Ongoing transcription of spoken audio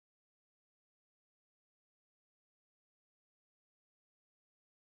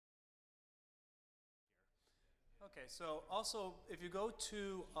Okay, so also, if you go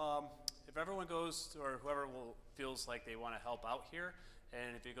to, if everyone goes, or whoever feels like they want to help out here,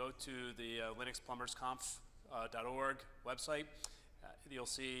 and if you go to the linuxplumbersconf.org website, you'll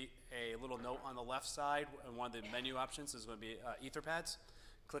see a little note on the left side, and one of the menu options is going to be Etherpads.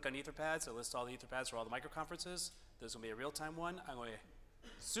 Click on Etherpads, it lists all the Etherpads for all the microconferences. There's going to be a real-time one. I'm going to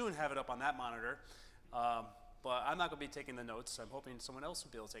soon have it up on that monitor. But I'm not going to be taking the notes. I'm hoping someone else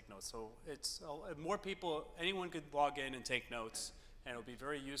will be able to take notes. So it's more people, anyone could log in and take notes, and it'll be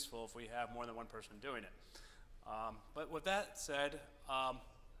very useful if we have more than one person doing it. But with that said,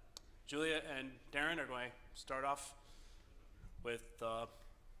 Julia and Darren are going to start off with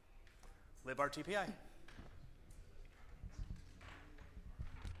librtpi.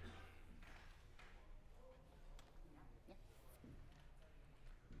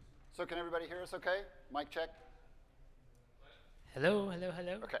 So can everybody hear us okay? Mic check. Hello, hello,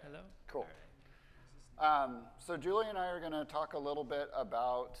 hello. Okay, hello. Cool. Right. So Julie and I are going to talk a little bit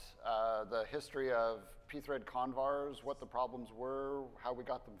about the history of pthread convars, what the problems were, how we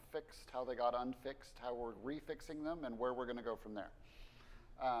got them fixed, how they got unfixed, how we're refixing them, and where we're going to go from there.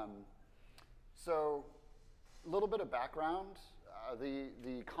 So a little bit of background.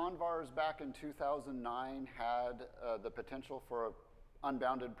 The convars back in 2009 had the potential for a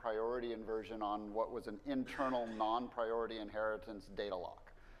unbounded priority inversion on what was an internal non-priority inheritance data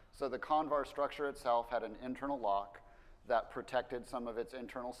lock. So the convar structure itself had an internal lock that protected some of its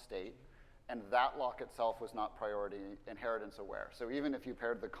internal state, and that lock itself was not priority inheritance aware. So even if you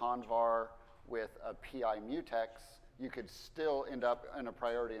paired the convar with a PI mutex, you could still end up in a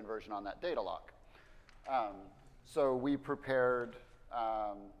priority inversion on that data lock. So we prepared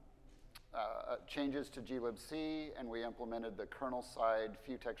changes to glibc, and we implemented the kernel-side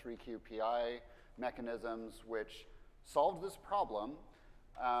futex req-pi mechanisms, which solved this problem.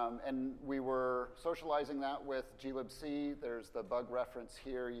 And we were socializing that with glibc. There's the bug reference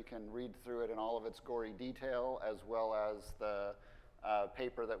here. You can read through it in all of its gory detail, as well as the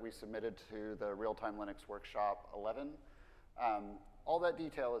paper that we submitted to the Real-Time Linux Workshop 11. All that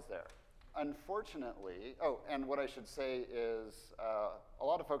detail is there. Unfortunately, oh, and what I should say is a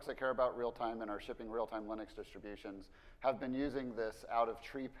lot of folks that care about real-time and are shipping real-time Linux distributions have been using this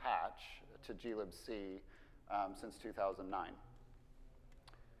out-of-tree patch to glibc since 2009.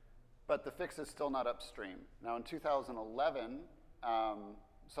 But the fix is still not upstream. Now, in 2011,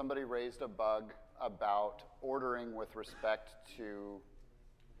 somebody raised a bug about ordering with respect to...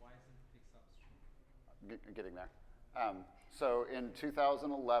 Why isn't the fix upstream? Getting there. So in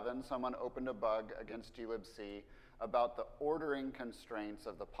 2011, someone opened a bug against glibc about the ordering constraints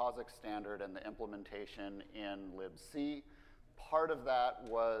of the POSIX standard and the implementation in libc. Part of that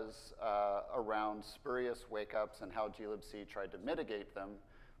was around spurious wake-ups and how glibc tried to mitigate them.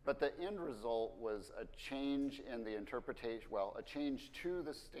 But the end result was a change in the interpretation, well, a change to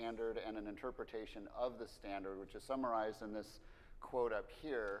the standard and an interpretation of the standard, which is summarized in this quote up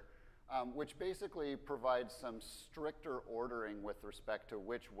here, which basically provides some stricter ordering with respect to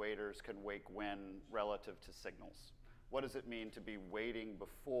which waiters can wake when relative to signals. What does it mean to be waiting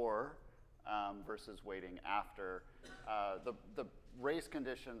before versus waiting after? The race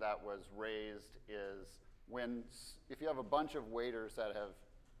condition that was raised is if you have a bunch of waiters that have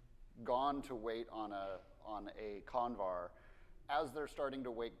gone to wait on a convar, as they're starting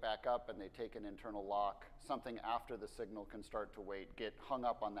to wake back up and they take an internal lock, something after the signal can start to wait, get hung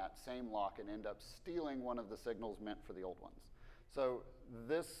up on that same lock, and end up stealing one of the signals meant for the old ones. So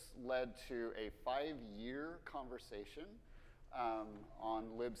this led to a 5-year conversation on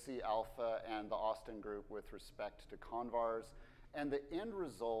libc alpha and the Austin group with respect to convars. And the end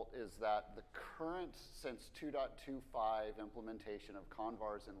result is that the current, since 2.25 implementation of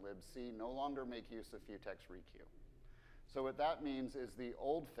convars in libc no longer make use of futex req. So what that means is the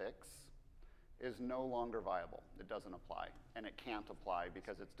old fix is no longer viable. It doesn't apply, and it can't apply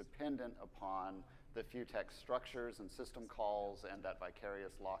because it's dependent upon the futex structures and system calls and that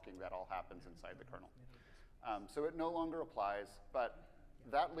vicarious locking that all happens inside the kernel. So it no longer applies, but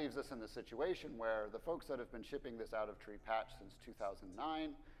that leaves us in the situation where the folks that have been shipping this out-of-tree patch since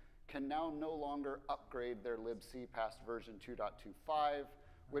 2009 can now no longer upgrade their libc past version 2.25,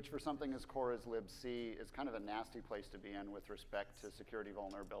 which for something as core as libc is kind of a nasty place to be in with respect to security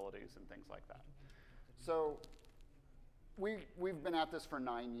vulnerabilities and things like that. So we've been at this for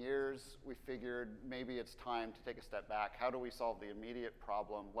 9 years. We figured maybe it's time to take a step back. How do we solve the immediate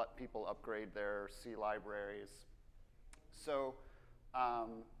problem? Let people upgrade their C libraries. So a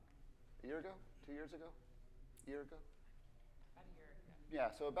year ago, 2 years ago, a year ago? About a year ago. Yeah,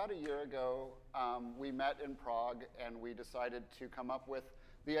 so about a year ago, we met in Prague, and we decided to come up with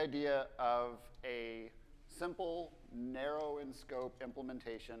the idea of a simple, narrow in scope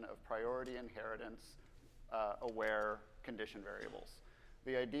implementation of priority inheritance aware condition variables.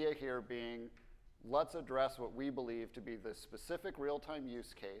 The idea here being, let's address what we believe to be the specific real-time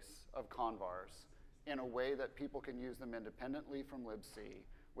use case of convars in a way that people can use them independently from libc,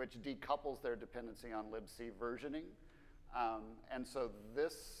 which decouples their dependency on libc versioning. And so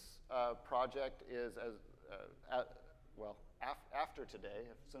this project is, after today,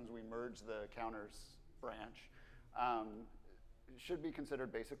 as soon as we merge the counters branch, should be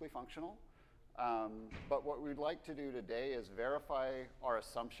considered basically functional. But what we'd like to do today is verify our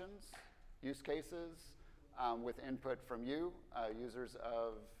assumptions, use cases, with input from you, users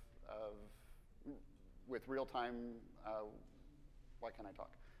with real-time, why can't I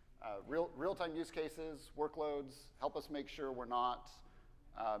talk? Real-time use cases, workloads, help us make sure we're not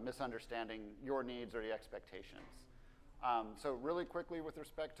misunderstanding your needs or the expectations. So really quickly with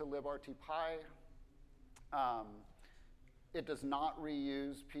respect to librtpy, it does not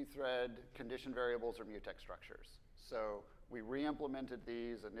reuse pthread condition variables or mutex structures. So we re-implemented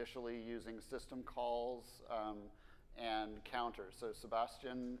these initially using system calls and counters. So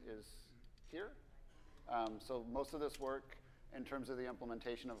Sebastian is here. So most of this work in terms of the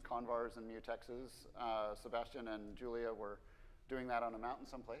implementation of convars and mutexes, Sebastian and Julia were doing that on a mountain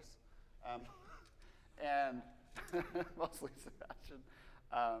someplace. And mostly Sebastian.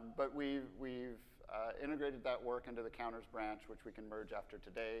 But we've integrated that work into the counters branch, which we can merge after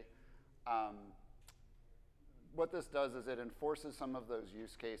today. What this does is it enforces some of those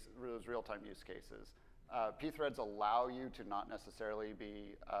use cases, those real-time use cases. Pthreads allow you to not necessarily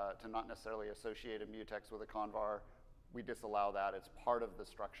associate a mutex with a convar. We disallow that. It's part of the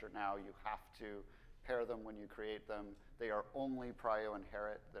structure now. You have to pair them when you create them. They are only prio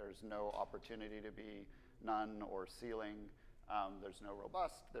inherit. There's no opportunity to be none or ceiling. There's no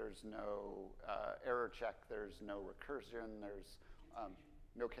robust. There's no error check. There's no recursion. There's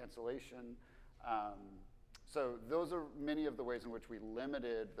no cancellation. So those are many of the ways in which we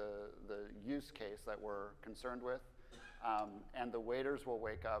limited the use case that we're concerned with. And the waiters will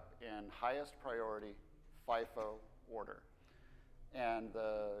wake up in highest priority FIFO order. And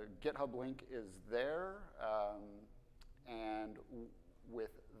the GitHub link is there. And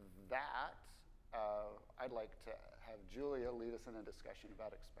with that, I'd like to have Julia lead us in a discussion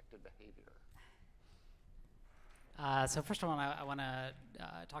about expected behavior. So first of all, I want to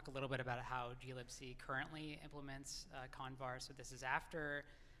talk a little bit about how glibc currently implements convar. So this is after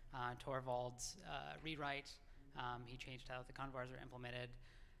Torvald's rewrite. He changed how the convars are implemented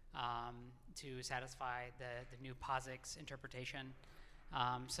to satisfy the new POSIX interpretation.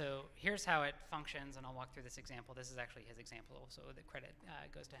 So here's how it functions, and I'll walk through this example. This is actually his example, so the credit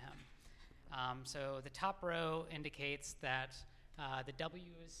goes to him. So the top row indicates that the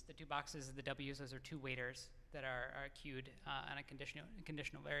W's, the two boxes of the W's, those are two waiters that are queued on a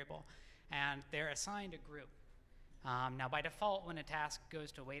conditional variable, and they're assigned a group. Now, by default, when a task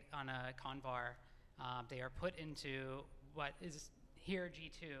goes to wait on a convar, they are put into what is here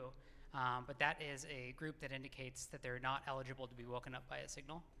G2, but that is a group that indicates that they're not eligible to be woken up by a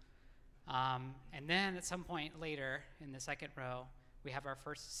signal. And then at some point later in the second row, we have our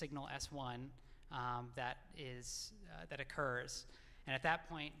first signal S1 that occurs. And at that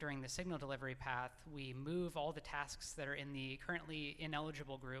point, during the signal delivery path, we move all the tasks that are in the currently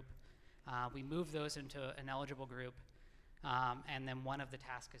ineligible group. We move those into an eligible group, and then one of the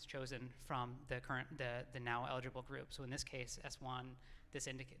tasks is chosen from the now eligible group. So in this case, S1, this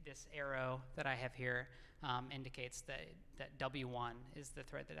arrow that I have here indicates that W1 is the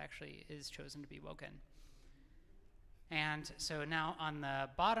thread that actually is chosen to be woken. And so now on the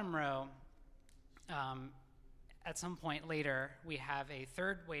bottom row, at some point later, we have a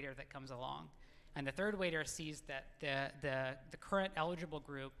third waiter that comes along. And the third waiter sees that the current eligible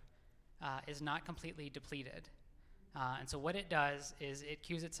group is not completely depleted. And so what it does is it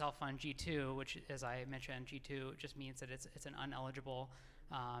queues itself on G2, which, as I mentioned, G2 just means that it's an ineligible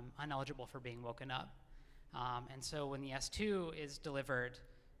for being woken up. And so when the S2 is delivered,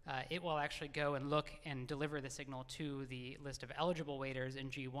 it will actually go and look and deliver the signal to the list of eligible waiters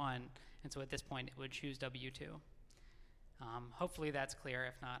in G1. And so at this point, it would choose W2. Hopefully that's clear.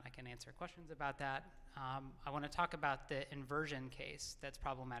 If not, I can answer questions about that. I want to talk about the inversion case that's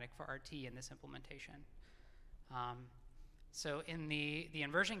problematic for RT in this implementation. So in the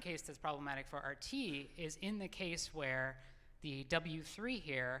inversion case that's problematic for RT is in the case where the W3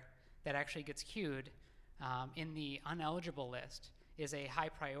 here that actually gets queued in the uneligible list is a high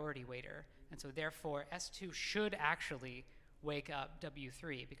priority waiter. And so therefore, S2 should actually wake up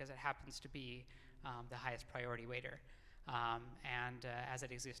W3 because it happens to be the highest priority waiter. As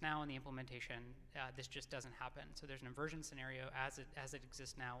it exists now in the implementation, this just doesn't happen. So there's an inversion scenario as it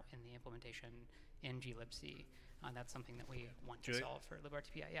exists now in the implementation in glibc. That's something that we want to Julie? solve for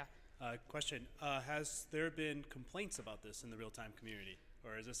librtpi. Yeah. Question, has there been complaints about this in the real-time community?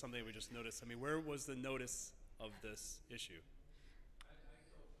 Or is this something we just noticed? I mean, where was the notice of this issue?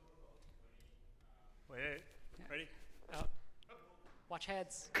 Wait, Yeah. ready? Oh. Watch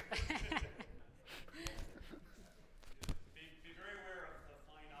heads. Be very aware of the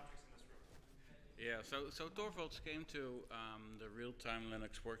flying objects in this room. Yeah, so Torvalds came to the real-time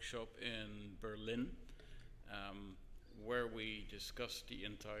Linux workshop in Berlin, where we discussed the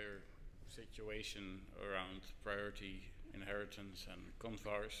entire situation around priority inheritance and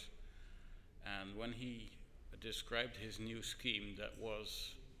convars. And when he described his new scheme that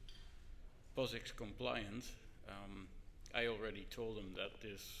was POSIX compliant, I already told him that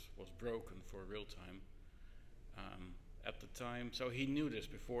this was broken for real time at the time. So he knew this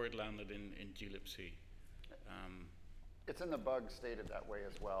before it landed in glibc. It's in the bug stated that way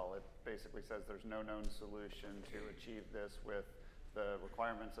as well. It basically says there's no known solution to achieve this with the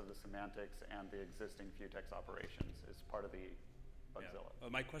requirements of the semantics and the existing futex operations is part of the Bugzilla. Yeah.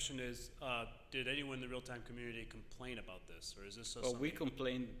 My question is, did anyone in the real-time community complain about this, or is this just Well, we something-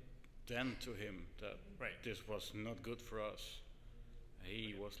 complained then to him that Right. this was not good for us.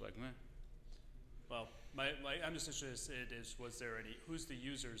 He was like, meh. Well, I'm just interested is, was there any, who's the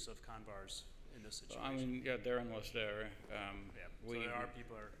users of convars in this situation? I mean, yeah, Darren was there. Yeah, so there are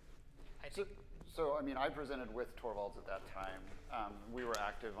people are, I think So, I mean, I presented with Torvalds at that time. We were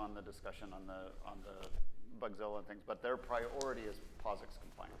active on the discussion on the Bugzilla and things, but their priority is POSIX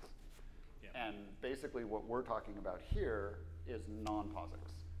compliance. yeah. And basically what we're talking about here is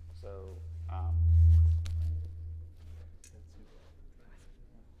non-POSIX. So,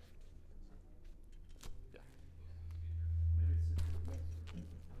 yeah.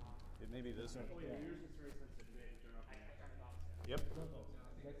 Maybe this one. Yep.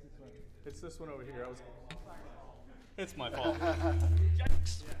 It's this one over here. It's my fault.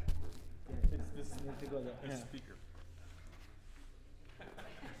 It's this Speaker.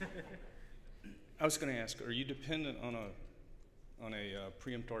 I was going to ask, are you dependent on a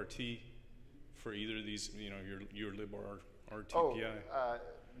preempt RT for either of these? You know, your lib or RTPI.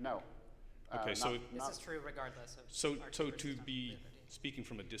 No. Okay, so this is true regardless of. So RT to versus be non-liberty. speaking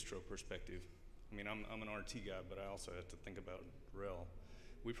from a distro perspective, I mean, I'm an RT guy, but I also have to think about rel.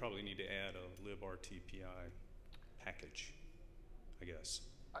 We probably need to add a librtpi package, I guess.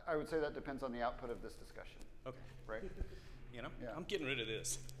 I would say that depends on the output of this discussion, Okay. right? You know, Yeah. I'm getting rid of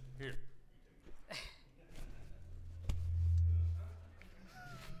this. Here.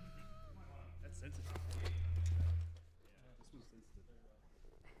 That's sensitive.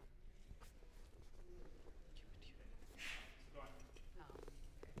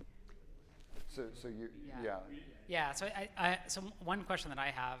 So you, Yeah. yeah. Yeah, so so one question that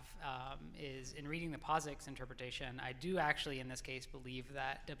I have is in reading the POSIX interpretation, I do actually in this case believe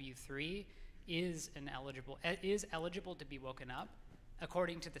that W3 is eligible to be woken up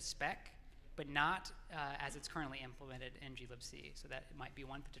according to the spec, but not as it's currently implemented in glibc. So that might be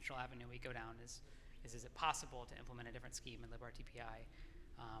one potential avenue we go down is it possible to implement a different scheme in librtpi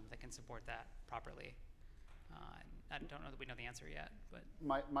that can support that properly? I don't know that we know the answer yet, but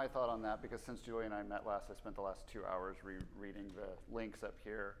My thought on that, because since Julie and I met last, I spent the last 2 hours reading the links up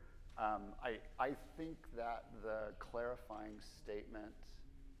here. I think that the clarifying statement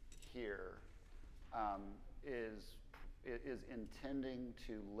here is intending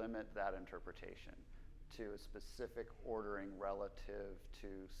to limit that interpretation to a specific ordering relative to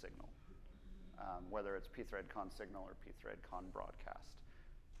signal, whether it's pthread con signal or pthread con broadcast.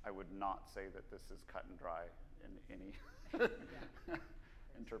 I would not say that this is cut and dry in any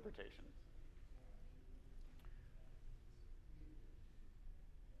interpretation.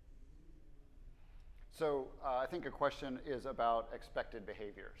 So I think a question is about expected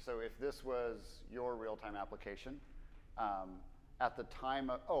behavior. So if this was your real-time application, at the time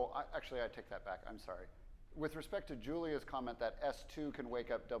of, actually I take that back, I'm sorry. With respect to Julia's comment that S2 can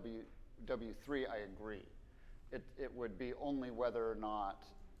wake up W3, I agree. It would be only whether or not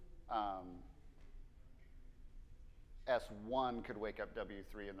S1 could wake up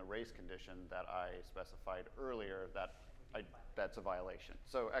W3 in the race condition that I specified earlier, that's a violation.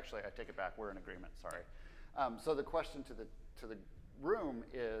 So actually, I take it back. We're in agreement. Sorry. So the question to the room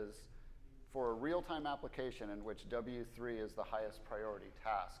is, for a real-time application in which W3 is the highest priority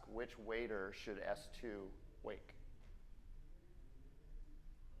task, which waiter should S2 wake?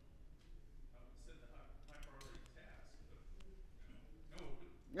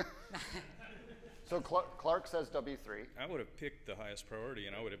 So Clark says W3. I would have picked the highest priority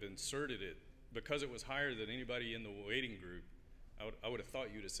and I would have inserted it because it was higher than anybody in the waiting group. I would have thought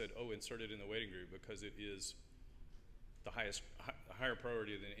you'd have said, oh, insert it in the waiting group because it is the higher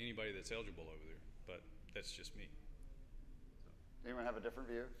priority than anybody that's eligible over there. But that's just me. Anyone have a different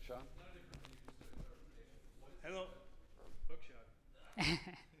view, Sean? Hello, bookshot.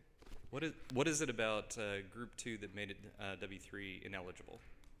 What is it about group 2 that made it W3 ineligible?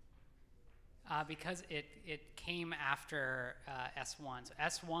 Because it came after S1. So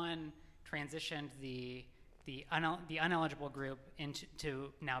S1 transitioned the uneligible group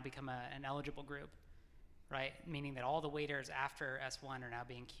to now become an eligible group, right? Meaning that all the waiters after S1 are now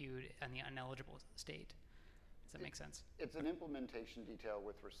being queued in the uneligible state. Does that make sense? It's an implementation detail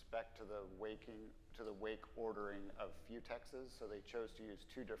with respect to the wake ordering of futexes. So they chose to use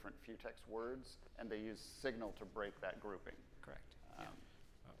 2 different futex words, and they used signal to break that grouping. Correct.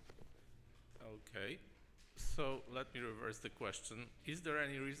 Okay, so let me reverse the question. Is there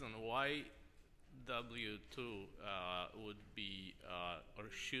any reason why W2 would be or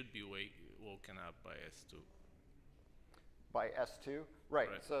should be woken up by S2? By S2? Right.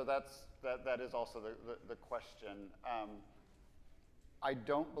 So that is also the question. I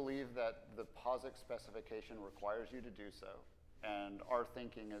don't believe that the POSIX specification requires you to do so. And our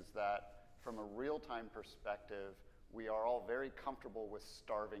thinking is that from a real-time perspective, we are all very comfortable with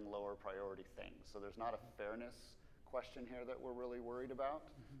starving lower priority things. So there's not a fairness question here that we're really worried about.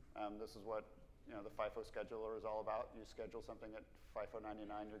 This is what the FIFO scheduler is all about. You schedule something at FIFO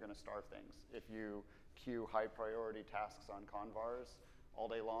 99, you're going to starve things. If you queue high priority tasks on convars all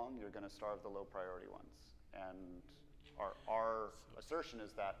day long, you're going to starve the low priority ones. And our assertion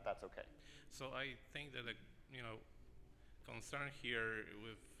is that that's okay. So I think that the concern here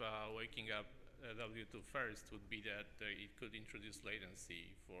with waking up W2 first would be that it could introduce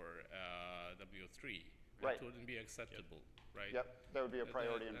latency for W3. Right. It wouldn't be acceptable, right? Yep, that would be a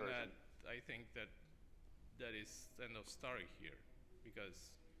priority inversion. I think that is end of story here,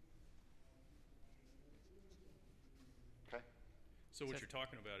 because. Okay. So what you're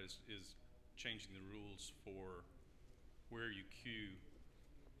talking about is changing the rules for where you queue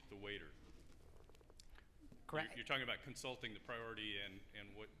the waiter. Correct. You're talking about consulting the priority and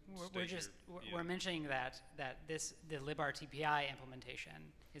what we're mentioning that the librtpi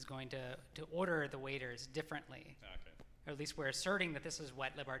implementation is going to order the waiters differently. Okay. Or at least we're asserting that this is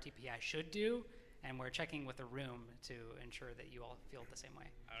what librtpi should do, and we're checking with the room to ensure that you all feel the same way.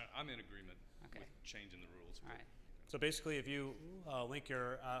 I'm in agreement with changing the rules. All right. So basically, if you link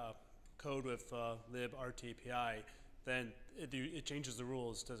your code with librtpi, then it changes the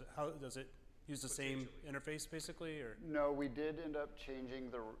rules. How does it use the same interface, basically, or? No, we did end up changing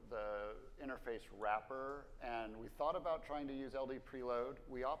the interface wrapper, and we thought about trying to use LD preload.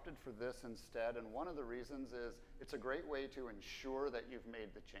 We opted for this instead, and one of the reasons is it's a great way to ensure that you've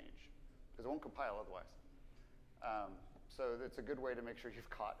made the change, because it won't compile otherwise. So it's a good way to make sure you've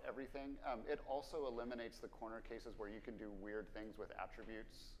caught everything. It also eliminates the corner cases where you can do weird things with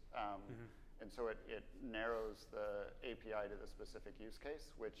attributes. And so it narrows the API to the specific use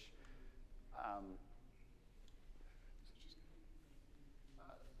case, which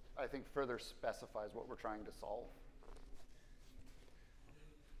I think further specifies what we're trying to solve.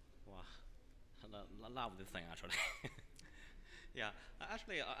 Wow, I love this thing actually. Yeah,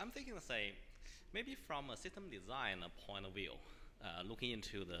 actually I'm thinking to say, maybe from a system design point of view, looking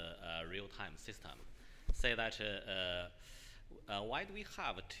into the real-time system, say that why do we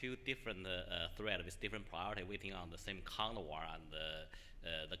have 2 different threads with different priority waiting on the same carnivore, and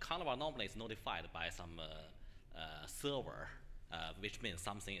the carnivore normally is notified by some server, which means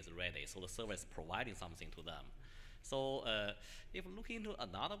something is ready, so the server is providing something to them. So if looking into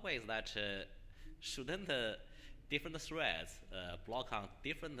another way is that shouldn't different threads block on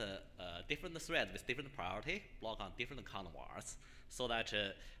different threads with different priority, block on different carnivores, so that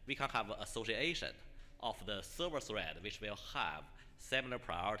we can have association of the server thread, which will have similar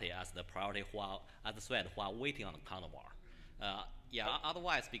priority as the priority as the thread who are waiting on the carnivore.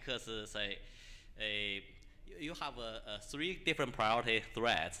 Otherwise, because say you have 3 different priority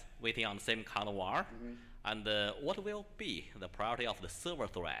threads waiting on the same carnivore, and what will be the priority of the server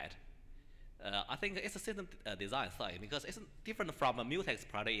thread? I think it's a system design thing, because it's different from a mutex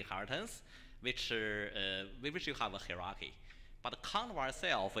priority inheritance, which you have a hierarchy. But the carnivore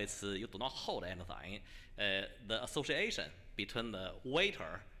itself is you do not hold anything. The association between the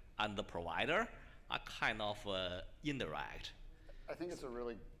waiter and the provider are kind of indirect. I think it's a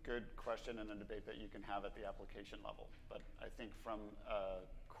really good question and a debate that you can have at the application level. But I think from a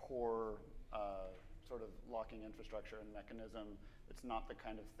core sort of locking infrastructure and mechanism, it's not the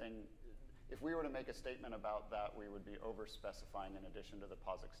kind of thing. if we were to make a statement about that, we would be over-specifying in addition to the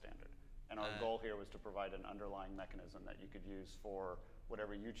POSIX standard. And our goal here was to provide an underlying mechanism that you could use for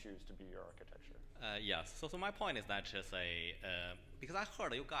whatever you choose to be your architecture. Yes. So my point is that because I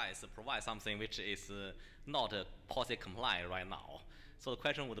heard you guys provide something which is not POSIX compliant right now. So the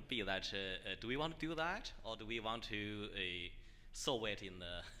question would be that do we want to do that, or do we want to solve it in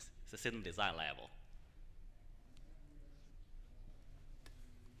the system design level?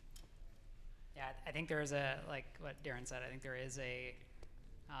 Yeah, I think there is like what Darren said, I think there is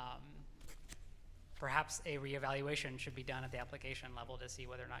perhaps a reevaluation should be done at the application level to see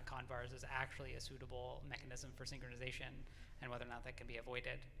whether or not convars is actually a suitable mechanism for synchronization and whether or not that can be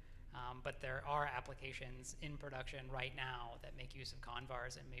avoided. But there are applications in production right now that make use of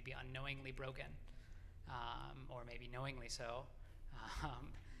convars and may be unknowingly broken, or maybe knowingly so.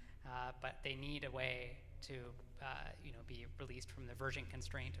 But they need a way to be released from the version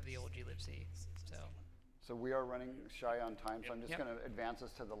constraint of the old glibc. So we are running shy on time, so I'm just going to advance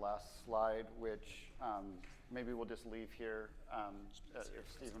us to the last slide, which maybe we'll just leave here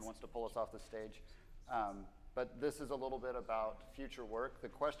if Stephen wants to pull us off the stage. But this is a little bit about future work. The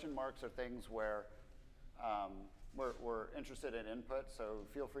question marks are things where we're interested in input, so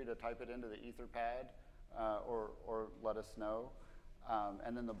feel free to type it into the Etherpad or let us know.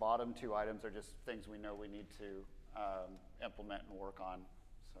 And then the bottom two items are just things we know we need to implement and work on.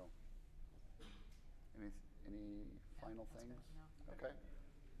 So, any final things? No. Okay.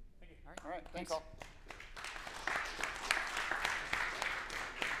 Thank you. All right. Thanks all.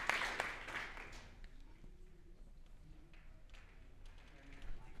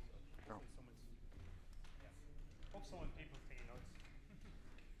 Hope someone people taking notes.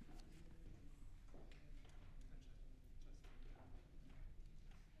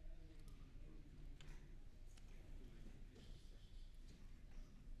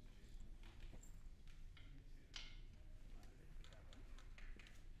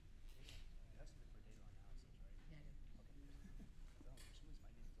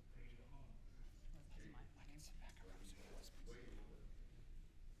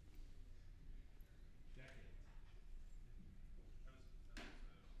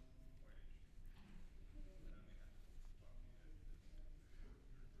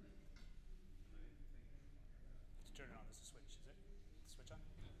 Turn it on. This is a switch. Is it? Switch on?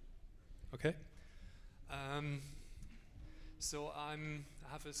 Okay. So I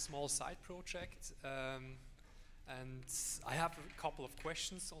have a small side project, and I have a couple of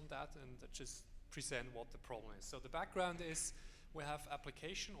questions on that, and just present what the problem is. So the background is we have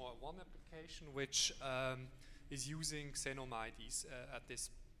application, or one application, which is using xenomaids at this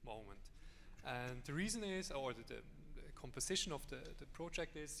moment. And the reason is, or the composition of the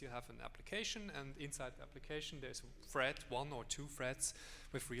project is, you have an application, and inside the application there's a thread, 1 or 2 threads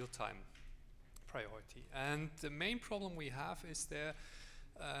with real-time priority. And the main problem we have is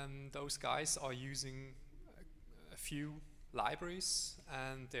those guys are using a few libraries,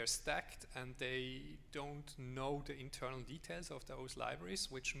 and they're stacked, and they don't know the internal details of those libraries,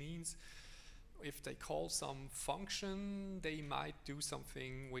 which means if they call some function, they might do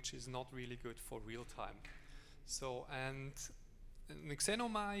something which is not really good for real time. So, and in the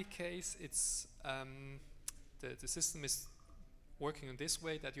Xenomai case, it's the system is working in this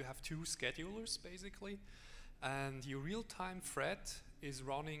way, that you have 2 schedulers basically, and your real-time thread is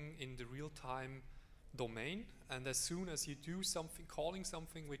running in the real-time domain, and as soon as you do something, calling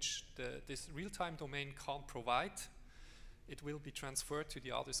something which this real-time domain can't provide, it will be transferred to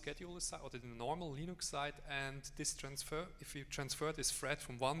the other scheduler side, or to the normal Linux side, and this transfer, if you transfer this thread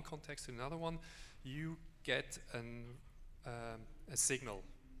from one context to another one, you get a signal,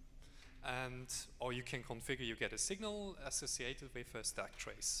 or you can configure, you get a signal associated with a stack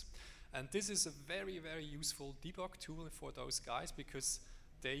trace. And this is a very, very useful debug tool for those guys, because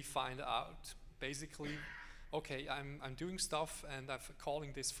they find out basically, okay, I'm doing stuff and I'm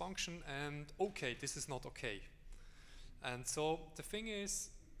calling this function, and okay, this is not okay. And so the thing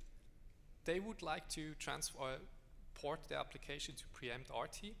is, they would like to port the application to preempt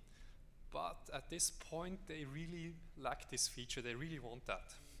RT, but at this point they really lack this feature. They really want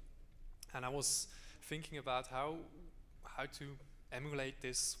that. And I was thinking about how to emulate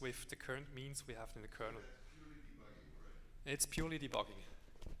this with the current means we have in the kernel. It's purely debugging.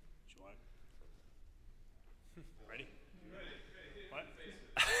 Do you want it? Ready? What?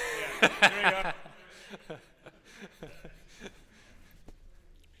 Yeah. Here we go.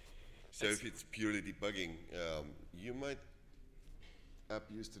 So if it's purely debugging, you might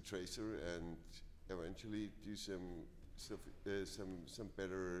abuse the tracer and eventually do some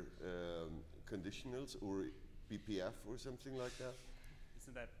better conditionals or BPF or something like that.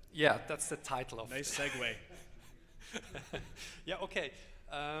 Isn't that Yeah, that's the title of nice segue? Yeah, okay.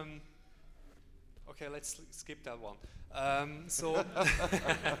 Okay, let's skip that one. So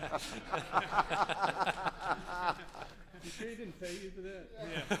You sure he didn't pay you for that?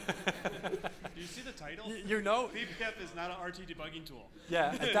 Yeah. Do you see the title? you know, BPF is not an RT debugging tool. yeah,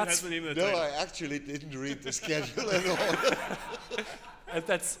 and That's that's the name of the No, title. I actually didn't read the schedule at all. and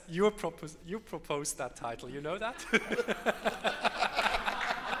that's you proposed that title. You know that?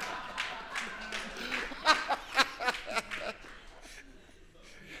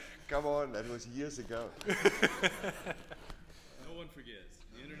 Come on, that was years ago. No one forgets.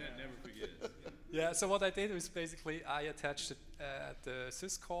 The internet never forgets. Yeah, so what I did was basically I attached the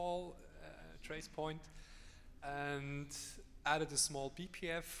syscall trace point and added a small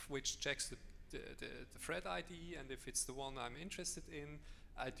BPF which checks the thread ID, and if it's the one I'm interested in,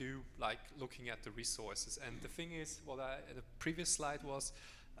 I do like looking at the resources. And the thing is, what the previous slide was,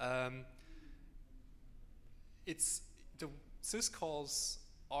 it's the syscalls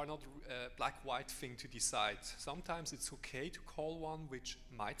are not a black-white thing to decide. Sometimes it's okay to call one which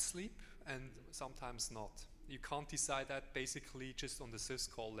might sleep, and sometimes not. You can't decide that basically just on the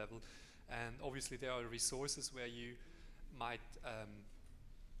syscall level. And obviously there are resources where you might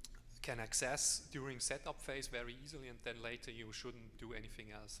can access during setup phase very easily, and then later you shouldn't do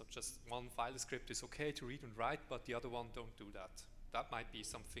anything else. So just one file script is okay to read and write, but the other one don't do that. That might be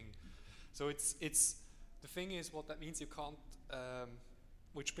something. So it's the thing is, what that means, you can't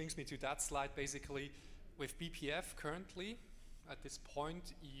which brings me to that slide. Basically, with BPF currently, at this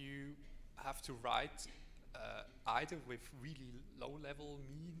point, you have to write either with really low-level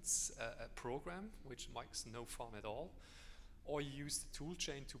means a program, which makes no fun at all, or you use the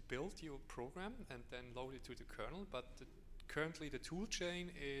toolchain to build your program and then load it to the kernel. But currently, the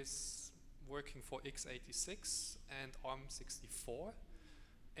toolchain is working for x86 and ARM64.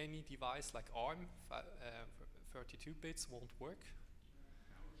 Any device like ARM, 32 bits, won't work.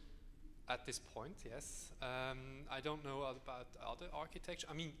 At this point, yes. I don't know about other architecture.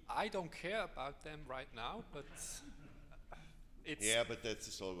 I mean, I don't care about them right now, but it's... Yeah, but that's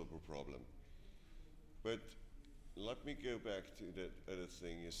a solvable problem. But let me go back to that other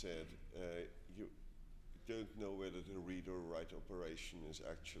thing you said. You don't know whether the read or write operation is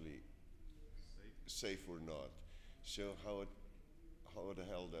actually safe or not. So how the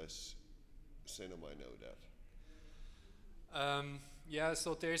hell does Cinnamon know that? Yeah,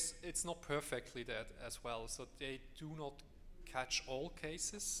 so it's not perfectly that as well. So they do not catch all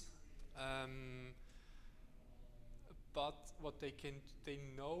cases, but what they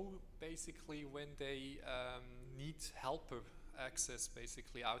know basically when they need helper access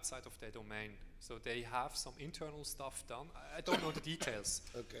basically outside of their domain. So they have some internal stuff done. I don't know the details.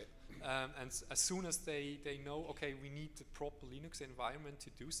 Okay. And as soon as they know, okay, we need the proper Linux environment to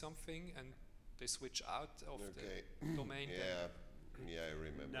do something, and they switch out of the domain. Yeah, I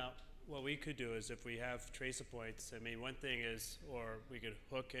remember. Now, what we could do is if we have tracer points, I mean, one thing is, or we could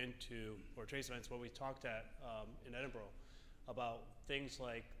hook into, or trace events, what we talked at in Edinburgh about things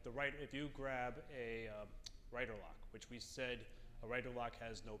like if you grab a writer lock, which we said a writer lock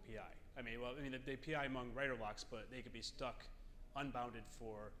has no PI. I mean, they PI among writer locks, but they could be stuck unbounded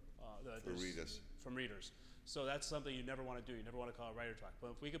from readers. So that's something you never want to do. You never want to call a writer lock.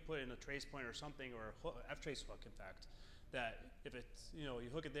 But if we could put in a trace point or something, or a ftrace hook, in fact, that if it's, you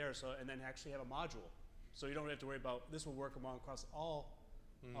hook it there, and then actually have a module, so you don't have to worry about, this will work across all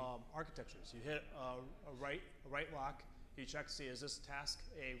architectures. You hit a write lock, you check to see, is this task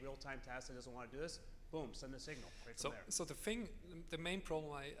a real-time task that doesn't want to do this? Boom, send a signal right from there. So the main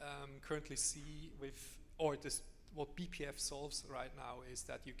problem I currently see with, what BPF solves right now is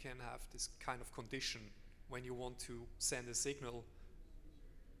that you can have this kind of condition when you want to send a signal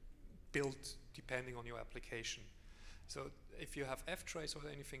built depending on your application. So if you have ftrace or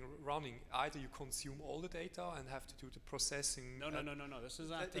anything running, either you consume all the data and have to do the processing. No. This is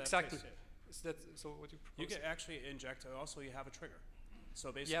not exactly. Is that so? What you propose? You can actually inject. Also, you have a trigger.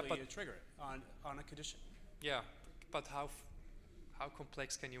 So basically, you trigger it on a condition. Yeah, but how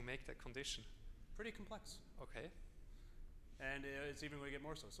complex can you make that condition? Pretty complex. Okay. And it's even going to get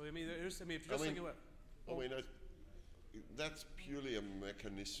more so. So if you're just thinking about. That's purely a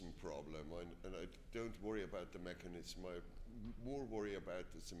mechanism problem, and I don't worry about the mechanism. I more worry about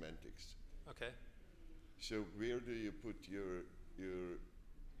the semantics. Okay. So where do you put your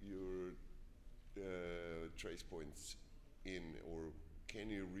trace points in, or can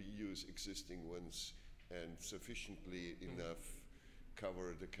you reuse existing ones and sufficiently enough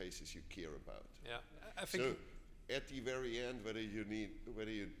cover the cases you care about? Yeah, I think. So at the very end, whether you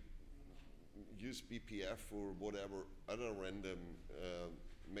use BPF or whatever other random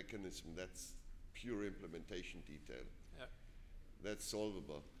mechanism. That's pure implementation detail. Yeah. That's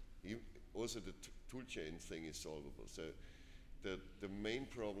solvable. Also, the toolchain thing is solvable. So the main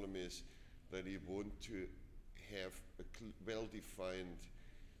problem is that you want to have a well-defined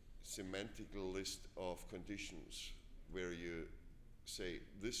semantical list of conditions where you say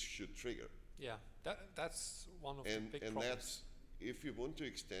this should trigger. Yeah, that's one of the big and problems. that's, if you want to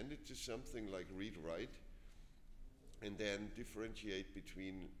extend it to something like read-write, and then differentiate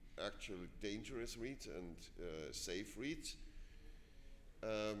between actually dangerous reads and safe reads,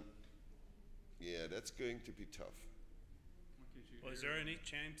 yeah, that's going to be tough. Well, is there any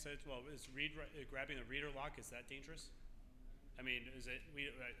chance that, well, is grabbing the reader lock, is that dangerous? I mean, is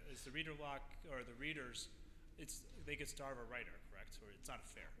the reader lock, or the readers, they could starve a writer, correct? Or it's not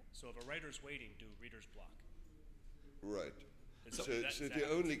fair. So if a writer's waiting, do readers block? Right. So the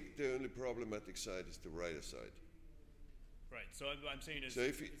only problematic side is the writer side. Right. So I'm saying is, so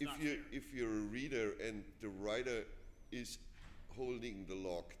if you're a reader and the writer is holding the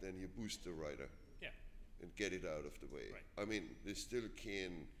lock, then you boost the writer. Yeah. And get it out of the way. Right. I mean, this still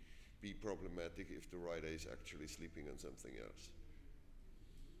can be problematic if the writer is actually sleeping on something else,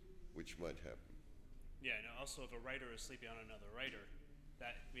 which might happen. Yeah, and also if a writer is sleeping on another writer,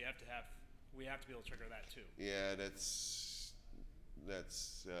 that we have to be able to trigger that too. Yeah, that's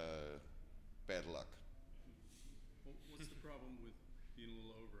bad luck. Well, what's the problem with being a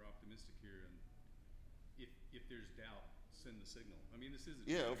little over optimistic here? And if there's doubt, send the signal. I mean, this isn't.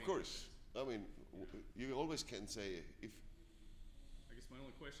 Yeah, of course. I mean, you always can say if. I guess my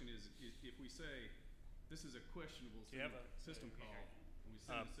only question is if we say this is a questionable system call, and we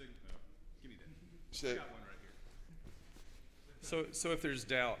send the signal. Give me that. So, I got one right here. So if there's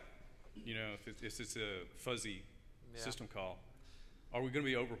doubt, you know, if it's a fuzzy system call, are we going to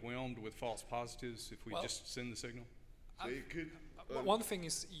be overwhelmed with false positives if we just send the signal? So you could. One thing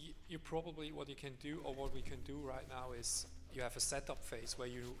is, you probably, what you can do, or what we can do right now is, you have a setup phase where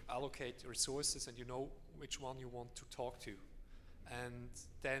you allocate resources and you know which one you want to talk to. And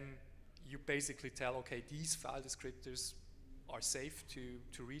then you basically tell, okay, these file descriptors are safe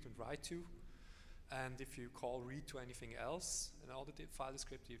to read and write to. And if you call read to anything else, an audited file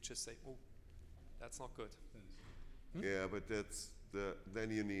descriptor, you just say, oh, that's not good. Yeah, but then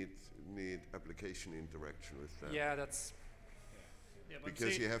you need application interaction with that. Yeah, that's. Yeah, but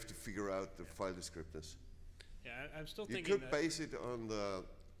because you have to figure out the file descriptors. Yeah, I'm still thinking you could base it on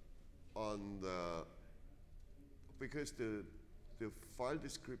the because the file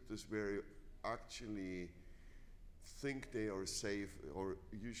descriptors where you actually think they are safe are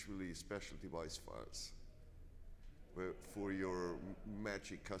usually special device files for your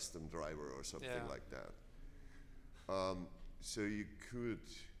magic custom driver or something like that. So you could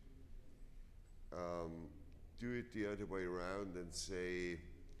do it the other way around and say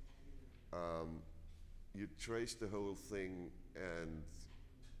you trace the whole thing and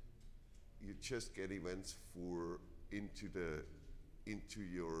you just get events into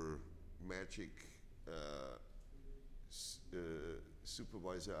your magic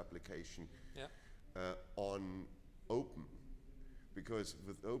supervisor application on open, because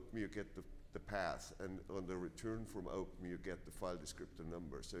with open you get the path, and on the return from open you get the file descriptor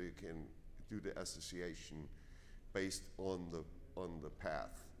number, so you can do the association based on the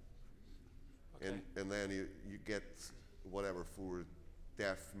path. Okay. And then you get whatever for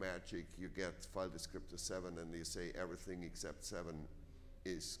def magic, you get file descriptor 7 and you say everything except 7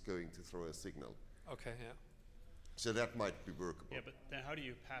 is going to throw a signal. Okay, yeah. So that might be workable. Yeah, but then how do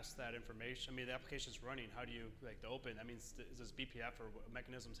you pass that information? I mean, the application's running. How do you, like, the open? I mean, does BPF or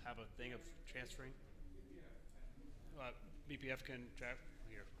mechanisms have a thing of transferring? BPF can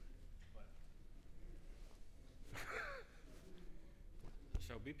here.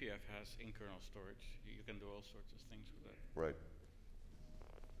 So BPF has in-kernel storage. You can do all sorts of things with that. Right.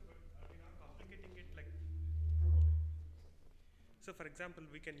 Complicating it like. So for example,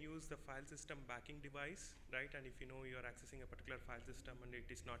 we can use the file system backing device, right? And if you know you're accessing a particular file system and it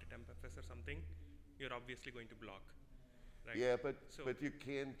is not a tempfs or something, you're obviously going to block, right? Yeah, but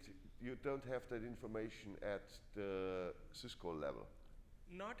you don't have that information at the syscall level.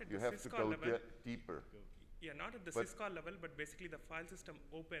 Not at you the have syscall to go level. deeper. Yeah, not at the syscall level, but basically the file system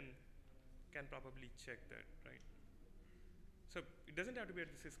open can probably check that, right? So it doesn't have to be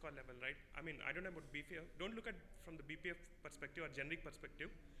at the syscall level, right? I mean, I don't know about BPF. Don't look at from the BPF perspective or generic perspective.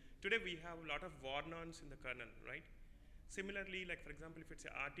 Today we have a lot of warn-ons in the kernel, right? Similarly, like for example, if it's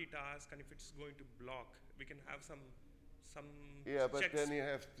a RT task and if it's going to block, we can have some yeah, but checks. then you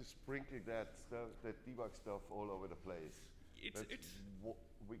have to sprinkle that stuff, that debug stuff all over the place.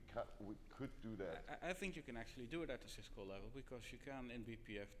 we could do that. I think you can actually do it at the syscall level, because you can in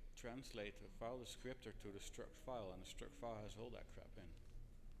BPF translate a file descriptor to the struct file, and the struct file has all that crap in.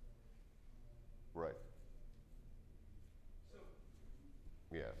 Right. So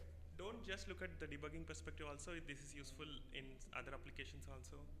Yeah. don't just look at the debugging perspective also. This is useful in other applications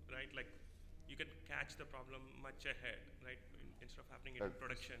also, right? Like you can catch the problem much ahead, right? Instead of happening in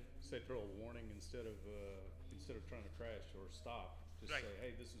production. Say throw a warning instead of trying to crash or stop. Just Right. say,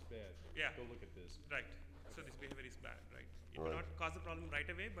 hey, this is bad. Yeah. Go look at this. Right. So this behavior is bad, right? It will not cause the problem right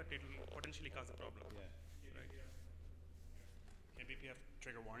away, but it will potentially cause a problem. Yeah. Right. Can BPF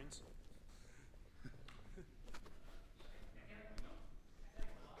trigger warnings?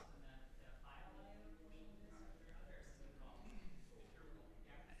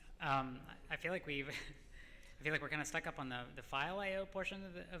 I feel like we've, I feel like we're kind of stuck up on the file I/O portion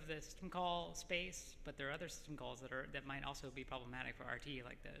of the system call space, but there are other system calls that might also be problematic for RT,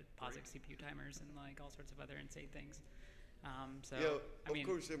 like the POSIX CPU timers and like all sorts of other insane things. So yeah, I mean, of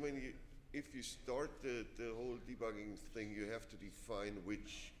course. I mean, if you start the whole debugging thing, you have to define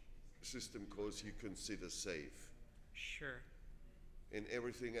which system calls you consider safe, sure. and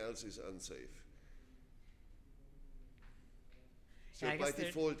everything else is unsafe. So Yeah, I by guess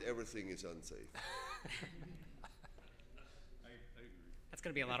default, everything is unsafe. I agree. That's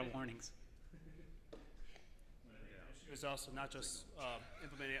going to be a lot of warnings. It's also not just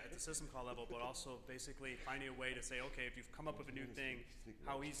implementing it at the system call level, but also basically finding a way to say, okay, if you've come up with a new thing,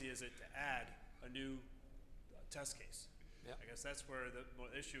 how easy is it to add a new test case? Yeah. I guess that's where the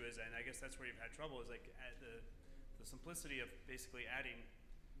issue is, and I guess that's where you've had trouble, is like the simplicity of basically adding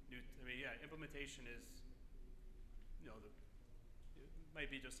new, I mean, yeah, implementation is, you know, it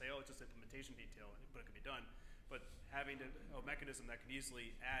might be just say, oh, it's just implementation detail, but it can be done. But having a mechanism that can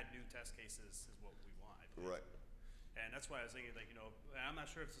easily add new test cases is what we want. I believe. Right. And that's why I was thinking, like, you know, and I'm not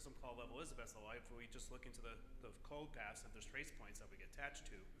sure if system call level is the best level. If we just look into the code paths, if there's trace points that we get attached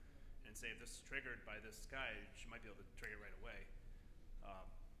to, and say if this is triggered by this guy, she might be able to trigger right away.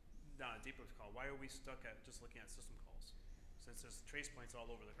 Down a deeper call, why are we stuck at just looking at system calls? Since there's trace points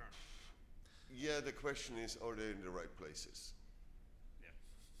all over the kernel. Yeah, the question is, are they in the right places? Yeah.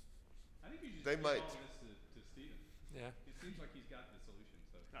 I think you should They give might. all this to Steven. Yeah. It seems like he's got the solution.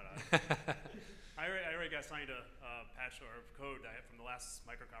 So. No. I already got assigned a patch or code I had from the last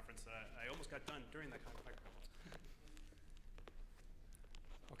micro conference that I almost got done during that micro conference.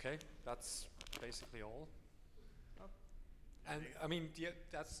 Okay, that's basically all. And I mean,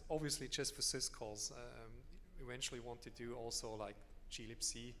 that's obviously just for syscalls. Eventually want to do also like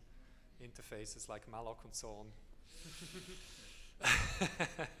glibc interfaces like malloc and so on.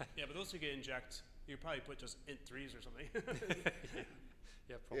 Yeah, but those you can inject, you probably put just int 3s or something.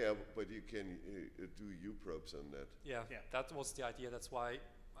 Yeah, probably. Yeah, but you can do uprobes on that. Yeah, Yeah. that was the idea. That's why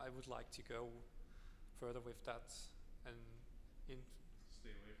I would like to go further with that. And in Stay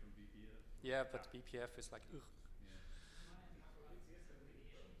away from BPF. yeah, but BPF is like ugh.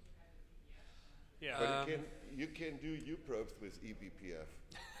 Yeah. But you can do uprobes with eBPF.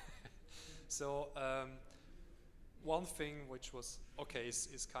 So one thing which was okay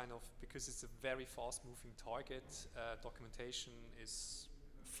is kind of, because it's a very fast moving target, documentation is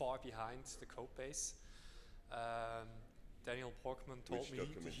far behind the code base. Daniel Porkman told Which me he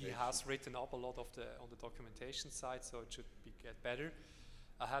documentation? has written up a lot of on the documentation side, so it should get better.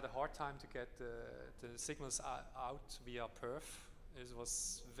 I had a hard time to get the signals out via perf. It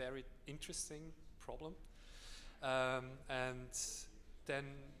was very interesting problem. And then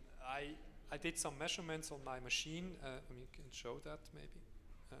I did some measurements on my machine. I mean, you can show that maybe.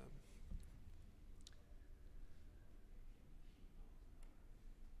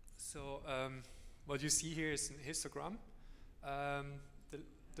 So what you see here is an histogram.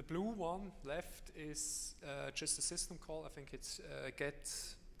 The blue one left is just a system call. I think it's get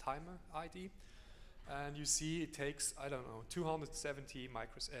timer ID. And you see it takes, I don't know, 270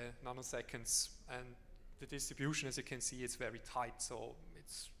 nanoseconds. And the distribution, as you can see, is very tight. So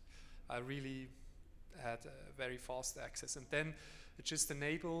I really had very fast access. And then it just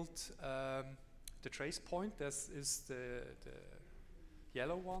enabled the trace point. This is the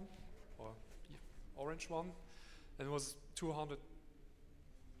yellow one, or orange one. And it was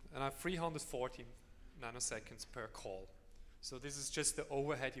 340 nanoseconds per call. So this is just the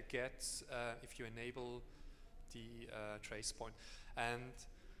overhead you get if you enable the trace point. And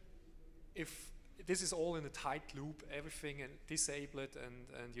if this is all in a tight loop, everything, and disable it,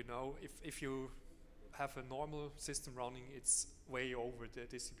 and you know, if you have a normal system running, it's way over. The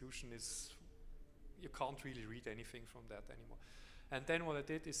distribution is, you can't really read anything from that anymore. And then what I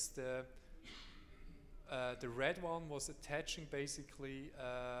did is The red one was attaching basically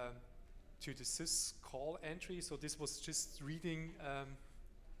to the syscall entry. So this was just reading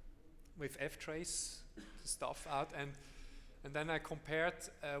with ftrace the stuff out, and then I compared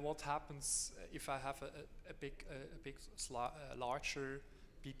what happens if I have larger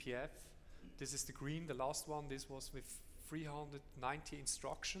BPF. This is the green, the last one. This was with 390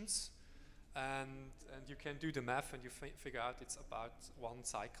 instructions, and you can do the math and you figure out it's about 1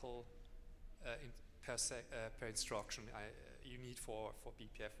 cycle per instruction you need for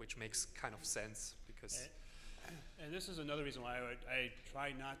BPF, which makes kind of sense because. And this is another reason why I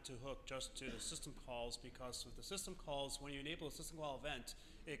try not to hook just to the system calls, because with the system calls, when you enable a system call event,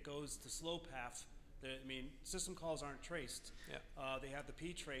 it goes the slow path. System calls aren't traced. Yeah. They have the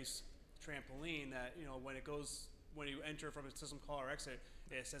ptrace trampoline that, when you enter from a system call or exit,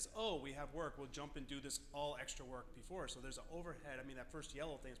 it says, oh, we have work, we'll jump and do this all extra work before. So there's an overhead. That first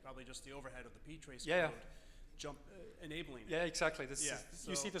yellow thing is probably just the overhead of the ptrace code. Jump enabling. Yeah, exactly.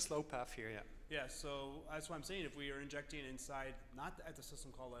 You see the slow path here, yeah. Yeah, so that's what I'm saying. If we are injecting inside, not at the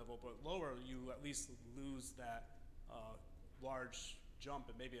system call level, but lower, you at least lose that large jump,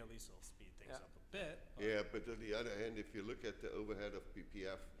 and maybe at least it'll speed things up a bit. Yeah, but on the other hand, if you look at the overhead of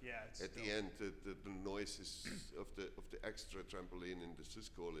BPF, at the end, the noise is of the extra trampoline in the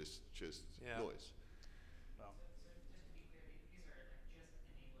syscall is just noise. Well. So just to be clear, these are just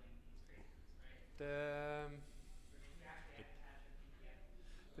enabling these traces, right?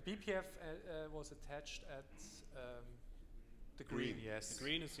 The BPF was attached at the green, yes. The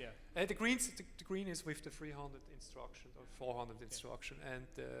green is, the green is with the 300 instruction or 400 instruction, and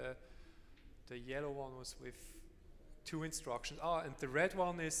the yellow one was with 2 instructions. And the red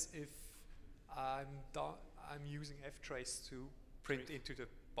one is if I'm using ftrace to print into the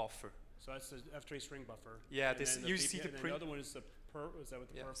buffer. So that's the ftrace string buffer. Yeah, this you see the print. The other one is the perf. Is that what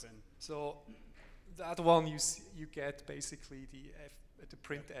the perf in? So the other one you get basically the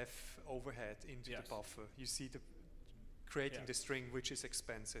printf overhead into the buffer. You see the creating the string, which is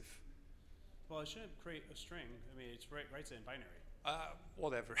expensive. Well, it shouldn't create a string. It's writes it in binary.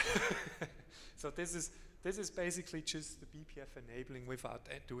 Whatever. So this is basically just the BPF enabling without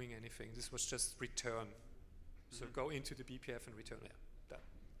doing anything. This was just return. So go into the BPF and return that.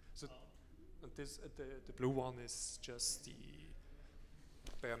 So and this the blue one is just the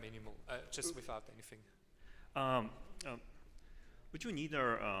bare minimal, just without anything. Would you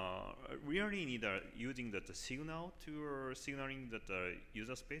really need using the signal to signaling the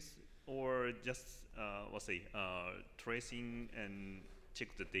user space, or just tracing and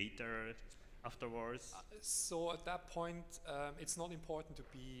check the data afterwards? So at that point, it's not important to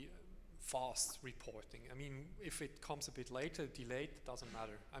be fast reporting. If it comes a bit later, delayed, doesn't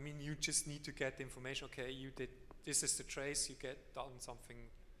matter. You just need to get the information. Okay, you did this is the trace. You get done something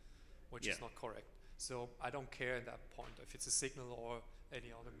which is not correct. So I don't care at that point if it's a signal or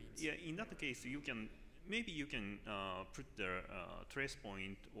any other means. Yeah, in that case, maybe you can put the trace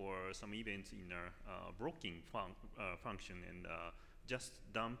point or some events in a blocking function and just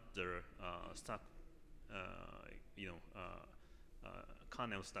dump the stack,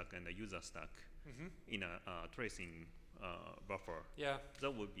 kernel stack and the user stack in a tracing buffer. Yeah,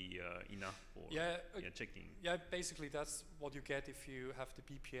 that would be enough for checking. Yeah, basically that's what you get if you have the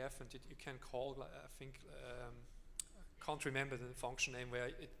BPF, and you can call. I think can't remember the function name where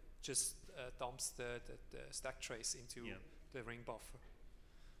it just dumps the stack trace into the ring buffer,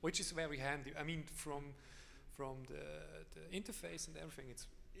 which is very handy. From the interface and everything,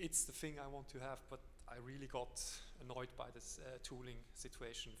 it's the thing I want to have. But I really got annoyed by this tooling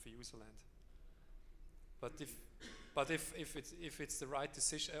situation for userland. But if it's the right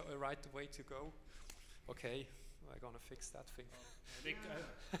decision, right way to go, okay, we're gonna fix that thing. I think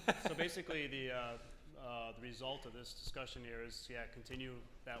so. Basically, the result of this discussion here is continue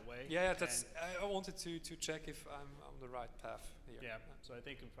that way. Yeah, that's. I wanted to check if I'm on the right path here. Yeah. So I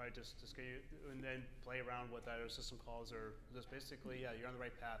think if I just get you and then play around with either system calls or just basically you're on the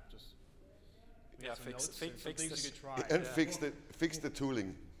right path. Just fix things you could try. And fix the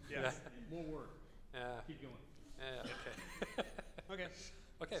tooling. Yeah. More work. Yeah. Keep going. Yeah. Okay.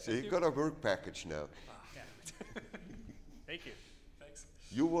 Okay. So you got a work package now. Yeah. Thank you. Thanks.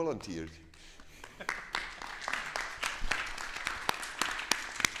 You volunteered.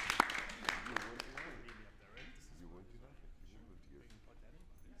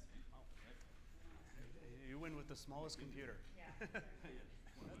 You win with the smallest computer. I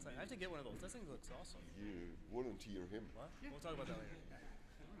have to get one of those. This thing looks awesome. You volunteer him. What? We'll talk about that later.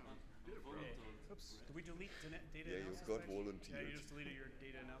 Oops. Did we delete data analysis? Yeah, you've got volunteered. Yeah, you just deleted your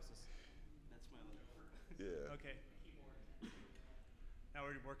data analysis. Yeah. Okay.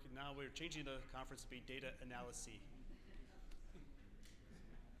 Now we're changing the conference to be data analysis.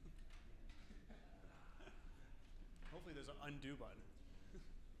 Hopefully there's an undo button.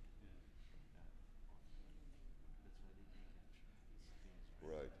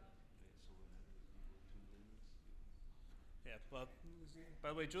 Right. Yeah, well, by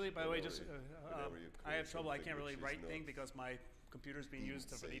the way, Julie, by the way, just I have trouble. I can't really write thing because my computer's being used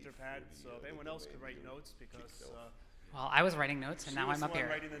for the Etherpad. So if anyone else could write notes, because well, I was writing notes, and now I'm up here.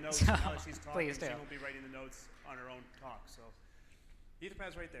 Writing the notes. So now that she's talking, please do. she won't be writing the notes on her own talk. So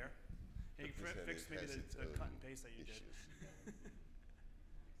Etherpad's right there. And you can fix maybe the cut and paste that you did.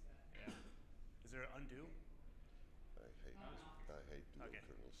 Yeah. Is there an undo? I hate dual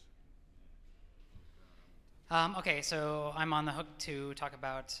kernels. Okay, so I'm on the hook to talk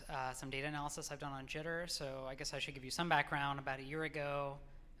about some data analysis I've done on jitter. So I guess I should give you some background. About a year ago,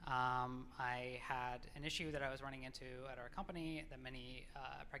 I had an issue that I was running into at our company that many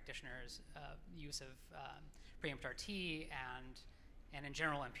practitioners use of preempt RT and in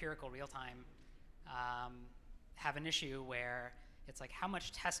general empirical real time have an issue where it's like, how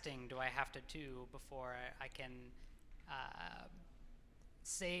much testing do I have to do before I can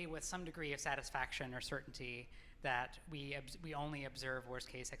say with some degree of satisfaction or certainty that we only observe worst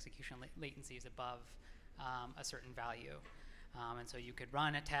case execution latencies above a certain value. And so you could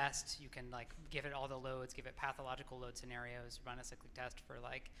run a test, you can like give it all the loads, give it pathological load scenarios, run a cyclic test for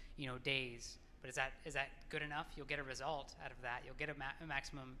like, days. But is that good enough? You'll get a result out of that. You'll get a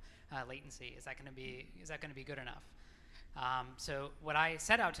maximum latency. Is that going to be good enough? So what I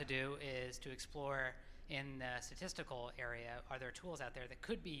set out to do is to explore in the statistical area, are there tools out there that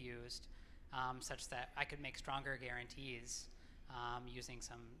could be used such that I could make stronger guarantees using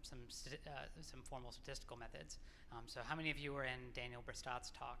some formal statistical methods. So how many of you were in Daniel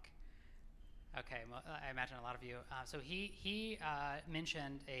Bristot's talk? Okay, well, I imagine a lot of you. So he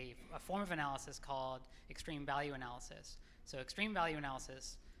mentioned a form of analysis called extreme value analysis. So extreme value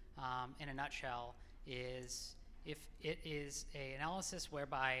analysis, in a nutshell, is if it is an analysis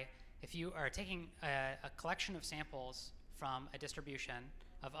whereby if you are taking a collection of samples from a distribution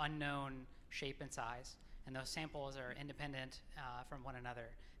of unknown shape and size, and those samples are independent from one another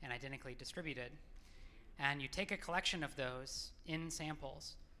and identically distributed, and you take a collection of those in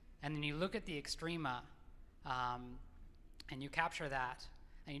samples, and then you look at the extrema, and you capture that,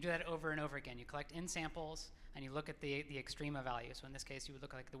 and you do that over and over again. You collect in samples, and you look at the extrema value. So in this case, you would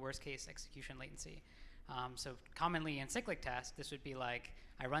look like the worst case execution latency. So commonly in cyclic test, this would be like,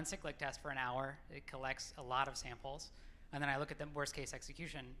 I run cyclic test for an hour, it collects a lot of samples, and then I look at the worst case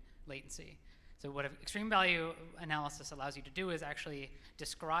execution latency. So what extreme value analysis allows you to do is actually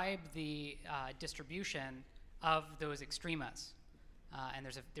describe the distribution of those extremas. And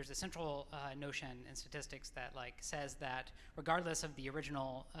there's a central notion in statistics that like says that regardless of the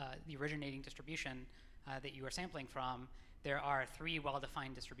originating distribution that you are sampling from, there are 3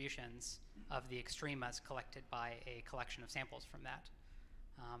 well-defined distributions of the extremas collected by a collection of samples from that.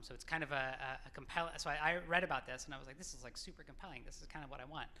 So it's kind of a compelling. So I read about this and I was like, this is like super compelling. This is kind of what I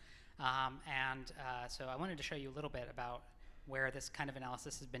want. So I wanted to show you a little bit about where this kind of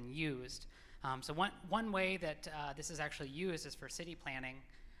analysis has been used. So one way that this is actually used is for city planning,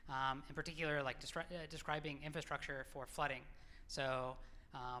 in particular, like describing infrastructure for flooding. So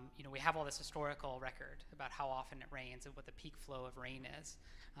we have all this historical record about how often it rains and what the peak flow of rain is.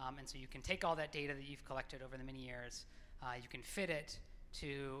 And so you can take all that data that you've collected over the many years, you can fit it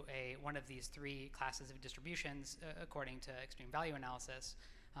to one of these 3 classes of distributions according to extreme value analysis.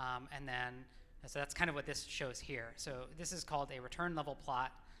 And then, so that's kind of what this shows here. So this is called a return level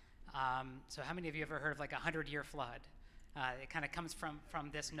plot. So how many of you have ever heard of like a 100-year flood? It kind of comes from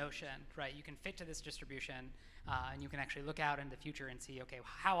this notion, right? You can fit to this distribution, and you can actually look out in the future and see, okay,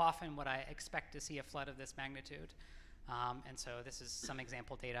 how often would I expect to see a flood of this magnitude? And so this is some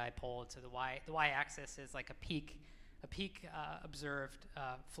example data I pulled. So the y-axis is like a peak observed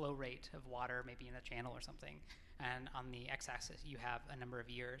flow rate of water, maybe in a channel or something. And on the x-axis, you have a number of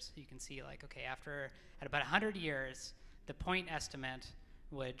years. You can see like, okay, at about 100 years, the point estimate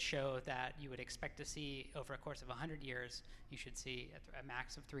would show that you would expect to see over a course of 100 years, you should see a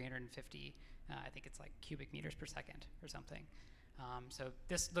max of 350, I think it's like cubic meters per second or something. So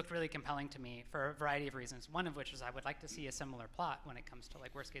this looked really compelling to me for a variety of reasons, one of which is I would like to see a similar plot when it comes to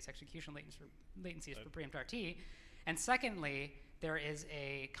like worst case execution latencies for preempt RT. And secondly, there is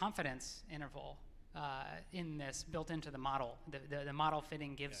a confidence interval in this built into the model. The model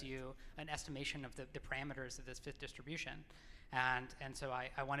fitting gives you an estimation of the parameters of this fifth distribution. And so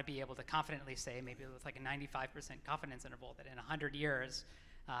I want to be able to confidently say, maybe with like a 95% confidence interval, that in 100 years,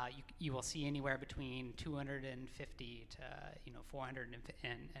 you will see anywhere between 250 to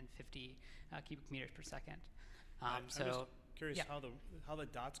 450 cubic meters per second. I'm just curious yeah. how the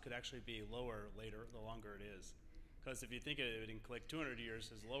dots could actually be lower later the longer it is. Because if you think it in like 200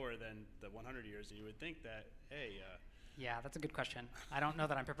 years is lower than the 100 years, you would think that, hey. Yeah, that's a good question. I don't know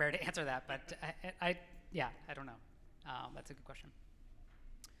that I'm prepared to answer that, but I don't know. That's a good question.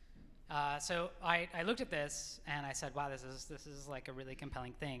 So I looked at this and I said, wow, this is like a really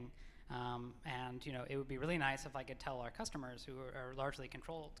compelling thing. And it would be really nice if I could tell our customers, who are largely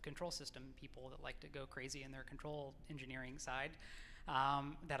control system people that like to go crazy in their control engineering side,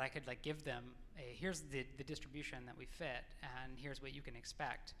 that I could like give them here's the distribution that we fit, and here's what you can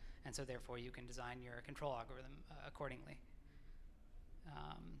expect, and so therefore you can design your control algorithm accordingly.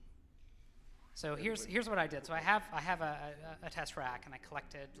 So here's what I did. So I have a test rack, and I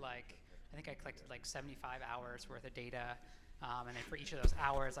collected I think I collected 75 hours worth of data. And then for each of those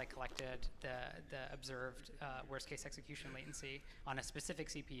hours, I collected the observed worst case execution latency on a specific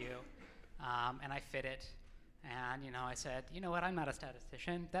CPU, and I fit it. And I said, you know what? I'm not a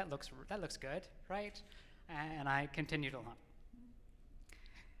statistician. That looks good, right? And I continued along.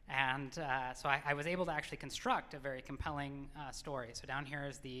 And so I was able to actually construct a very compelling story. So down here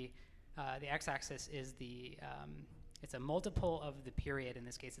is the x-axis is it's a multiple of the period. In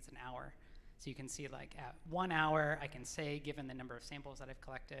this case, it's an hour. So you can see at 1 hour, I can say, given the number of samples that I've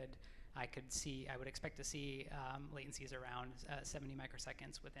collected, I would expect to see latencies around 70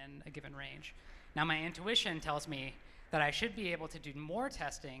 microseconds within a given range. Now my intuition tells me that I should be able to do more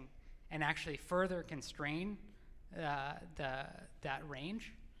testing and actually further constrain that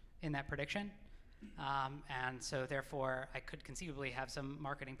range in that prediction. And so therefore, I could conceivably have some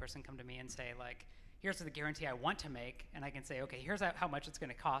marketing person come to me and say, here's the guarantee I want to make, and I can say, okay, here's how much it's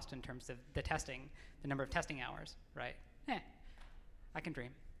going to cost in terms of the testing, the number of testing hours, right? I can dream.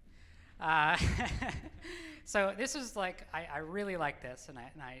 So this is I really like this, and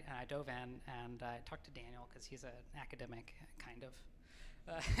I dove in and I talked to Daniel, because he's an academic, kind of.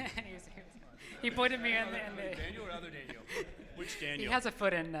 He pointed me in the Daniel or other Daniel? Which Daniel? He has a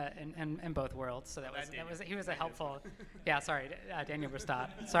foot in both worlds, so he was a helpful. Yeah, sorry, Daniel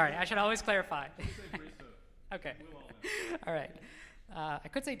Bristad. Sorry, I should always clarify. Okay. All right. I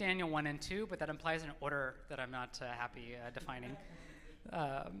could say Daniel 1 and 2, but that implies an order that I'm not happy defining.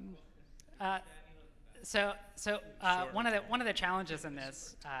 Sure. One of the challenges in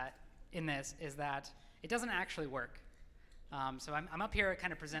this is that it doesn't actually work. So I'm up here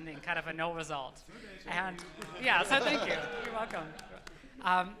kind of presenting kind of a no result. And yeah, so thank you. You're welcome.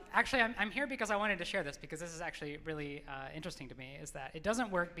 Actually, I'm here because I wanted to share this, because this is actually really interesting to me, is that it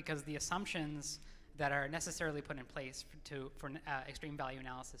doesn't work because the assumptions that are necessarily put in place for extreme value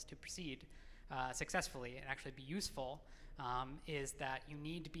analysis to proceed successfully and actually be useful is that you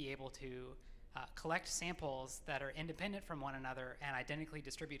need to be able to collect samples that are independent from one another and identically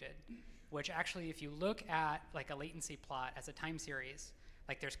distributed, which actually, if you look at a latency plot as a time series,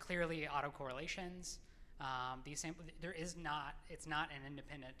 there's clearly autocorrelations. These samples, it's not an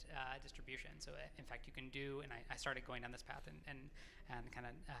independent distribution. So in fact, you can do, and I started going down this path and kind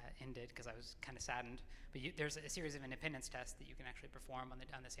of ended because I was kind of saddened. But there's a series of independence tests that you can actually perform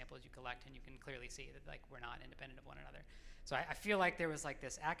on the samples you collect, and you can clearly see that we're not independent of one another. So I feel like there was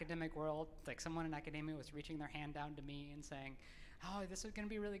this academic world, someone in academia was reaching their hand down to me and saying, oh, this is going to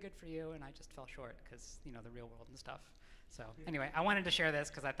be really good for you, and I just fell short because the real world and stuff. So anyway, I wanted to share this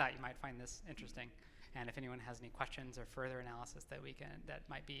because I thought you might find this interesting. And if anyone has any questions or further analysis that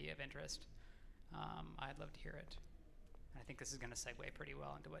might be of interest, I'd love to hear it. I think this is going to segue pretty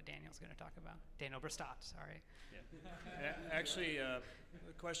well into what Daniel's going to talk about. Daniel Bristad, sorry. Yeah. Actually, a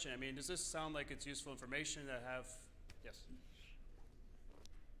question. I mean, does this sound like it's useful information to have? Yes.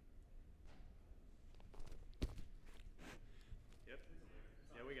 Yep.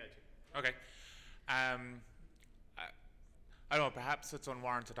 Yeah, we got you. Okay. I don't know, perhaps it's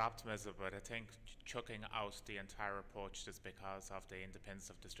unwarranted optimism, but I think chucking out the entire approach just because of the independence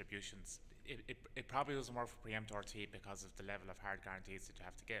of distributions, it probably doesn't work for preempt RT because of the level of hard guarantees that you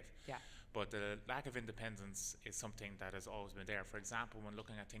have to give. Yeah. But the lack of independence is something that has always been there. For example, when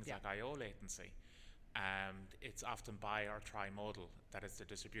looking at things like I/O latency, it's often bi or trimodal that is the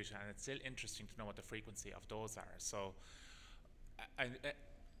distribution, and it's still interesting to know what the frequency of those are. So I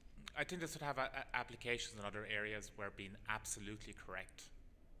think this would have applications in other areas where being absolutely correct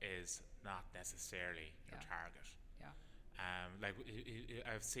is not necessarily your target. Yeah.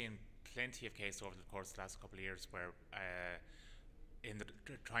 I've seen plenty of cases over the course of the last couple of years where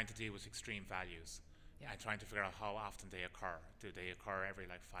trying to deal with extreme values, Yeah. and trying to figure out how often they occur. Do they occur every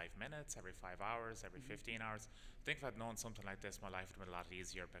like 5 minutes, every 5 hours, every 15 hours? I think if I'd known something like this, my life would have been a lot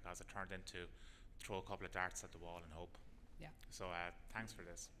easier because it turned into throw a couple of darts at the wall and hope. Yeah. So thanks for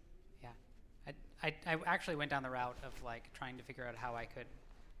this. Yeah. I actually went down the route of like trying to figure out how I could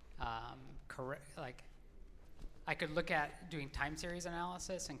I could look at doing time series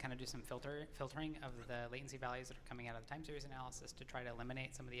analysis and kind of do some filtering of the latency values that are coming out of the time series analysis to try to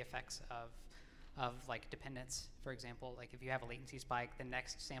eliminate some of the effects of like dependence. For example, like if you have a latency spike, the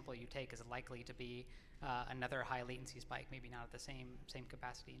next sample you take is likely to be another high latency spike, maybe not at the same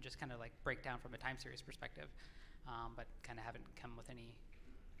capacity, and just kind of like break down from a time series perspective, but kind of haven't come with any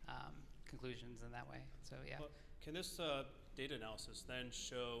conclusions in that way. So yeah. Well, can this data analysis then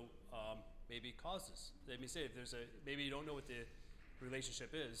show maybe causes? Let me say if there's maybe you don't know what the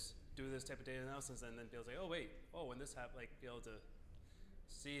relationship is, do this type of data analysis and then be able to say, oh wait, when this happened, like be able to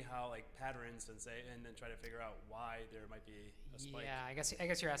see how like patterns and then try to figure out why there might be a spike. Yeah, I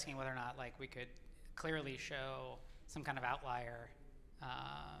guess you're asking whether or not like we could clearly show some kind of outlier.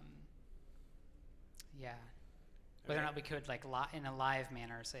 Yeah. Whether or not we could like in a live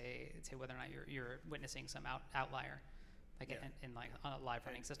manner say whether or not you're witnessing some outlier, like in like on a live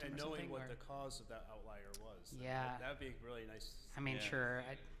running system and or something. And knowing what the cause of that outlier was. Yeah. That'd be really nice. I mean, sure.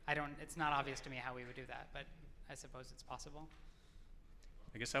 I don't. It's not obvious to me how we would do that, but I suppose it's possible.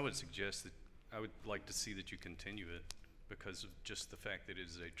 I guess I would suggest that I would like to see that you continue it because of just the fact that it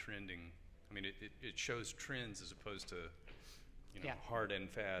is a trending. I mean, it shows trends as opposed to, hard and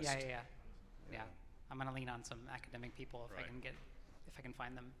fast. Yeah. I'm gonna lean on some academic people if I can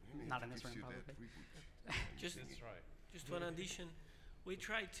find them. Not in this room, probably. That's right. Just one addition, we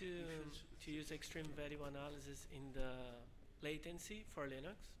try to use extreme value analysis in the latency for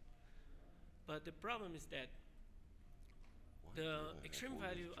Linux, but the problem is that the extreme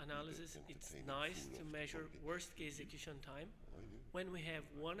value analysis, it's nice to measure worst case execution time when we have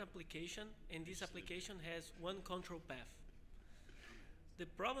one application and this application has one control path. The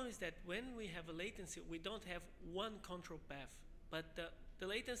problem is that when we have a latency, we don't have one control path, but the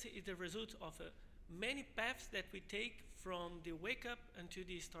latency is the result of many paths that we take from the wake up until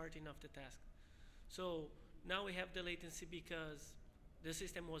the starting of the task. So now we have the latency because the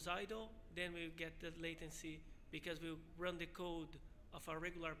system was idle, then we get the latency because we run the code of a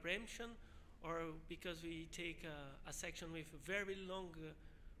regular preemption, or because we take a section with very long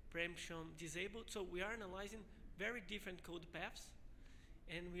preemption disabled. So we are analyzing very different code paths,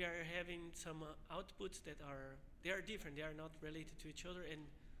 and we are having some outputs that are different. They are not related to each other, and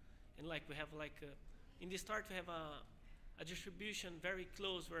like we have in the start we have a distribution very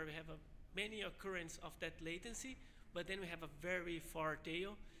close where we have many occurrence of that latency, but then we have a very far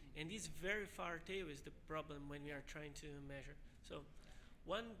tail, and this very far tail is the problem when we are trying to measure. So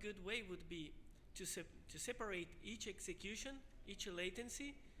one good way would be to separate each execution, each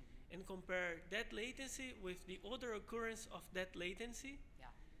latency, and compare that latency with the other occurrence of that latency.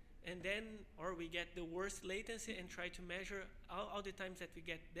 And then, or we get the worst latency and try to measure all the times that we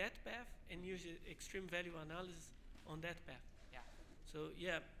get that path and use extreme value analysis on that path. Yeah. So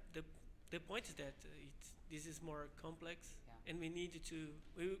yeah, the point is that this is more complex, and we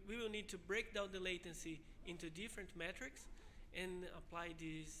will need to break down the latency into different metrics and apply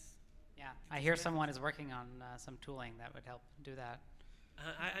these. Yeah, I hear someone is working on some tooling that would help do that.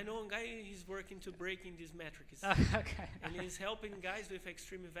 I know a guy he's working to breaking these metrics. Okay. And he's helping guys with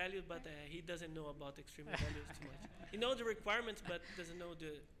extreme value, but he doesn't know about extreme values too much. He knows the requirements, but doesn't know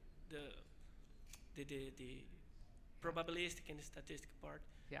the probabilistic and the statistic part.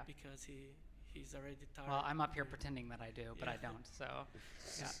 Yeah. Because he's already tired. Well, I'm up here pretending that I do, but I don't. So,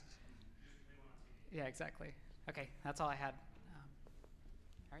 yeah. Yeah, exactly. Okay, that's all I had.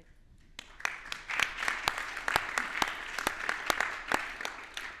 All right.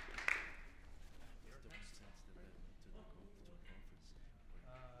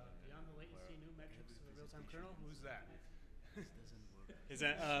 Beyond the latency, new metrics to the real-time kernel. Who's that? Is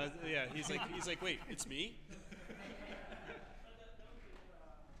that? Yeah. He's like, wait, it's me.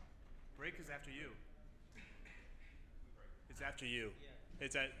 Break is after you. It's after you.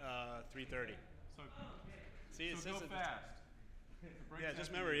 It's at 3:30. So, see, it says go it. fast. Yeah,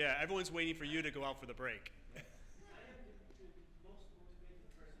 just remember, everyone's waiting for you to go out for the break.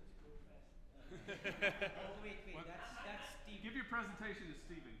 Wait, that's Steve. Give your presentation to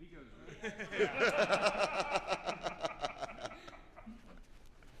Stephen. He goes.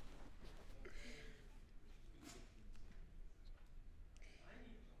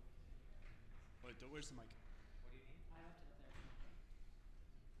 Wait, where's the mic? What do you need? I left it up there. Do you have a stand?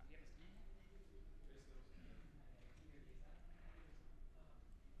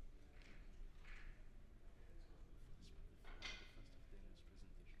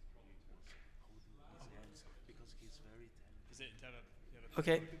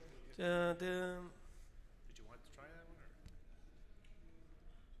 Okay. The Did you want to try that one?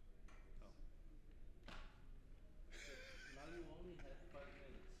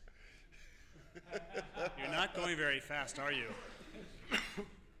 Or? You're not going very fast, are you?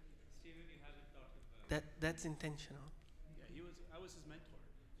 That's intentional. Yeah, I was his mentor.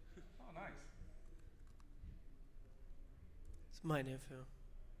 Oh, nice. It's my nephew.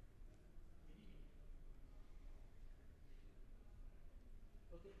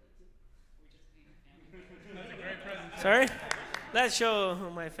 Sorry? Let's show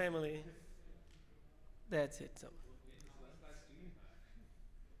my family. That's it. So.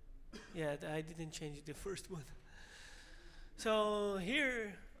 Yeah, I didn't change the first one. So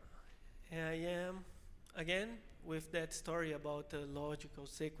here I am again with that story about the logical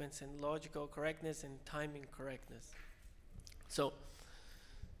sequence and logical correctness and timing correctness. So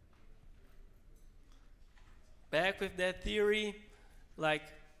back with that theory, like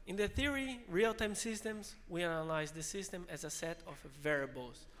in the theory, real-time systems, we analyze the system as a set of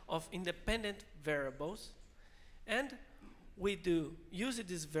variables, of independent variables, and we do use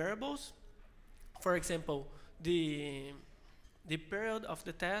these variables, for example, the period of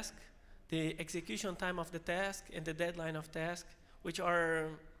the task, the execution time of the task, and the deadline of task, which are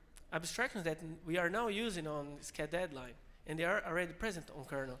abstractions that we are now using on SCADeadline, and they are already present on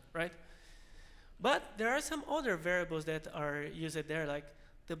kernel, right? But there are some other variables that are used there, like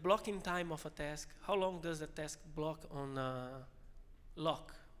the blocking time of a task. How long does the task block on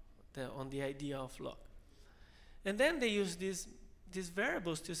lock, on the idea of lock? And then they use these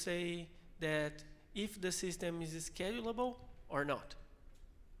variables to say that if the system is schedulable or not.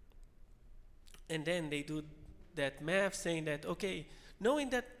 And then they do that math saying that, okay, knowing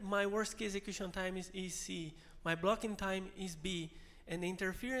that my worst case execution time is C, my blocking time is B, and the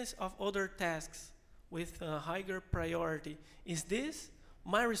interference of other tasks with a higher priority is this,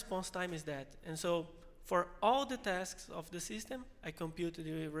 my response time is that. And so for all the tasks of the system, I compute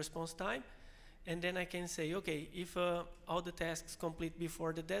the response time, and then I can say, okay, if all the tasks complete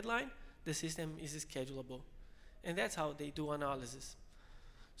before the deadline, the system is schedulable. And that's how they do analysis.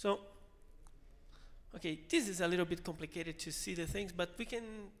 So, okay, this is a little bit complicated to see the things, but we can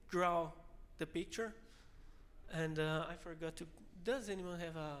draw the picture. And I forgot to, does anyone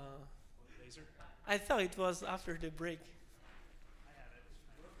have a laser? I thought it was after the break.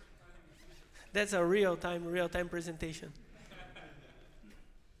 That's a real-time presentation.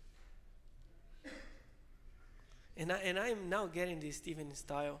 And I'm now getting the Steven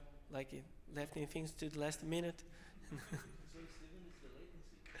style, like lefting things to the last minute.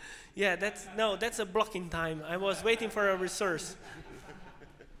 Yeah, that's a blocking time. I was waiting for a resource.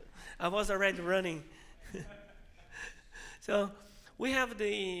 I was already running. So we have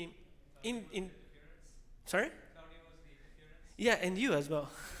the sorry? Yeah, and you as well.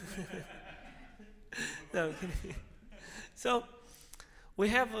 No. So we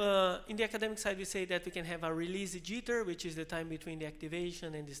have in the academic side we say that we can have a release jitter, which is the time between the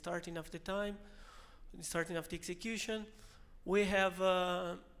activation and the starting of the time, the starting of the execution. We have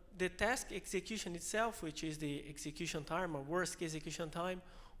the task execution itself, which is the execution time or worst case execution time.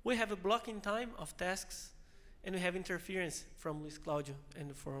 We have a blocking time of tasks, and we have interference from Luis Claudio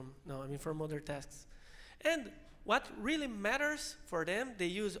and from other tasks. And what really matters for them, they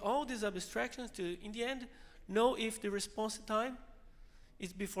use all these abstractions to, in the end, know if the response time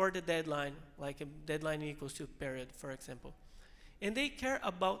is before the deadline, like a deadline equals to period, for example. And they care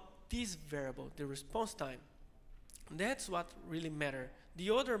about this variable, the response time. That's what really matters.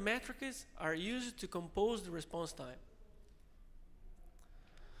 The other metrics are used to compose the response time.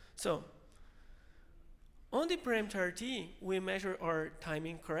 So, on the parameter RT, we measure our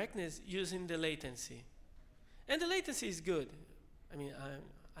timing correctness using the latency. And the latency is good. I mean,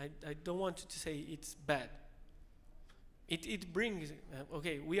 I don't want to say it's bad. It brings,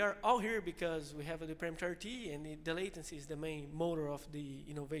 okay, we are all here because we have the parameter RT, and the latency is the main motor of the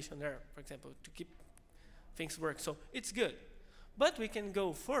innovation there, for example, to keep things work. So it's good. But we can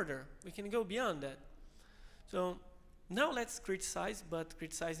go further. We can go beyond that. So now let's criticize, but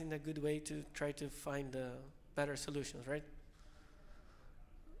criticize in a good way to try to find better solutions, right?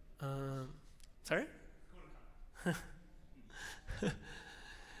 Sorry?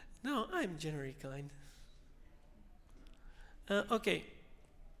 No, I'm generally kind. Okay.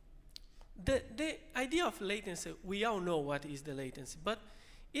 The idea of latency, we all know what is the latency, but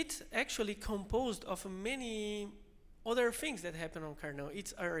it's actually composed of many other things that happen on kernel.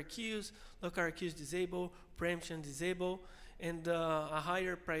 It's RRQs, local RRQs disable, preemption disable, and a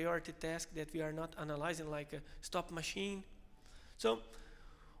higher priority task that we are not analyzing, like a stop machine. So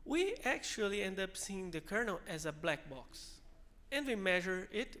we actually end up seeing the kernel as a black box. and we measure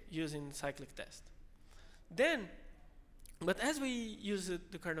it using cyclic test. Then, but as we use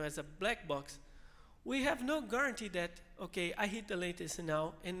the kernel as a black box, we have no guarantee that, okay, I hit the latency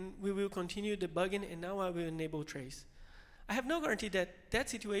now, and we will continue debugging, and now I will enable trace. I have no guarantee that that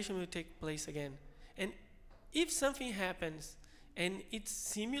situation will take place again. And if something happens and it's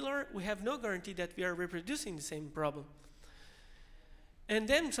similar, we have no guarantee that we are reproducing the same problem. And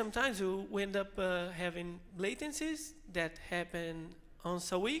then sometimes we end up having latencies that happen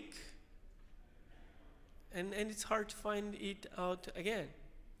once a week, and it's hard to find it out again.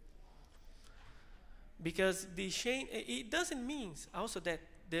 Because the chain, it doesn't mean also that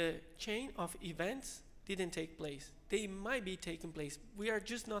the chain of events didn't take place. They might be taking place. We are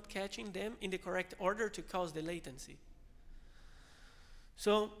just not catching them in the correct order to cause the latency.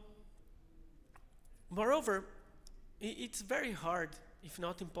 So, moreover, it's very hard, if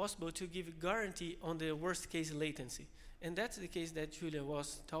not impossible, to give a guarantee on the worst case latency. And that's the case that Julia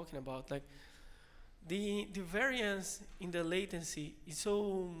was talking about. Like, the variance in the latency is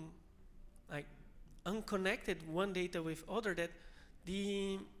so, like, unconnected one data with other that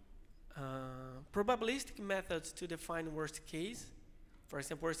the probabilistic methods to define worst case, for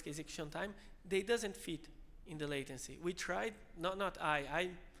example, worst case execution time, they doesn't fit in the latency. We tried, not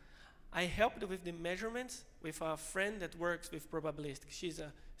I helped with the measurements with a friend that works with probabilistic. She's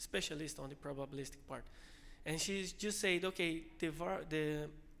a specialist on the probabilistic part. And she's just said, okay,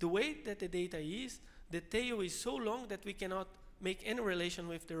 the way that the data is, the tail is so long that we cannot make any relation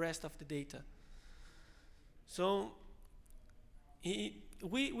with the rest of the data. So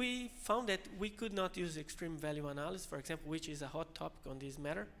we found that we could not use extreme value analysis, for example, which is a hot topic on this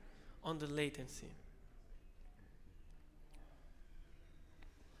matter, on the latency.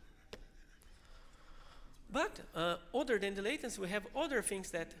 But other than the latency, we have other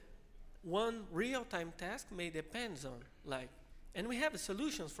things that one real-time task may depend on, like, and we have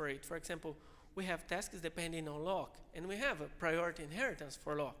solutions for it. For example, we have tasks depending on lock, and we have a priority inheritance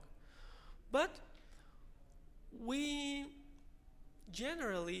for lock. But we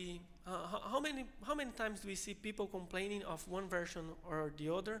generally, how many times do we see people complaining of one version or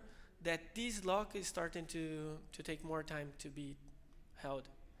the other that this lock is starting to take more time to be held?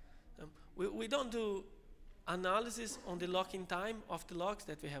 We don't do analysis on the locking time of the locks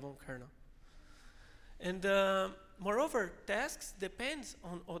that we have on kernel. And moreover, tasks depends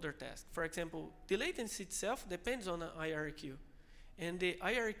on other tasks. For example, the latency itself depends on an IRQ. And the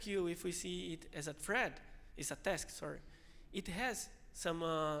IRQ, if we see it as a thread, is a task, sorry. It has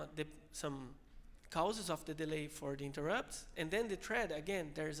some causes of the delay for the interrupts, and then the thread,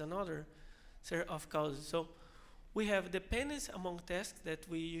 again, there is another set of causes. So we have dependence among tasks that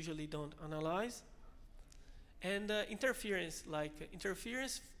we usually don't analyze, and interference, like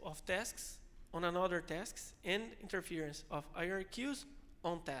interference of tasks on another tasks, and interference of IRQs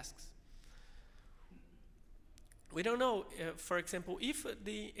on tasks. We don't know, for example, if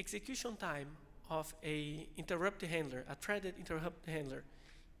the execution time of a interrupt handler, a threaded interrupt handler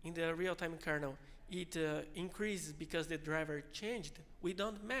in the real-time kernel, it increases because the driver changed. We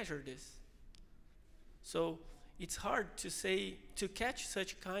don't measure this. So it's hard to say, to catch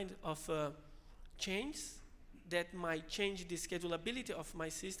such kind of changes that might change the schedulability of my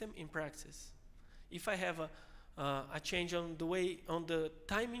system in practice. If I have a change on the way, on the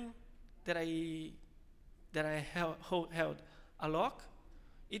timing that I held a lock,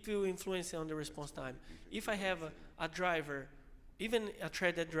 it will influence on the response time. If I have a driver, even a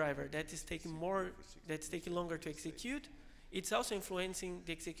threaded driver that is taking longer to execute, it's also influencing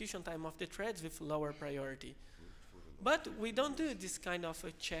the execution time of the threads with lower priority. But we don't do this kind of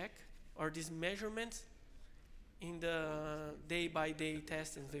a check or these measurements in the day-by-day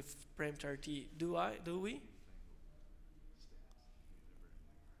testing with parameter RT. Do we?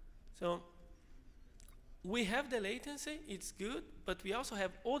 So we have the latency, it's good, but we also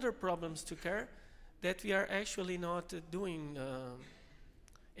have other problems to care that we are actually not doing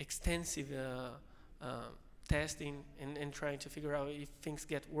extensive testing and trying to figure out if things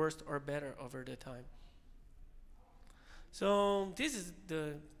get worse or better over the time. So this is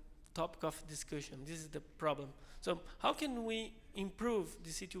the topic of discussion. This is the problem. So how can we improve the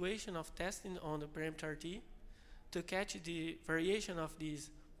situation of testing on the parameter RT to catch the variation of these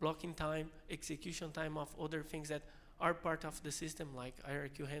blocking time, execution time of other things that are part of the system, like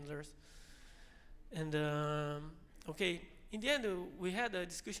IRQ handlers? And okay, in the end, we had a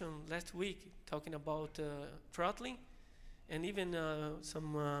discussion last week talking about throttling, and even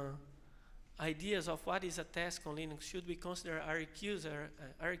some ideas of what is a task on Linux. Should we consider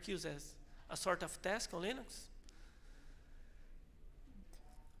IRQs as a sort of task on Linux?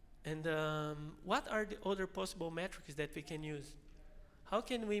 And what are the other possible metrics that we can use? how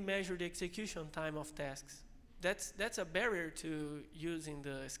can we measure the execution time of tasks? That's a barrier to using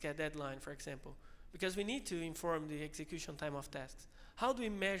the SCAD deadline, for example, because we need to inform the execution time of tasks. How do we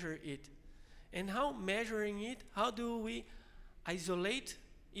measure it? And how measuring it, how do we isolate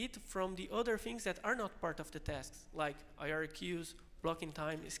it from the other things that are not part of the tasks, like IRQs, blocking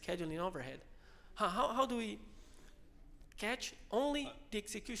time, scheduling overhead? How do we catch only the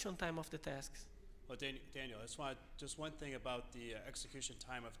execution time of the tasks? Well, Daniel, just one thing about the execution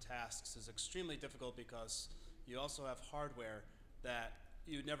time of tasks is extremely difficult because you also have hardware that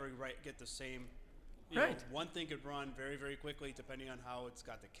you never get the same. You know, one thing could run very, very quickly depending on how it's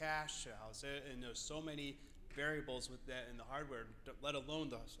got the cache, how's it, and there's so many variables with that in the hardware, let alone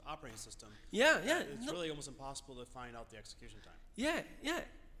the operating system. Yeah. It's really almost impossible to find out the execution time. Yeah,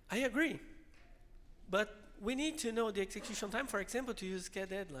 I agree. But we need to know the execution time, for example, to use SCAD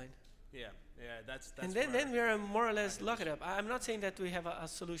deadline. Yeah, that's and then we are more or less locked up. I'm not saying that we have a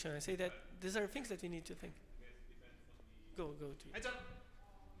solution. I say that these are things that we need to think. Go to. Yes,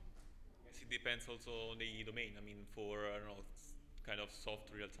 it depends also on the domain. I mean, for I don't know, kind of soft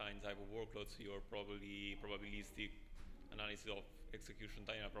real-time type of workloads, your probabilistic analysis of execution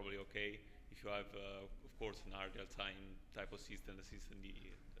time are probably okay. If you have, of course, an real-time type of system,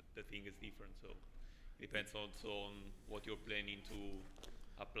 the thing is different. So it depends also on what you're planning to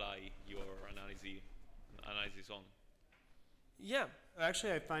apply your analysis on. Yeah.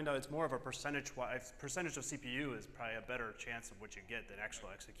 Actually, I find out it's more of a percentage of CPU is probably a better chance of what you get than actual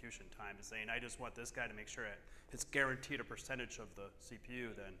execution time. Is saying I just want this guy to make sure it's guaranteed a percentage of the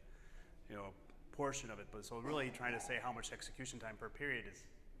CPU than, you know, a portion of it. But so really trying to say how much execution time per period is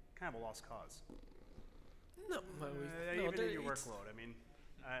kind of a lost cause. No, even in your workload.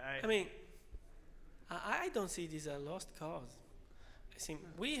 I mean, I don't see this as a lost cause. I think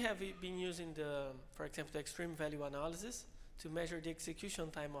we have been using for example, the extreme value analysis to measure the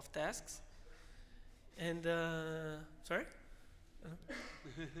execution time of tasks. And, sorry?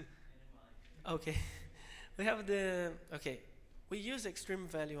 Okay. We use extreme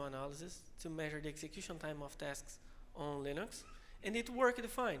value analysis to measure the execution time of tasks on Linux, and it worked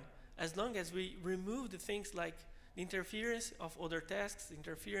fine, as long as we remove the things like the interference of other tasks, the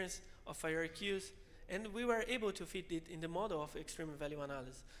interference of IRQs, and we were able to fit it in the model of extreme value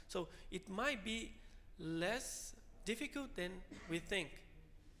analysis. So it might be less difficult than we think.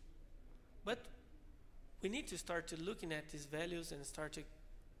 But we need to start to looking at these values and start to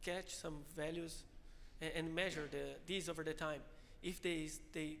catch some values and measure these over the time. If they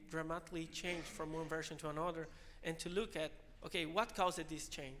dramatically change from one version to another, and to look at, okay, what caused this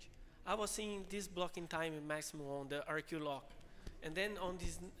change? I was seeing this blocking time in maximum on the RQ lock. And then on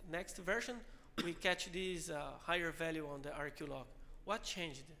this next version, we catch this higher value on the RQ lock. What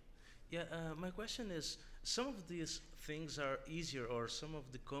changed? Yeah, my question is, some of these things are easier, or some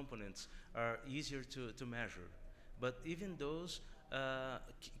of the components are easier to measure. But even those,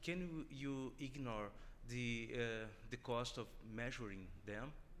 can you ignore the cost of measuring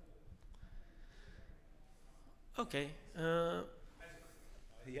them? Okay.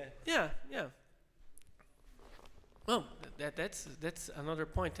 Yeah. Well, that's another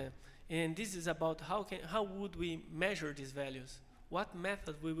point, and this is about how would we measure these values? What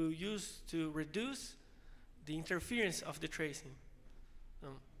method we will use to reduce the interference of the tracing?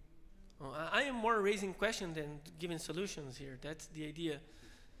 I am more raising questions than giving solutions here. That's the idea.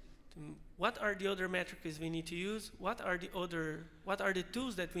 What are the other metrics we need to use? What are the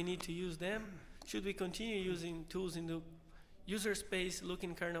tools that we need to use them? Should we continue using tools in the user space,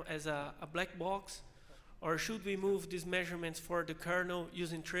 looking kernel as a black box? Or should we move these measurements for the kernel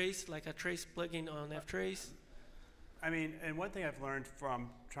using trace, like a trace plugin on ftrace? I mean, and one thing I've learned from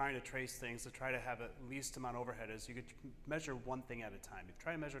trying to trace things to try to have at least amount of overhead is you could measure one thing at a time. If you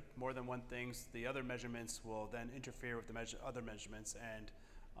try to measure more than one thing, the other measurements will then interfere with the other measurements. And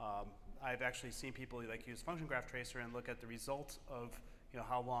I've actually seen people like use function graph tracer and look at the results of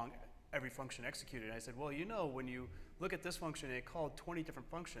how long every function executed. And I said, well, when you look at this function and it called 20 different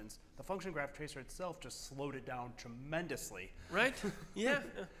functions, the function graph tracer itself just slowed it down tremendously. Right? Yeah.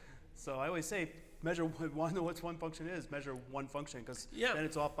 So I always say, measure what one function is, measure one function, because then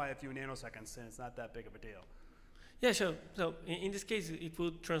it's off by a few nanoseconds and it's not that big of a deal. Yeah, sure. So in this case, it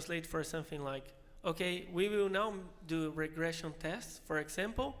would translate for something like, okay, we will now do regression tests, for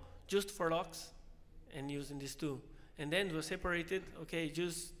example, just for locks and using this tool. And then we'll separate it, okay,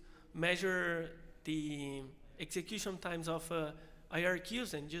 just measure the execution times of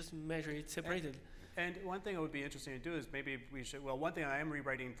IRQs and just measure it separated. And one thing that would be interesting to do is maybe we should, well, one thing I am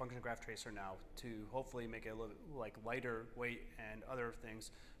rewriting function graph tracer now to hopefully make it a little like lighter weight and other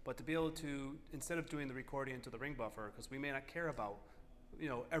things, but to be able to, instead of doing the recording into the ring buffer, because we may not care about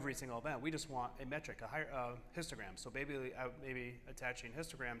every single event. We just want a metric, a histogram. So maybe attaching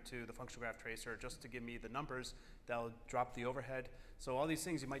histogram to the functional graph tracer just to give me the numbers that'll drop the overhead. So all these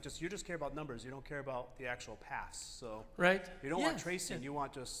things you just care about numbers. You don't care about the actual paths. So right. You don't want tracing. You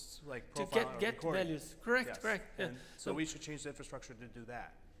want just like profile to get values. Correct. Yes. Correct. Yeah. So we should change the infrastructure to do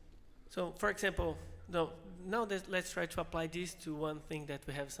that. So for example, now let's try to apply this to one thing that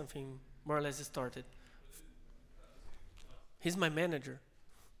we have something more or less started. He's my manager.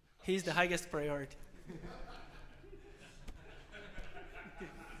 He's the highest priority.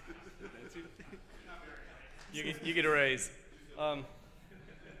 You get a raise.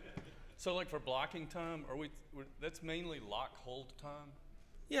 So like for blocking time, that's mainly lock hold time?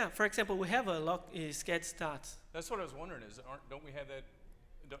 Yeah, for example, we have a SCAD stats. That's what I was wondering don't we have that,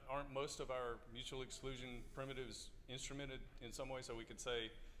 aren't most of our mutual exclusion primitives instrumented in some way so we could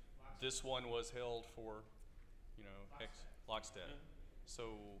say this one was held for, X lockstep.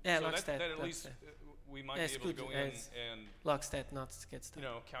 So, lockstep, that at least we might be able to go in and lockstep, not SCAD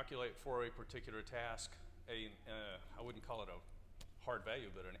stats. Calculate for a particular task I wouldn't call it a hard value,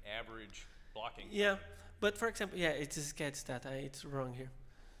 but an average blocking. Yeah, but for example, it's a SCAD stat. It's wrong here.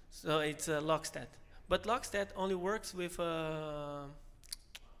 So it's a lockstat. But lockstat only works with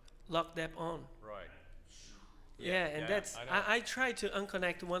lockdep on. Right. Yeah, and that's I tried to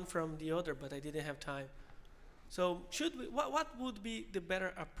unconnect one from the other, but I didn't have time. So what would be the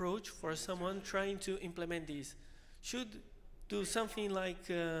better approach for someone trying to implement this? Should do something like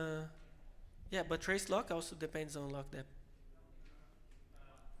but trace lock also depends on lockdep.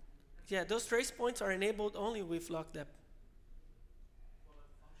 Yeah, those trace points are enabled only with lockdep.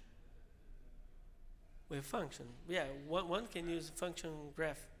 With function. Yeah, one can use function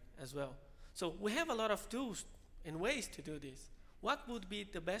graph as well. So we have a lot of tools and ways to do this. What would be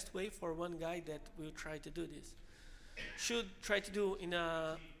the best way for one guy that will try to do this? Should try to do in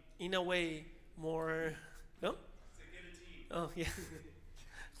a way more no? Oh yeah.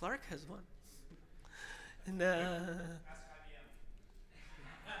 Clark has one. And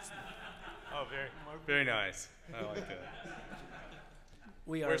oh, very nice. I like that.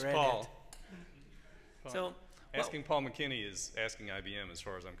 Where's Paul? So asking Paul McKinney is asking IBM as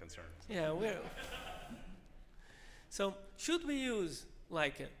far as I'm concerned. Yeah, so should we use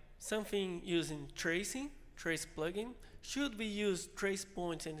something using trace plugin? Should we use trace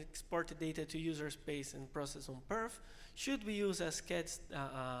points and export the data to user space and process on perf? Should we use a SCAD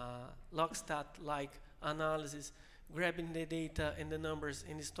lockstat-like analysis, grabbing the data and the numbers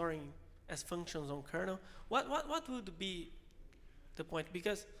and storing as functions on kernel? What would be the point?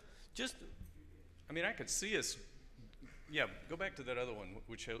 Because I could see us, go back to that other one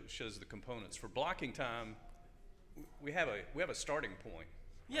which shows the components. For blocking time, we have a starting point.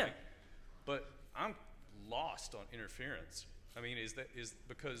 Yeah. Right? But I'm lost on interference. Is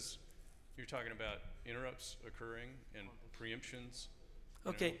because you're talking about interrupts occurring and preemptions?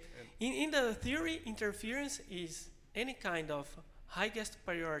 Okay. In the theory, interference is any kind of highest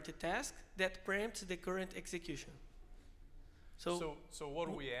priority task that preempts the current execution. So what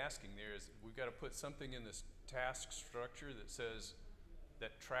are we asking there is we've got to put something in this task structure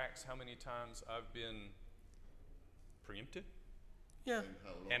that tracks how many times I've been preempted? Yeah.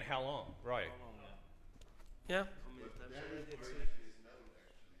 And how long? Right. Yeah.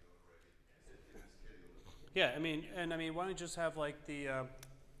 Yeah, why don't you just have like the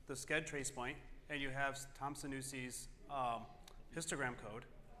SCAD trace point, and you have Tom Sanusi's histogram code,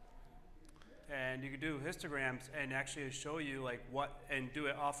 and you could do histograms and actually show you and do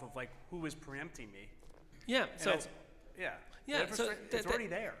it off of who is preempting me. Yeah. And it's already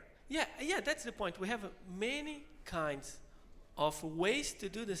there. Yeah, that's the point. We have many kinds of ways to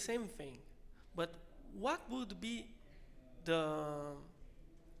do the same thing, but what would be the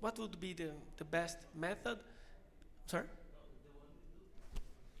best method? Sorry?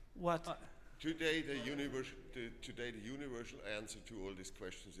 What? Today the universal answer to all these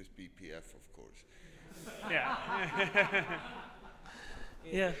questions is BPF, of course. Yeah.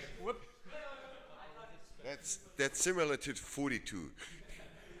 Yeah. That's similar to 42.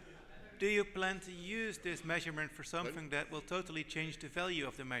 Do you plan to use this measurement for something that will totally change the value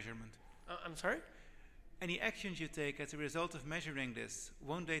of the measurement? I'm sorry? Any actions you take as a result of measuring this,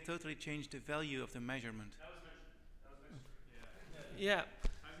 won't they totally change the value of the measurement? Yeah.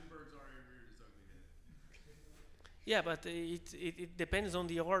 Heisenberg's already reared his ugly head. Yeah, but it depends on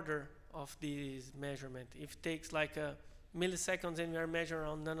the order of this measurement. If it takes milliseconds and we are measuring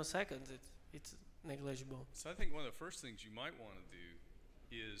on nanoseconds, it's negligible. So I think one of the first things you might want to do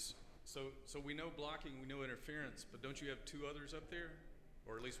is, so we know blocking, we know interference, but don't you have two others up there?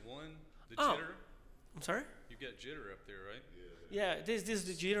 Or at least one? The jitter? I'm sorry? You've got jitter up there, right? Yeah, this is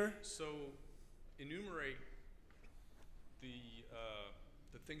the jitter. So enumerate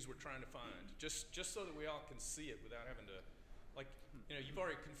the things we're trying to find, just so that we all can see it without having to, like, you know, you've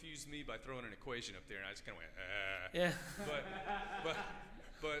already confused me by throwing an equation up there, and I just kind of went, Yeah.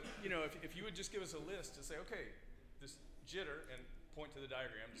 But you know, if you would just give us a list to say, okay, this jitter, and point to the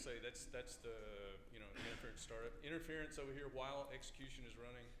diagram to say that's the, you know, the interference startup. Interference over here while execution is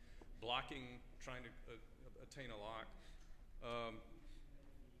running, blocking, trying to attain a lock.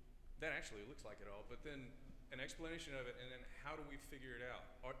 That actually looks like it all, but then an explanation of it, and then how do we figure it out?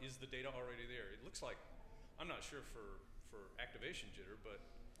 Is the data already there? It looks like, I'm not sure for activation jitter, but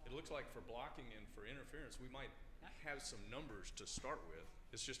it looks like for blocking and for interference, we might have some numbers to start with.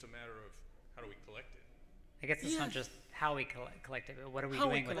 It's just a matter of how do we collect it. I guess it's not just how we collect it, but what are we How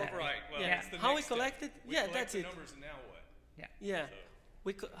doing we with it? collect Right. Well, Yeah. that's the How we next step. collect it? We Yeah, collect that's the it. numbers, and now what? Yeah. Yeah.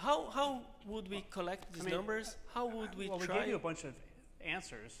 So. How would we collect these numbers? How would we well, we try? gave you a bunch of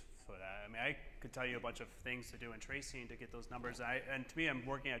answers for that. I mean, I could tell you a bunch of things to do in tracing to get those numbers. And to me, I'm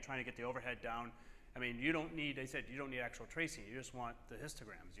working at trying to get the overhead down. I mean, you don't need, they said, you don't need actual tracing. You just want the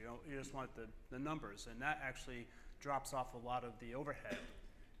histograms. You just want the numbers. And that actually drops off a lot of the overhead.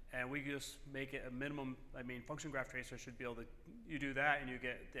 And we just make it a minimum. I mean, function graph tracer should be able to, you do that and you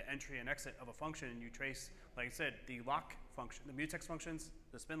get the entry and exit of a function, and you trace, like I said, the lock function, the mutex functions,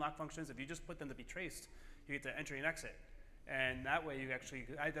 the spin lock functions. If you just put them to be traced, you get the entry and exit. And that way you actually,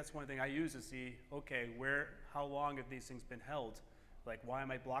 that's one thing I use to see, okay, how long have these things been held? Like, why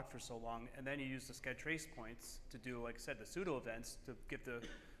am I blocked for so long? And then you use the sched trace points to do, like I said, the pseudo events to get the,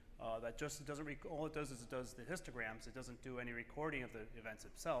 that just doesn't, all it does is it does the histograms. It doesn't do any recording of the events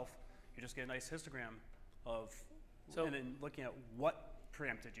itself. You just get a nice histogram of, and then looking at what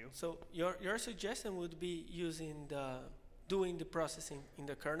preempted you. So your suggestion would be doing the processing in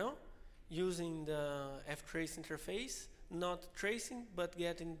the kernel, using the ftrace interface, not tracing, but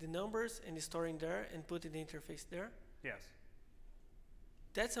getting the numbers and storing there and putting the interface there? Yes.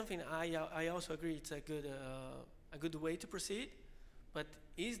 That's something I also agree it's a good way to proceed, but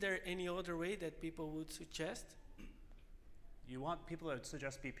is there any other way that people would suggest? You want people to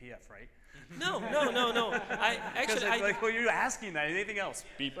suggest BPF, right? No. I actually, like, well, you're asking that. Anything else?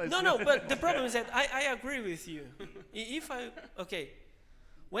 No. But the problem is that I agree with you.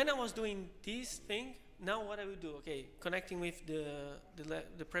 When I was doing this thing, now what I will do? Okay, connecting with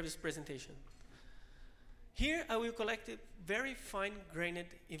the previous presentation. Here I will collect very fine-grained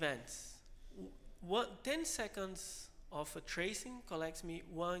events. 10 seconds of a tracing collects me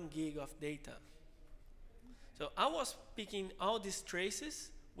 1 gig of data. So I was picking all these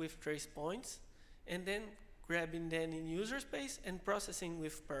traces with trace points and then grabbing them in user space and processing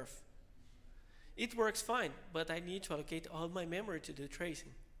with perf. It works fine, but I need to allocate all my memory to do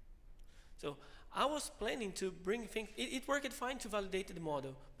tracing. So I was planning to bring things, it worked fine to validate the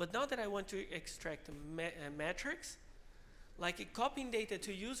model, but now that I want to extract metrics, like copying data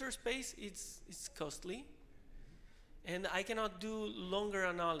to user space, it's costly. And I cannot do longer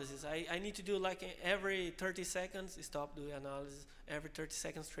analysis. I need to do like every 30 seconds, stop doing analysis, every 30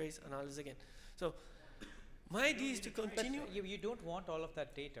 seconds trace, analysis again. So my idea is to continue. But you don't want all of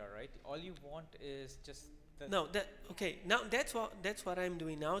that data, right? All you want is just the... No, now that's what I'm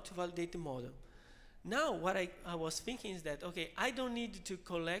doing now to validate the model. Now what I was thinking is that, okay, I don't need to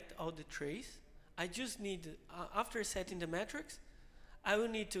collect all the trace. I just need, after setting the metrics, I will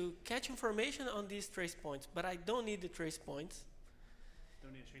need to catch information on these trace points, but I don't need the trace points.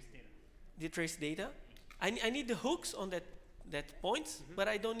 Don't need trace data. The trace data. I need the hooks on that points, but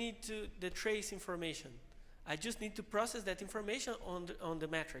I don't need the trace information. I just need to process that information on the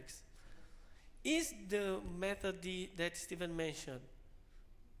metrics. Is the method that Steven mentioned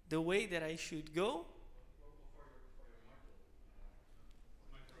the way that I should go?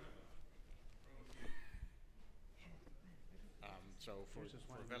 So for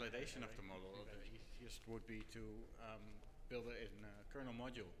validation of the model, the easiest would be to build it in a kernel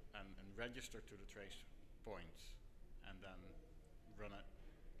module and register to the trace points and then run it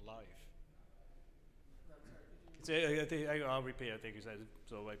live. I'll repeat. I think you said,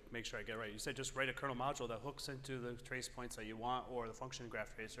 so like make sure I get it right. You said just write a kernel module that hooks into the trace points that you want, or the function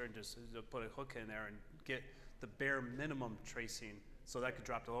graph tracer, and just put a hook in there and get the bare minimum tracing, so that could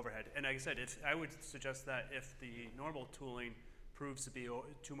drop the overhead. And like I said, I would suggest that if the normal tooling proves to be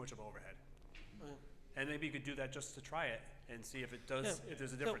too much of overhead, and maybe you could do that just to try it and see if it does, if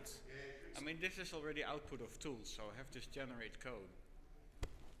there's a difference. I mean, this is already output of tools, so I have to generate code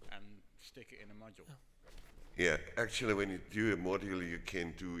and stick it in a module. Yeah, actually when you do a module, you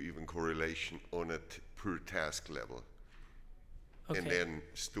can do even correlation on it per task level. Okay. And then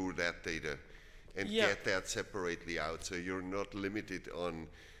store that data. and get that separately out, so you're not limited on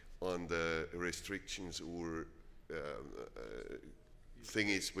the restrictions or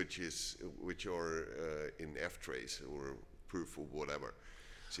thingies which are in ftrace or proof or whatever.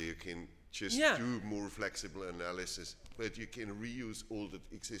 So you can just do more flexible analysis, but you can reuse all the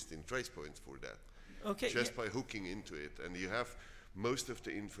existing trace points for that. Okay. Just by hooking into it, and you have most of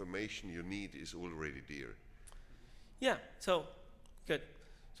the information you need is already there. Yeah. So good.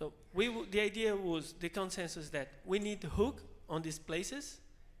 So the idea was the consensus that we need to hook on these places,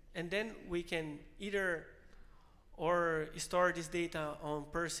 and then we can either or store this data on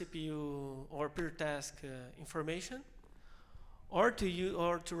per CPU or per task information, or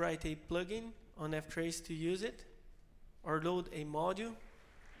to write a plugin on ftrace to use it, or load a module.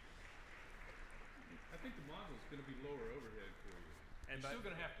 I think the module is going to be lower overhead for you. And you're still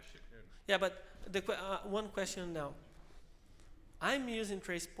going to have to ship in. Yeah, but one question now. I'm using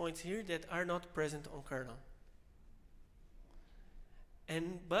trace points here that are not present on kernel.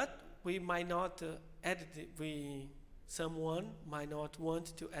 But we might not edit it. Someone might not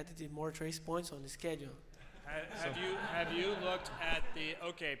want to edit more trace points on the schedule. Have you looked at the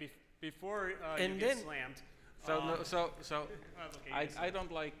before you get slammed? I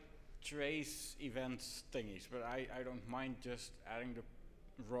don't like trace events thingies, but I don't mind just adding the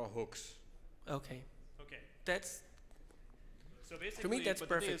raw hooks. Okay. Okay. That's. So basically, to me, that's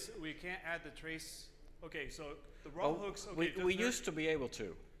perfect. We can't add the trace. Okay, so the raw hooks. Okay, we used to be able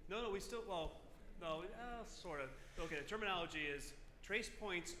to. No, we still. Well, no, sort of. Okay, the terminology is trace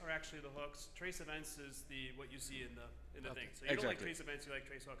points are actually the hooks. Trace events is what you see in the thing. So you don't like trace events, you like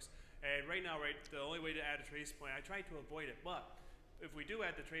trace hooks. And right now, the only way to add a trace point, I tried to avoid it, but if we do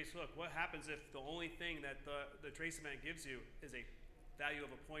add the trace hook, what happens if the only thing that the trace event gives you is a value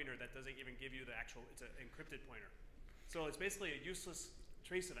of a pointer that doesn't even give you the actual? It's an encrypted pointer. So it's basically a useless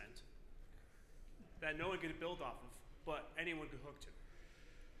trace event that no one could build off of, but anyone could hook to.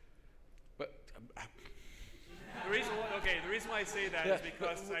 But the reason why I say that is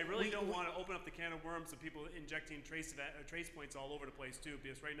because I really don't want to open up the can of worms of people injecting trace points all over the place too.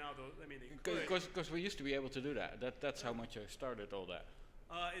 Because right now, they could. Because we used to be able to do that. That's how much I started all that.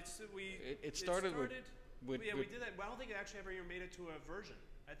 It started with we did that. But I don't think it actually ever made it to a version.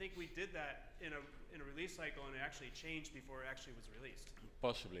 I think we did that in a release cycle, and it actually changed before it actually was released.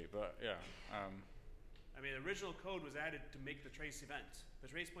 Possibly, but yeah. I mean, the original code was added to make the trace event. The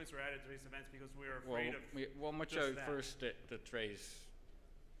trace points were added to trace events because we were afraid of. Much I first did the trace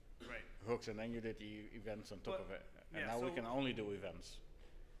hooks, and then you did the events on top of it, and now we can only do events.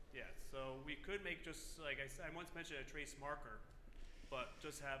 Yeah, so we could make just like I once mentioned a trace marker, but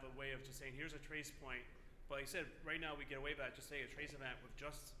just have a way of just saying here's a trace point. But like I said, right now we get away with that. Just say a trace event with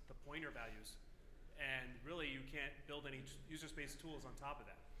just the pointer values, and really you can't build any user space tools on top of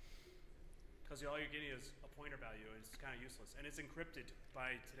that. Because all you're getting is a pointer value, and it's kind of useless, and it's encrypted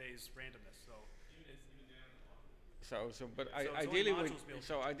by today's randomness.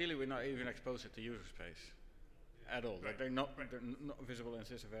 Ideally, we're not even exposed to user space at all. Right. They're not visible in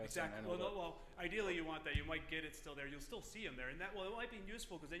sysfs. Exactly. Well, ideally, you want that. You might get it still there. You'll still see them there, and it might be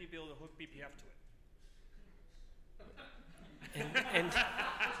useful because then you'll be able to hook BPF to it. and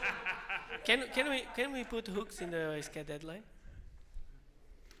can we put hooks in the SCAD deadline?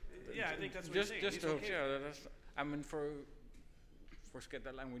 Yeah, I think that's what you're saying. Just hooks, I mean, for SCAD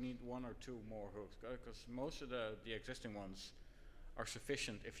deadline, we need one or two more hooks because most of the existing ones are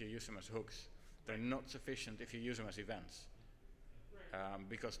sufficient if you use them as hooks. They're not sufficient if you use them as events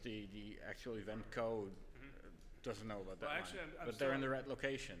because the actual event code doesn't know about that. But they're in the right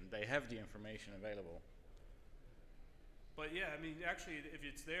location. They have the information available. But yeah, I mean, actually, if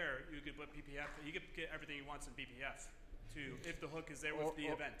it's there, you could put PPF. You could get everything you want in BPF. If the hook is there with the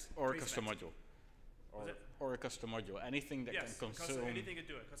event. Or a custom module. Or a custom module. Anything that can consume. Anything could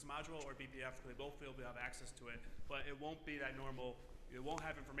do it. Custom module or BPF, they both will have access to it. But it won't be that normal. It won't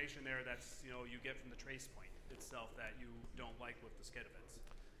have information there that's you get from the trace point itself that you don't like with the SCAD events.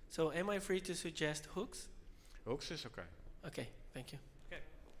 So am I free to suggest hooks? Hooks is okay. Okay, thank you.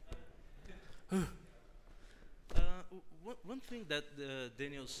 Okay. One thing that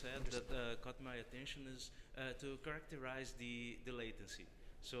Daniel said that caught my attention is to characterize the latency.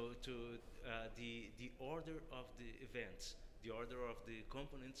 So the order of the events, the order of the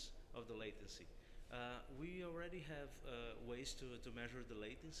components of the latency. We already have ways to measure the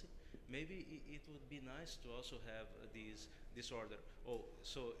latency. Maybe it would be nice to also have this order. Oh,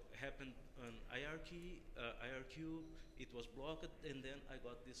 so it happened on IRQ, it was blocked, and then I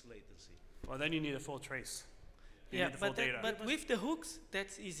got this latency. Well, then you need a full trace. But with the hooks,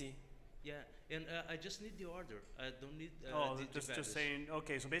 that's easy. Yeah, and I just need the order. I don't need the just values. saying.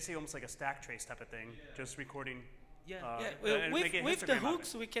 Okay, so basically almost like a stack trace type of thing, just recording. Yeah, well, with the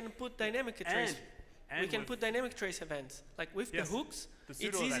hooks we can put dynamic trace. We can put dynamic trace events. Like with the hooks,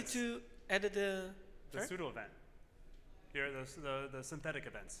 it's easy to add the pseudo event. Here, the synthetic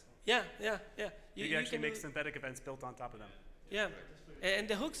events. Yeah. You can actually make synthetic events built on top of them. Yeah, and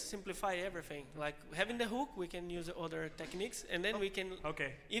the hooks simplify everything. Like having the hook, we can use other techniques, and then we can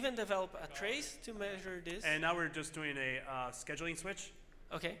even develop a trace to measure this. And now we're just doing a scheduling switch.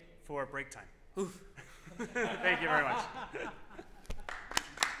 Okay. For break time. Oof. Thank you very much.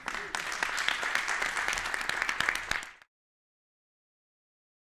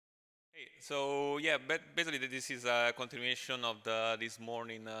 So yeah, basically this is a continuation of this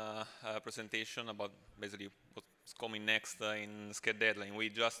morning presentation about basically what's coming next in SCAD deadline. We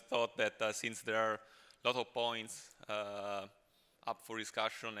just thought that since there are a lot of points up for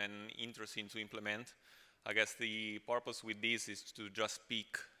discussion and interesting to implement, I guess the purpose with this is to just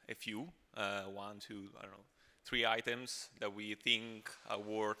pick a few, 1, 2, I don't know, 3 items that we think are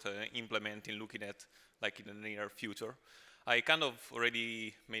worth implementing, looking at like in the near future. I kind of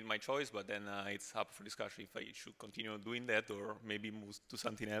already made my choice, but then it's up for discussion if I should continue doing that or maybe move to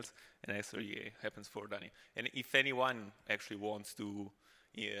something else, and actually happens for Danny. And if anyone actually wants to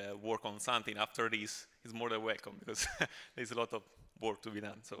work on something after this, is more than welcome, because there's a lot of work to be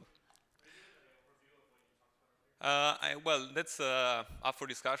done. So, well, that's up for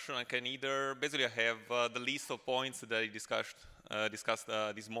discussion. I can either, basically I have the list of points that I discussed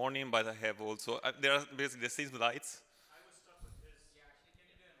this morning, but I have also, there are basically the same slides.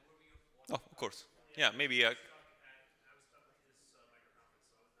 Oh, of course. Yeah, maybe.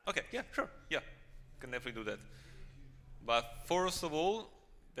 Okay, yeah, sure. Yeah, can definitely do that. But first of all,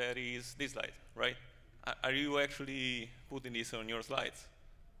 there is this slide, right? Are you actually putting this on your slides?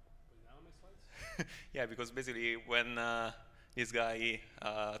 Yeah, because basically when this guy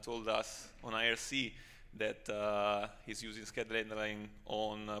told us on IRC that he's using SCAD deadline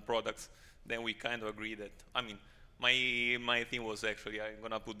on products, then we kind of agreed that, I mean, my thing was actually I'm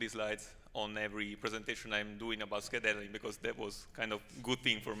going to put these slides on every presentation I'm doing about SCAD deadline, because that was kind of good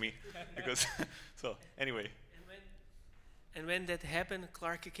thing for me. Because so anyway. And when that happened,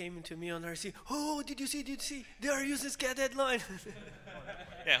 Clark came to me on RC. Oh, did you see? They are using SCAD deadline.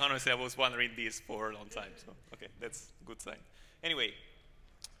 Yeah, honestly, I was wondering this for a long time. So okay, that's a good sign. Anyway,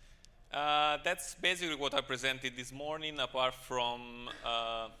 that's basically what I presented this morning, apart from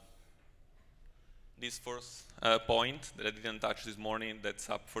this first point that I didn't touch this morning. That's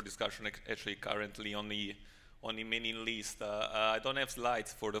up for discussion actually currently on the mailing list. I don't have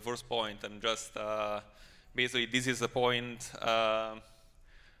slides for the first point. I'm just basically this is a point, a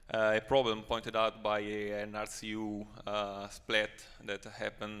problem pointed out by an RCU split that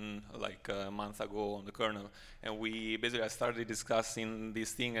happened like a month ago on the kernel, and we basically started discussing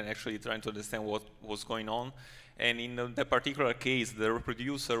this thing and actually trying to understand what was going on. And in the particular case, the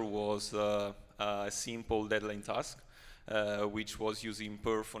reproducer was a simple deadline task, which was using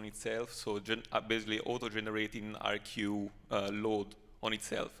perf on itself, so basically auto-generating RQ load on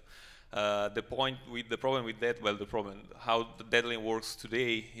itself. The problem with that, well, how the deadline works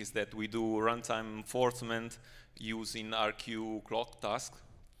today is that we do runtime enforcement using RQ clock task,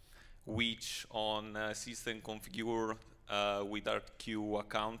 which on system configure with RQ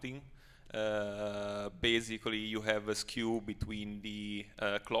accounting. Basically, you have a skew between the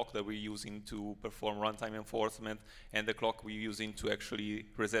clock that we're using to perform runtime enforcement and the clock we're using to actually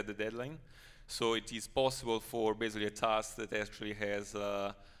reset the deadline. So it is possible for basically a task that actually has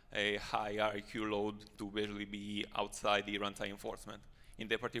a high RQ load to basically be outside the runtime enforcement. In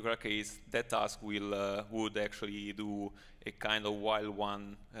that particular case, that task would actually do a kind of while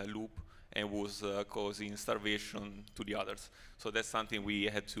one loop and was causing starvation to the others. So that's something we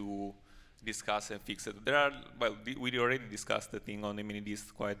had to discuss and fix it. We already discussed the thing on the mini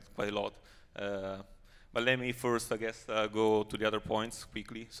disk quite a lot. But let me first, I guess, go to the other points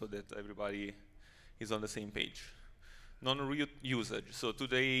quickly so that everybody is on the same page. Non-root usage. So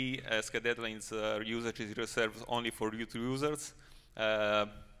today, SCAD deadlines usage is reserved only for root users.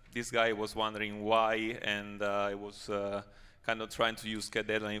 This guy was wondering why, and I was kind of trying to use SCAD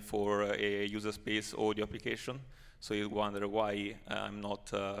deadline for a user space audio application. So you wonder why I'm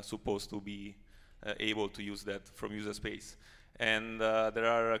not supposed to be able to use that from user space. And there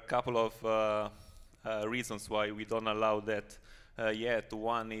are a couple of reasons why we don't allow that yet.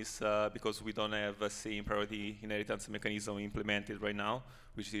 One is because we don't have a same priority inheritance mechanism implemented right now,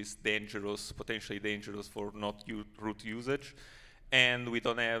 which is dangerous, potentially dangerous for not root usage. And we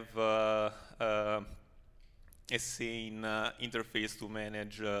don't have a sane interface to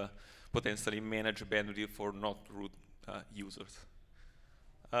manage potentially manage bandwidth for not root users.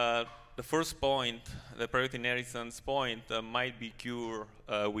 The first point, the priority inheritance point, might be cured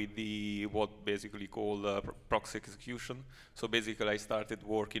with the what basically called proxy execution. So basically, I started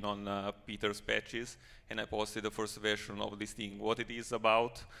working on Peter's patches, and I posted the first version of this thing. What it is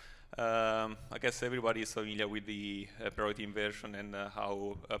about, I guess everybody is familiar with the priority inversion and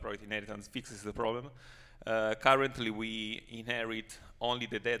how priority inheritance fixes the problem. Currently, we inherit only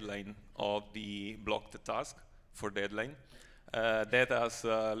the deadline of the blocked task for deadline. That has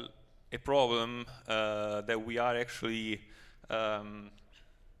a problem that we are actually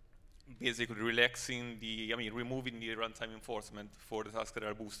basically relaxing the, removing the runtime enforcement for the tasks that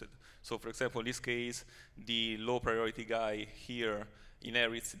are boosted. So for example, in this case, the low priority guy here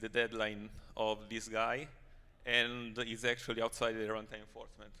inherits the deadline of this guy and is actually outside the runtime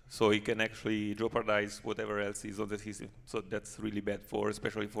enforcement. So he can actually jeopardize whatever else is on the system. So that's really bad for,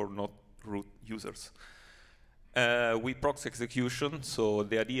 especially for not root users. With proxy execution, so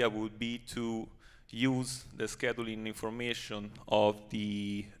the idea would be to use the scheduling information of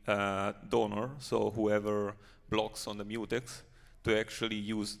the donor, so whoever blocks on the mutex, to actually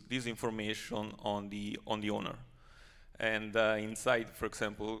use this information on the owner. And inside, for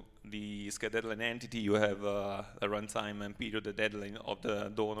example, the schedule deadline entity, you have a runtime and period the deadline of the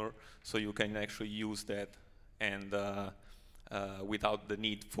donor, so you can actually use that and without the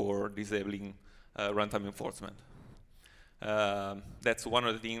need for disabling runtime enforcement. That's one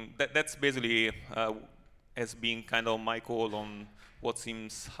of the things, that's basically has been kind of my call on what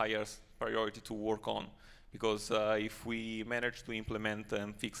seems highest priority to work on. Because if we manage to implement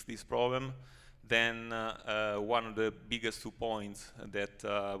and fix this problem, then one of the biggest 2 points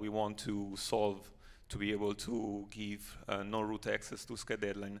that we want to solve to be able to give no root access to schedule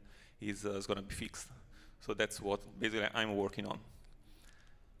deadline is going to be fixed. So that's what basically I'm working on.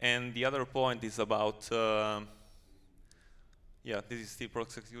 And the other point is about, yeah, this is still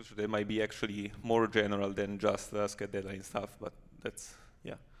proxy execution. That might be actually more general than just schedule deadline stuff, but that's,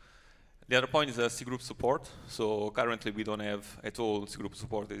 yeah. The other point is cgroup support. So currently we don't have at all cgroup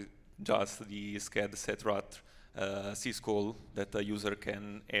support. It's just the sched setrat syscall that a user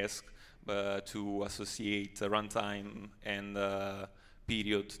can ask to associate runtime and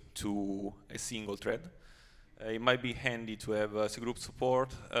period to a single thread. It might be handy to have cgroup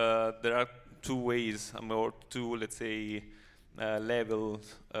support. There are 2 ways, or 2, let's say,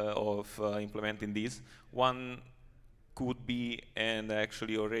 levels of implementing this. One could be, and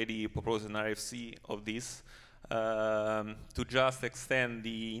actually already proposed an RFC of this, to just extend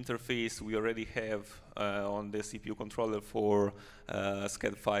the interface we already have on the CPU controller for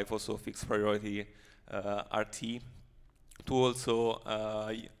sched 5, also fixed priority RT, to also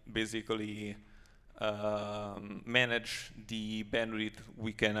basically manage the bandwidth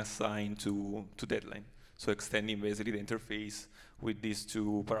we can assign to deadline. So extending basically the interface with these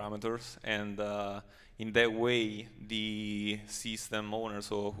 2 parameters, and in that way the system owner,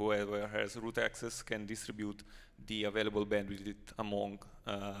 so whoever has root access, can distribute the available bandwidth among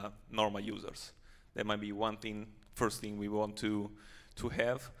normal users. That might be one thing, first thing we want to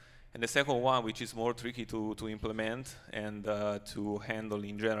have. And the second one, which is more tricky to implement and to handle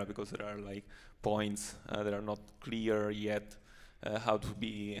in general, because there are like points that are not clear yet how to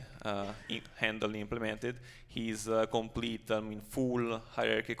be handled and implemented, is complete, full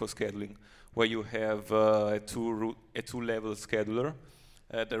hierarchical scheduling, where you have a two-level scheduler.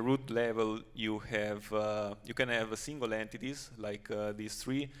 At the root level, you can have single entities like these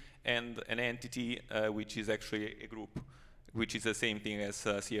 3, and an entity which is actually a group, which is the same thing as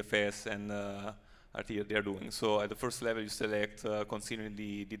CFS and RT they're doing. So at the first level, you select considering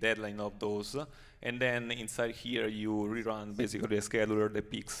the deadline of those, and then inside here you rerun basically a scheduler that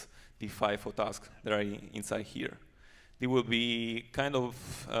picks the FIFO tasks that are inside here. It will be kind of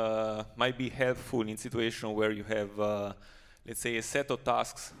might be helpful in situation where you have let's say a set of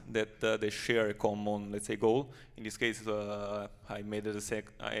tasks that they share a common, let's say, goal. In this case, I made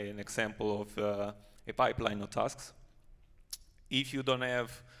an example of a pipeline of tasks. If you don't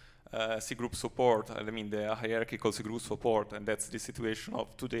have cgroup support, I mean the hierarchical cgroup support, and that's the situation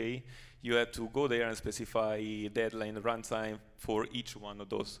of today, you have to go there and specify deadline, runtime for each one of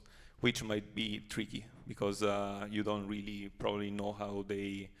those, which might be tricky because you don't really probably know how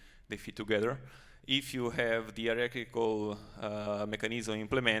they fit together. If you have the hierarchical mechanism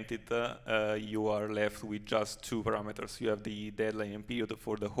implemented, you are left with just 2 parameters. You have the deadline and period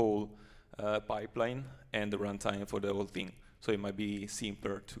for the whole pipeline and the runtime for the whole thing. So it might be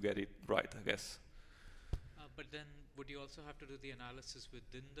simpler to get it right, I guess. But then would you also have to do the analysis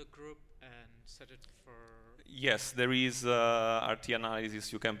within the group and set it for? Yes, there is RT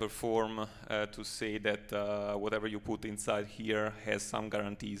analysis you can perform to say that whatever you put inside here has some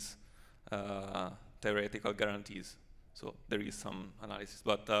guarantees, theoretical guarantees. So there is some analysis,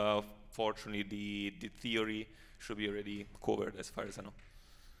 but fortunately the theory should be already covered as far as I know.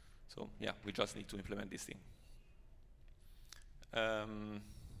 So yeah, we just need to implement this thing.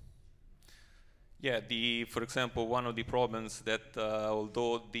 Yeah, for example, one of the problems that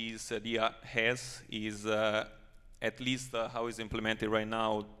although this idea has is at least how it's implemented right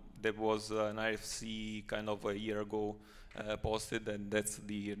now. There was an RFC kind of a year ago posted, and that's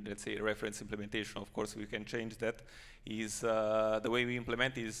the, let's say, reference implementation. Of course, we can change that. Is the way we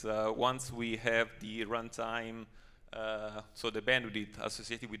implement is once we have the runtime, so the bandwidth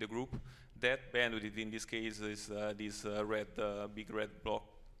associated with the group, that bandwidth in this case is this big red block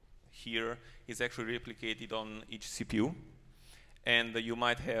here is actually replicated on each CPU. And you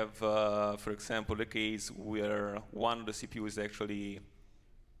might have, for example, a case where one of the CPU is actually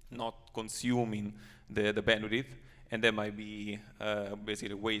not consuming the bandwidth, and there might be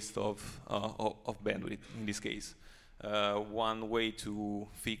basically a waste of bandwidth in this case. One way to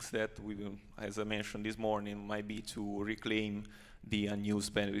fix that, as I mentioned this morning, might be to reclaim the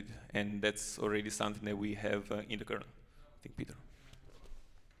unused bandwidth, and that's already something that we have in the kernel. I think Peter.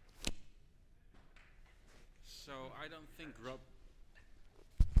 So I don't think Rob.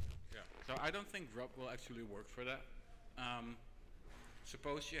 Yeah. So I don't think Rob will actually work for that.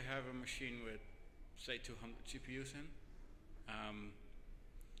 Suppose you have a machine with, say, 200 CPUs in,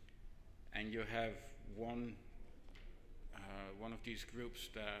 and you have one of these groups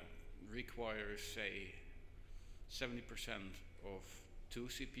that requires, say, 70% of 2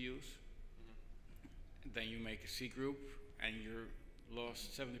 CPUs. Then you make a C group, and you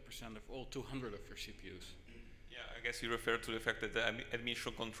lost 70% of all 200 of your CPUs. Yeah, I guess you refer to the fact that the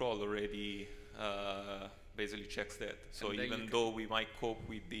admission control already basically checks that. So even though we might cope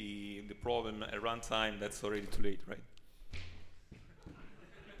with the problem at runtime, that's already too late, right?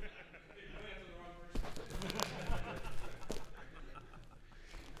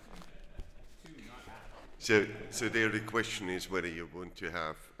 So there the question is whether you want to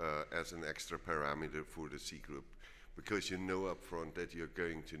have as an extra parameter for the C group, because you know upfront that you're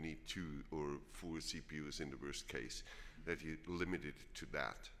going to need 2 or 4 CPUs in the worst case, that you limit it to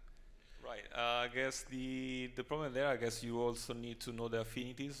that. Right. I guess the problem there, I guess you also need to know the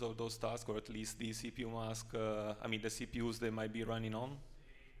affinities of those tasks, or at least the CPU mask, I mean the CPUs they might be running on.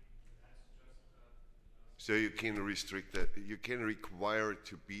 So you can restrict that, you can require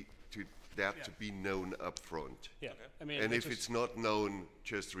that to be known upfront. Yeah. Okay. I mean, and if it's not known,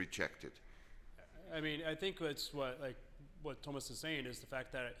 just reject it. I mean, I think it's what Thomas is saying is the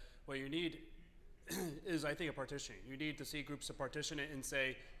fact that what you need is, I think, a partitioning. You need the C groups to partition it and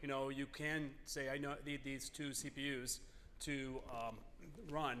say, you know, you can say, I need these 2 CPUs to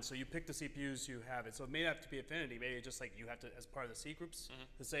run. So you pick the CPUs, you have it. So it may have to be affinity. Maybe just like you have to, as part of the C groups,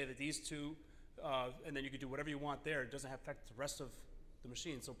 to say that these 2, and then you could do whatever you want there. It doesn't affect the rest of the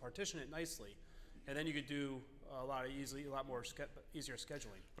machine. So partition it nicely, and then you could do a lot more easier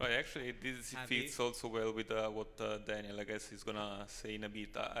scheduling. Right. Actually, this fits also well with what Daniel, I guess, is gonna say in a bit.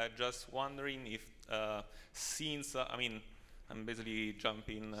 I'm just wondering if, since I mean, I'm basically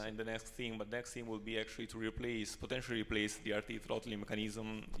jumping in the next thing, but next thing will be actually to potentially replace the RT throttling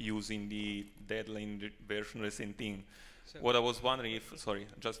mechanism using the deadline version of the same thing. So what I was wondering if, sorry,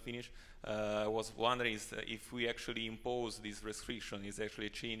 just finish. I was wondering if we actually impose this restriction is actually a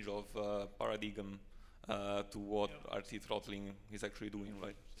change of paradigm to what RT throttling is actually doing,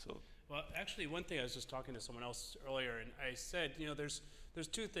 right? So. Well, actually, one thing I was just talking to someone else earlier, and I said, you know, there's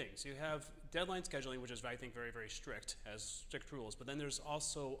 2 things. You have deadline scheduling, which is, I think, very, very strict, has strict rules. But then there's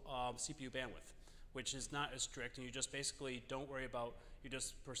also CPU bandwidth, which is not as strict, and you just basically don't worry about, you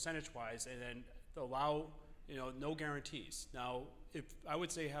just percentage-wise, and then allow, you know, no guarantees. Now, if I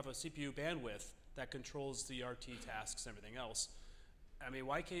would say have a CPU bandwidth that controls the RT tasks and everything else, I mean,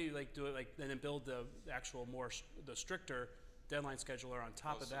 why can't you do it and then build the actual the stricter deadline scheduler on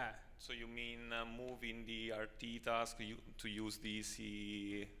top of that? So you mean moving the RT task to use the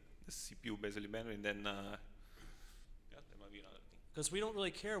CPU basically bandwidth, and then yeah, there might be another thing. Because we don't really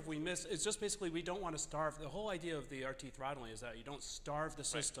care if we miss. It's just basically we don't want to starve. The whole idea of the RT throttling is that you don't starve the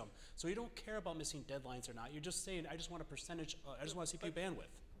system. Right. So you don't care about missing deadlines or not. You're just saying, I just want a percentage. I just want a CPU bandwidth.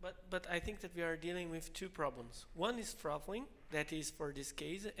 But I think that we are dealing with 2 problems. One is throttling, that is for this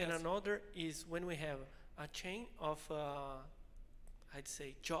case, and another is when we have a chain of, I'd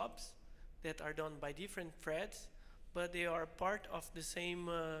say, jobs that are done by different threads, but they are part of the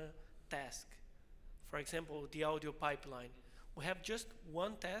same task. for example, the audio pipeline. We have just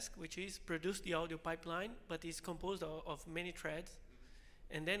one task, which is produce the audio pipeline, but it's composed of many threads.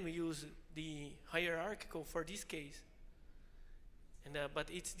 And then we use the hierarchical for this case. And, but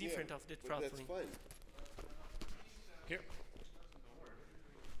it's different of the throttling. That's fine. Here.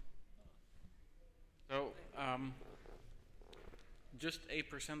 So, just a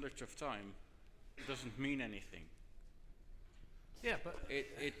percentage of time doesn't mean anything. Yeah, but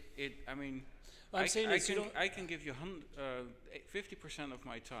I mean, I'm saying I can give you 50% of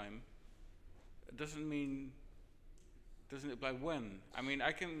my time. It doesn't apply when. I mean,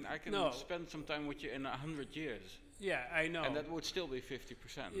 I can spend some time with you in 100 years. Yeah, I know. And that would still be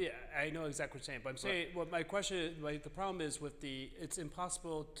 50%. Yeah, I know exactly what you're saying. But I'm saying, well, my question, the problem is with it's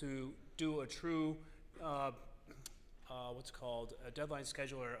impossible to do a true, what's called a deadline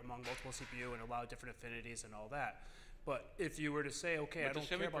scheduler among multiple CPU and allow different affinities and all that. But if you were to say, okay, I don't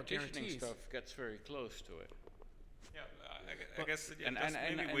care about guarantees. Stuff gets very close to it. Yeah, I guess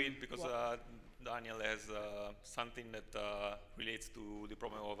maybe wait because Daniel has something that relates to the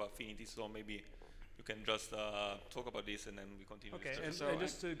problem of affinity, so maybe you can just talk about this and then we continue. Okay, and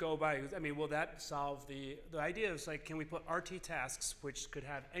just to go by, I mean, will that solve the idea is like, can we put RT tasks, which could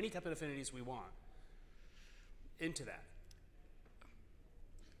have any type of affinities we want, into that?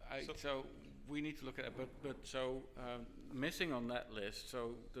 So we need to look at it, but missing on that list,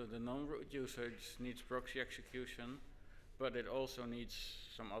 so the non-root usage needs proxy execution, but it also needs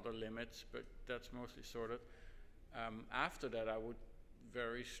some other limits, but that's mostly sorted. After that, I would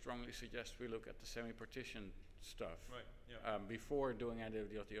very strongly suggest we look at the semi-partition stuff. Right, yeah. Before doing any of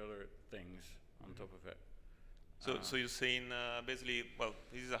the other things on top of it. So you're saying basically, well,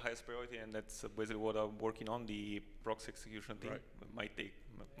 this is the highest priority, and that's basically what I'm working on. The proxy execution thing might take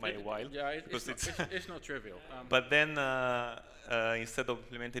a while. Yeah, it's not trivial. But then instead of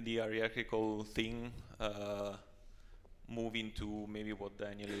implementing the hierarchical thing, move into maybe what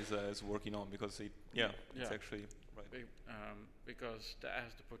Daniel is working on, because it's actually right. Because that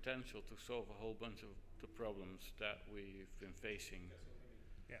has the potential to solve a whole bunch of the problems that we've been facing.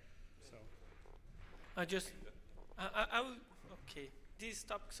 Yeah. So I will. Okay, these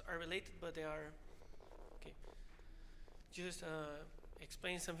topics are related, but they are okay. Just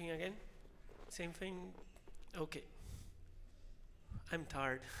explain something again. Same thing. Okay. I'm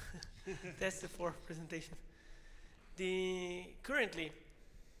tired. That's the fourth presentation. Currently,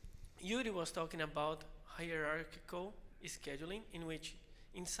 Yuri was talking about hierarchical scheduling, in which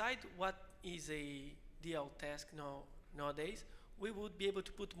inside what is a DL task nowadays, we would be able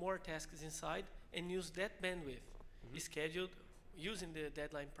to put more tasks inside and use that bandwidth scheduled using the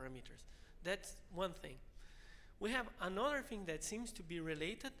deadline parameters. That's one thing. We have another thing that seems to be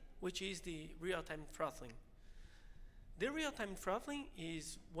related, which is the real-time throttling. The real-time throttling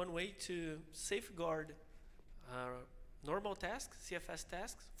is one way to safeguard normal tasks, CFS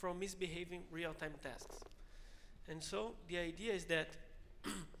tasks, from misbehaving real-time tasks. And so the idea is that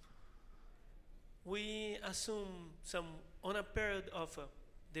we assume on a period of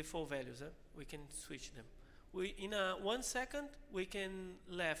default values, we can switch them. In 1 second, we can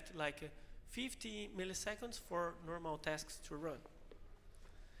left like 50 milliseconds for normal tasks to run.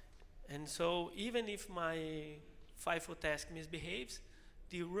 And so even if my FIFO task misbehaves,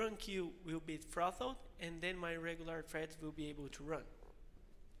 the run queue will be throttled, and then my regular threads will be able to run.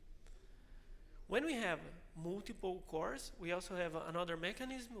 When we have multiple cores, we also have another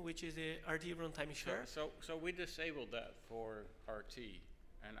mechanism, which is the RT runtime share. So we disabled that for RT,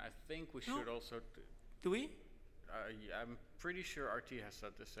 and I think we should also. Do we? I'm pretty sure RT has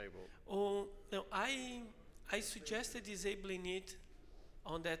that disabled. Oh no, I suggested disabling it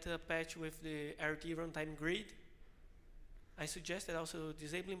on that patch with the RT runtime grid. I suggested also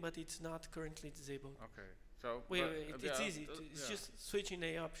disabling, but it's not currently disabled. Okay, so it's easy. It's just switching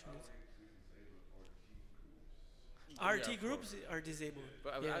the options. RT groups are disabled.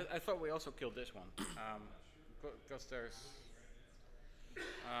 But I thought we also killed this one, because there's.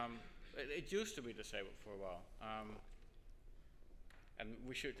 It used to be disabled for a while, and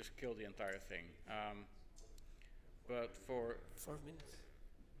we should just kill the entire thing. But for 4 minutes.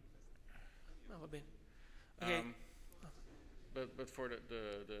 No, been. Okay. But for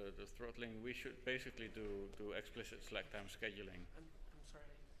the throttling, we should basically do explicit slack time scheduling. I'm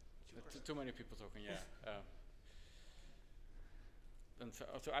sorry. Too many people talking. Yeah. And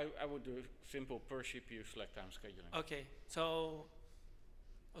so I would do simple per CPU slack time scheduling. Okay. So.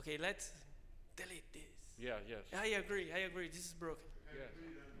 Okay, let's delete this. Yeah, yes. I agree, this is broken. Yeah.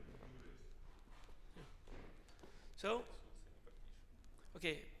 So,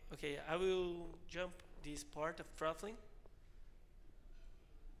 okay, I will jump this part of throttling.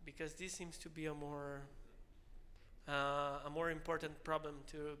 because this seems to be a more important problem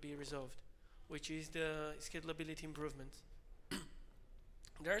to be resolved, which is the scalability improvements.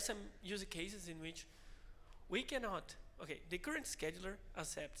 There are some use cases in which we cannot, the current scheduler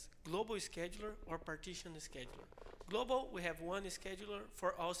accepts global scheduler or partition scheduler. Global, we have one scheduler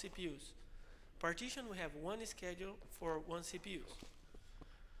for all CPUs. Partition, we have one schedule for one CPU.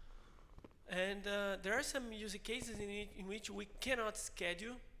 And there are some use cases in which we cannot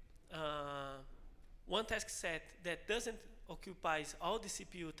schedule one task set that doesn't occupy all the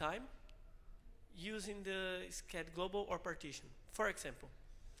CPU time using the sched global or partition. For example,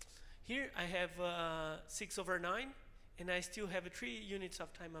 here I have 6/9, and I still have 3 units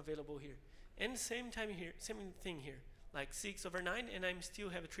of time available here. And same thing here, like 6/9, and I still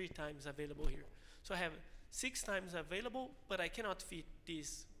have 3 times available here. So I have 6 times available, but I cannot fit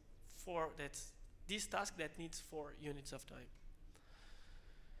this this task that needs 4 units of time.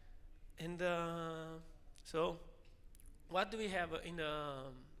 And so what do we have in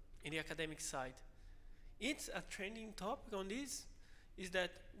the academic side? It's a trending topic on this, is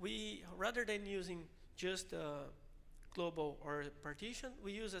that we, rather than using just global or partition,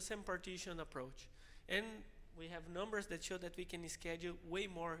 we use a semi-partition approach. And we have numbers that show that we can schedule way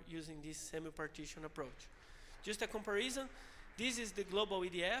more using this semi-partition approach. Just a comparison, this is the global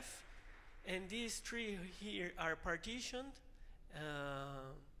EDF, and these 3 here are partitioned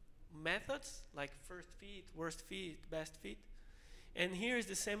methods, like first fit, worst fit, best fit. And here is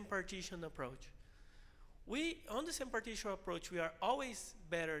the semi-partition approach. On the semi-partition approach, we are always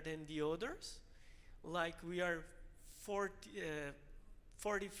better than the others. Like we are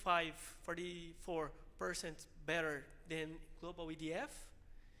 44% better than global EDF.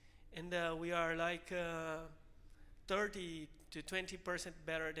 And we are like 30 to 20%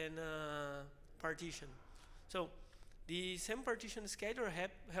 better than partition. So the semi-partition scheduler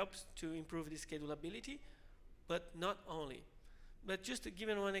helps to improve the schedulability, but not only. But just to give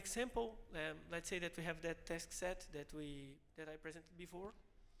you one example, let's say that we have that task set that I presented before.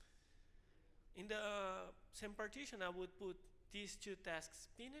 In the semi-partition, I would put these 2 tasks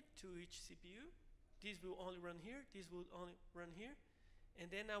pinned to each CPU. This will only run here, this will only run here. And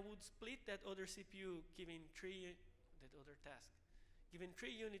then I would split that other CPU giving 3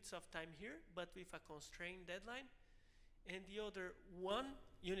 units of time here, but with a constrained deadline. And the other 1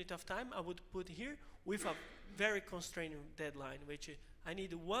 unit of time I would put here with a very constrained deadline, which I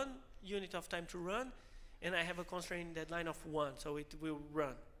need 1 unit of time to run, and I have a constrained deadline of 1, so it will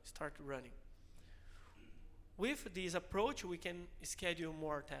start running. With this approach, we can schedule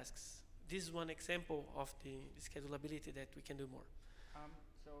more tasks. This is one example of the schedulability that we can do more.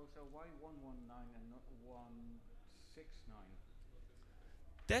 So why 119 and not 169?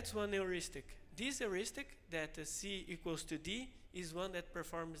 That's one heuristic. This heuristic that C equals to D is one that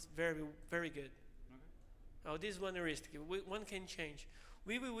performs very, very good. Okay. This is one heuristic. One can change.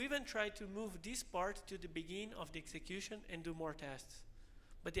 We will even try to move this part to the beginning of the execution and do more tests.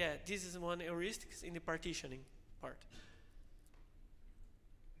 But yeah, this is one heuristic in the partitioning part.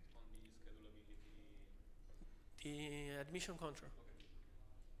 On the scalability? The admission control. Okay.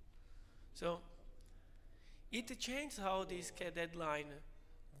 So it changes how the sched deadline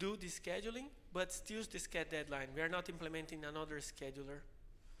do the scheduling, but still the sched deadline. We are not implementing another scheduler.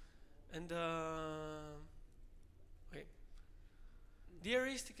 And okay. The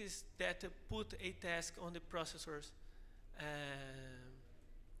heuristic is that put a task on the processors.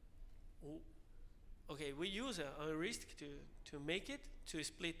 Okay, we use a heuristic to make it, to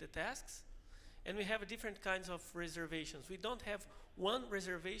split the tasks. And we have different kinds of reservations. We don't have one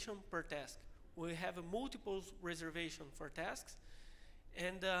reservation per task. We have multiple reservations for tasks.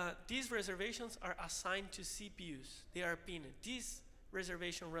 And these reservations are assigned to CPUs. They are pinned. This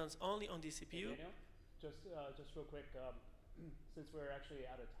reservation runs only on the CPU. Hey, Daniel, just real quick, since we're actually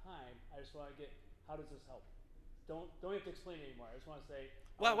out of time, I just want to get, how does this help? Don't have to explain it anymore. I just want to say.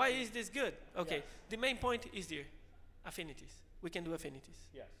 Well, why is this good? Okay, yes. The main point is the affinities. We can do affinities.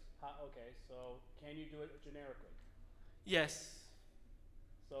 Yes. Okay, so can you do it generically? Yes.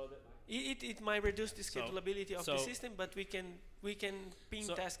 So it might reduce the schedulability of the system, but we can pin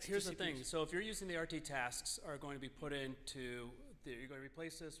tasks. Here's to the CPUs. thing. So if you're using the RT tasks, are going to be put into you're going to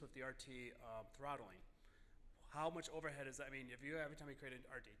replace this with the RT throttling. How much overhead is that? I mean, if you every time you create an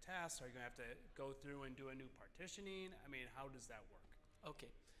RT task, are you going to have to go through and do a new partitioning? I mean, how does that work?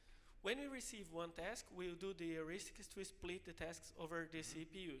 Okay. When we receive one task, we'll do the heuristics to split the tasks over the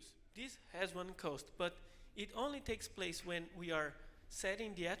CPUs. This has one cost, but it only takes place when we are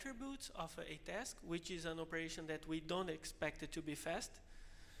setting the attributes of a task, which is an operation that we don't expect it to be fast.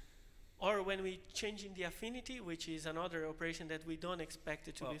 or when we changing the affinity, which is another operation that we don't expect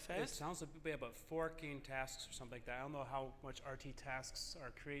it to be It fast. sounds a bit about forking tasks or something like that. I don't know how much RT tasks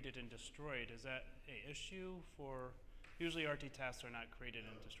are created and destroyed. Is that an issue for? Usually RT tasks are not created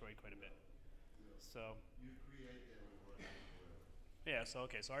and destroyed quite a bit. So. You create them and run them. Yeah. So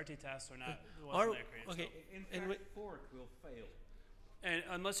okay. So RT tasks are not. Or that created, okay, so. In and fact, fork will fail. And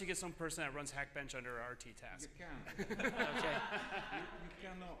unless you get some person that runs Hackbench under a RT task. You can. Okay. You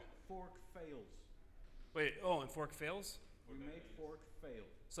cannot. Fork fails. Wait. Oh, and fork fails. We made fork fail.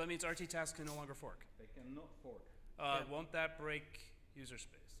 So that means RT tasks can no longer fork. They cannot fork. Won't that break user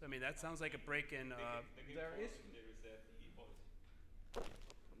space? I mean, that sounds like a break in.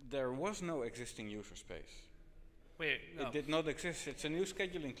 There was no existing user space. Wait, no. It did not exist. It's a new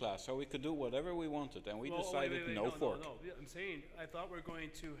scheduling class, so we could do whatever we wanted, and we decided wait, no fork. No. I'm saying I thought we're going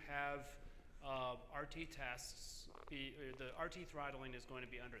to have RT tasks be the RT throttling is going to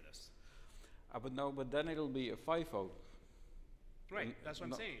be under this. But then it'll be a FIFO. Right, And that's what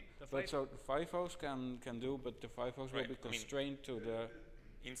I'm saying. The but FIFO. so FIFOs can do, but the FIFOs will be constrained to the.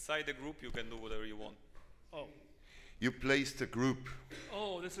 Inside the group, you can do whatever you want. Oh. You place the group.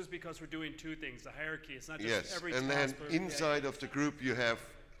 Oh, this is because we're doing two things. The hierarchy. It's not just Yes, every and task. then inside of the group you have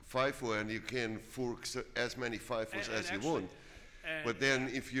FIFO, and you can fork as many FIFOs as you want. But then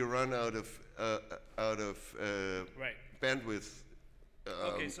if you run out of right. bandwidth,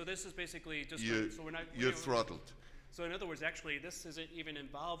 okay, so this is basically just so we're not. You're throttled. So in other words, actually, this isn't even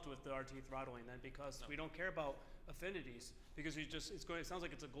involved with the RT throttling then, because we don't care about affinities, because it sounds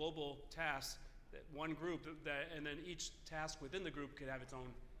like it's a global task, that one group, and then each task within the group could have its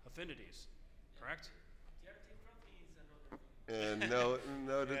own affinities, correct? No.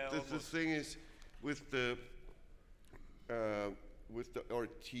 The thing is, with the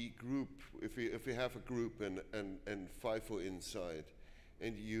RT group, if we have a group and FIFO inside,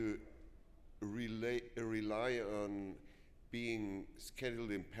 and you rely on being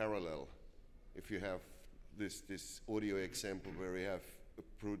scheduled in parallel, if you have this audio example where we have a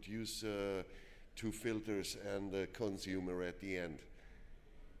producer, two filters, and a consumer at the end,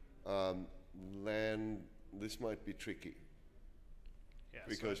 then this might be tricky. Yeah,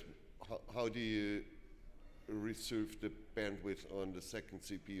 because how do you reserve the bandwidth on the second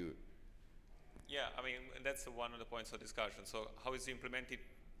CPU? Yeah, I mean, that's one of the points of discussion. So how it's implemented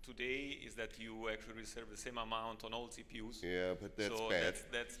today is that you actually reserve the same amount on all CPUs. Yeah, but that's so bad.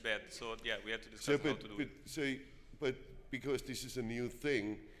 That's bad. So yeah, we have to discuss how to do it. But because this is a new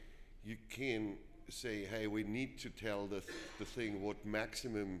thing, you can say, hey, we need to tell the thing what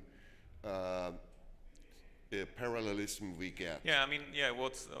maximum parallelism we get. Yeah, I mean, yeah,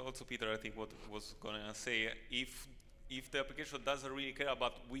 what's also Peter, I think what was going to say, if the application doesn't really care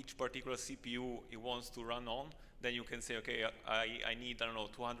about which particular CPU it wants to run on, then you can say, okay, I need, I don't know,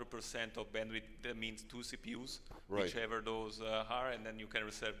 200% of bandwidth. That means 2 CPUs, right, whichever those are, and then you can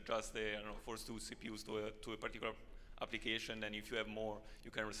reserve just the, I don't know, first 2 CPUs to a particular application, and if you have more, you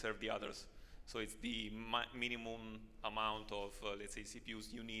can reserve the others. So it's the minimum amount of, let's say,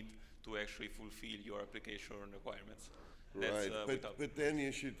 CPUs you need to actually fulfill your application requirements. Right, but then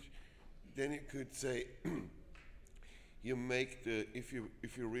you could say, you make the, if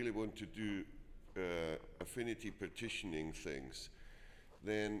you really want to do affinity partitioning things,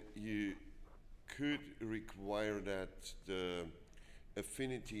 then you could require that the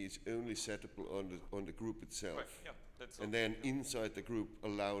affinity is only settable on the group itself. Right, yeah, that's and then inside the group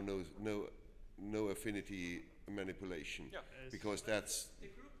allow no affinity manipulation. Yeah. Because that's the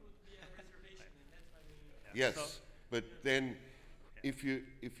group would be a reservation, and that's why we. yes, So but then if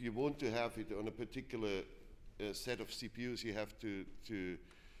you want to have it on a particular set of CPUs, you have to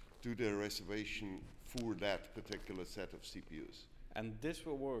do the reservation for that particular set of CPUs. And this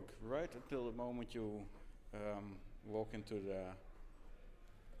will work right until the moment you walk into the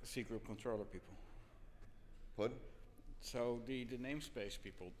C group controller people. What? So the namespace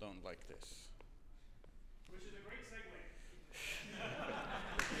people don't like this. Which is a great segue.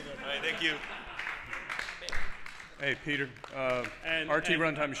 All right, thank you. Hey, Peter, RT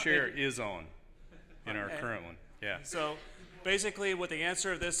runtime share is on in our current one. Yeah. So basically what the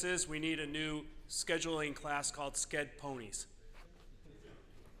answer of this is, we need a new scheduling class called Sched Ponies.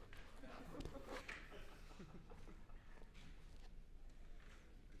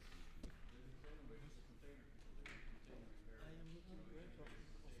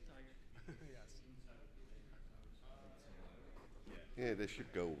 Yeah, they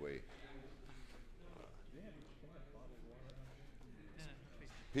should go away.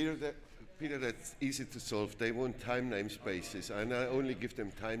 Peter, that's easy to solve. They want time namespaces, and I only give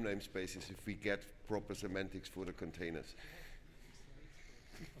them time namespaces if we get proper semantics for the containers.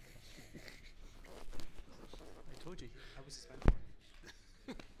 told you, I was suspended for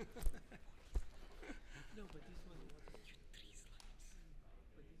it. No, but this one was 3 slides.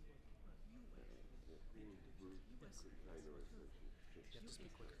 But this was You have to speak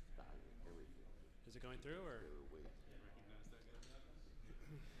quicker. Is it going through or?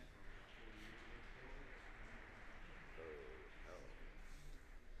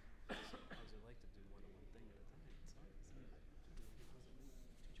 How's it like to do one thing at a time? It's hard, isn't it?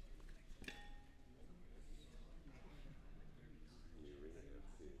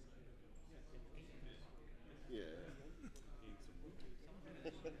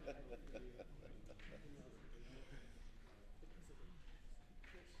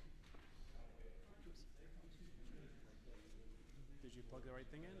 Did you plug the right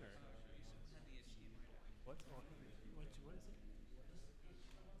thing in or? What? What is it?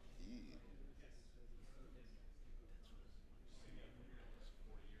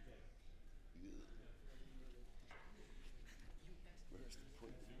 Where's the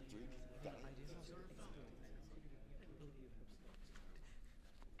point of drinking that? Yeah, I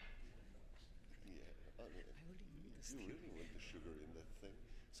mean, you really want the sugar in that thing.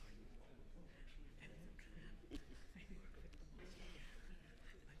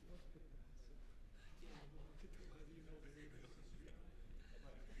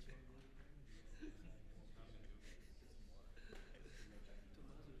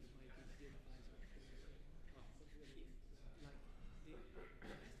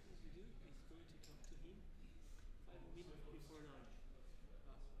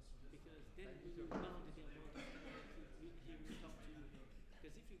 Because then we will bound the amount of time he will talk to you.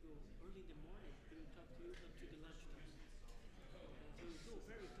 Because if you go early in the morning, he will talk to you up to the lunchtime. So you go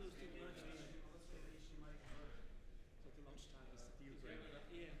very close to the lunchtime. So the lunchtime is the deal breaker.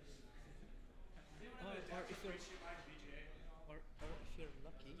 Yeah. Or if you're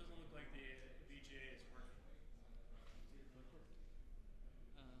lucky. It doesn't look like the VGA is working.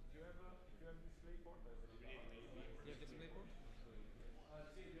 Do you have a display port? Do you have display port?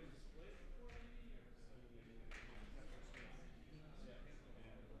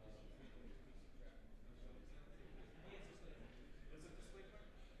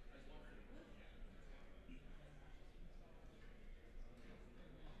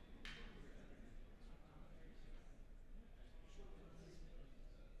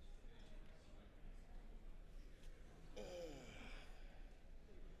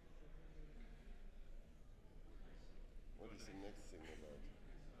 What is the next thing about?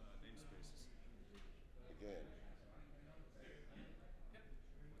 Namespaces. Again.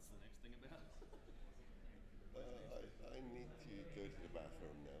 What's the next thing about? I need to go to the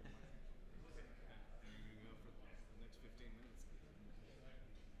bathroom now. You can go for the next 15 minutes.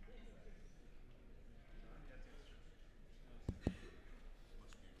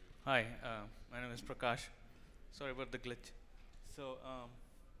 Hi, my name is Prakash. Sorry about the glitch. So,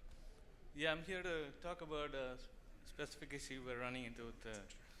 yeah, I'm here to talk about a specific issue we're running into with the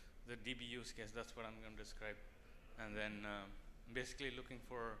DB use case. That's what I'm going to describe. And then basically looking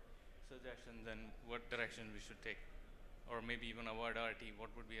for suggestions and what direction we should take. Or maybe even avoid RT.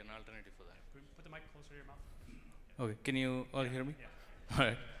 What would be an alternative for that? Put the mic closer to your mouth. Okay, can you all hear me? Yeah. All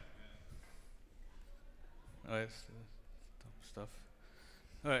right. All right, so stuff.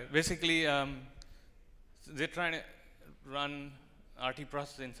 All right, basically, they're trying to run RT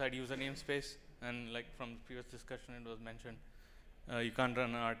process inside user namespace, and like from the previous discussion, it was mentioned, you can't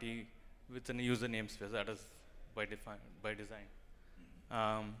run an RT within a user namespace. That is by design.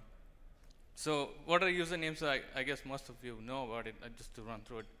 So, what are user names? I guess most of you know about it. Just to run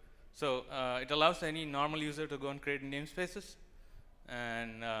through it. So, it allows any normal user to go and create namespaces,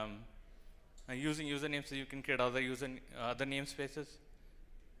 and using user names, so you can create other namespaces.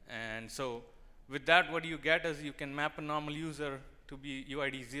 And so, with that, what you get is you can map a normal user to be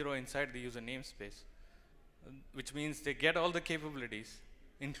UID 0 inside the user namespace, which means they get all the capabilities,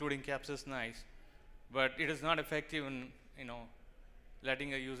 including capsys nice, but it is not effective in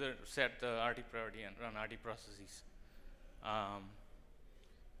letting a user set the RT priority and run RT processes.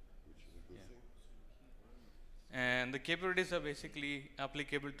 Which is a good thing. And the capabilities are basically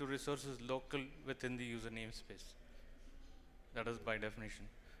applicable to resources local within the user namespace. That is by definition.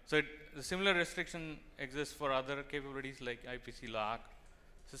 So the similar restriction exists for other capabilities like IPC lock,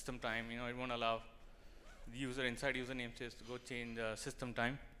 system time. It won't allow the user inside user namespace to go change system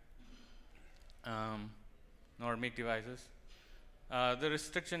time nor make devices. The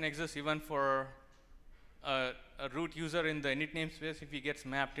restriction exists even for a root user in the init namespace. If he gets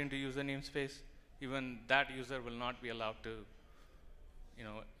mapped into user namespace, even that user will not be allowed to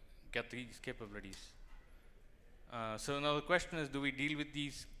get these capabilities. So now the question is, do we deal with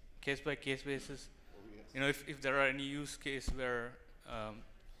these case-by-case basis? Oh, yes. if there are any use case where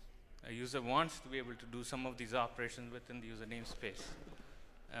a user wants to be able to do some of these operations within the user namespace.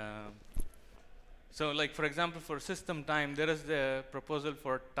 So like for example, for system time, there is the proposal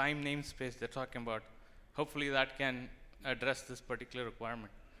for time namespace they're talking about. Hopefully that can address this particular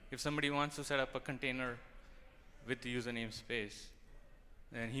requirement. If somebody wants to set up a container with the user namespace,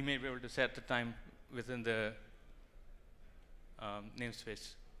 then he may be able to set the time within the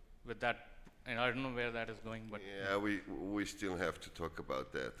namespace with that. And I don't know where that is going, but yeah, we still have to talk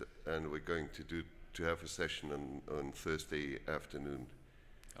about that, and we're going to have a session on Thursday afternoon.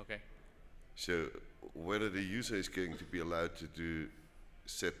 Okay. So whether the user is going to be allowed to do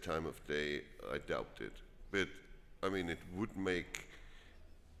set time of day, I doubt it. But I mean, it would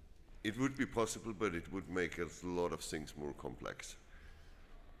be possible, but it would make a lot of things more complex.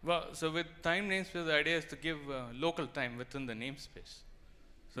 Well, so with time namespace, the idea is to give local time within the namespace.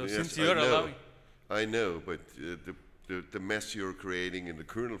 So yes, since you're allowing, I know, but the mess you're creating in the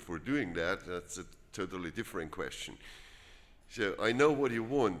kernel for doing that, that's a totally different question. So I know what you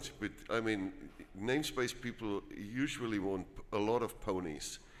want, but I mean, namespace people usually want a lot of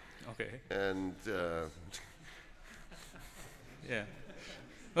ponies. Okay. And yeah.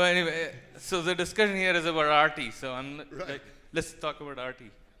 Well, anyway, so the discussion here is about RT. So let's talk about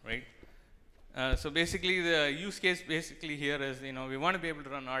RT, right? So basically, the use case basically here is, we want to be able to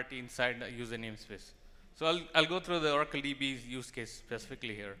run RT inside the user namespace. So I'll go through the Oracle DB's use case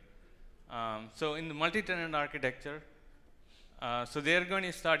specifically here. So in the multi-tenant architecture, so they're going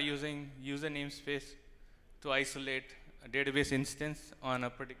to start using user namespace to isolate a database instance on a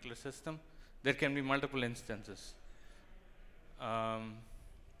particular system. There can be multiple instances.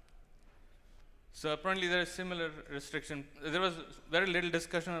 So apparently there is similar restriction. There was very little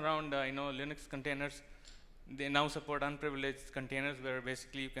discussion around Linux containers. They now support unprivileged containers where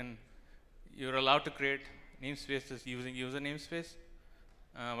basically you're allowed to create namespaces using user namespace.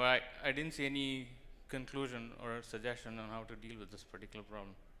 But I didn't see any conclusion or suggestion on how to deal with this particular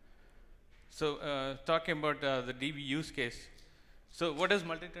problem. So talking about the DB use case. So what is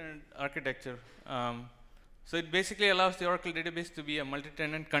multi-tenant architecture? So it basically allows the Oracle database to be a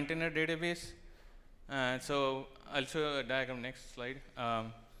multi-tenant container database. So I'll show a diagram next slide.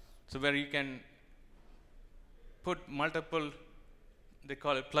 So where you can put multiple, they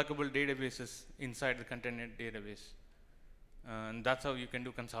call it pluggable databases inside the container database. And that's how you can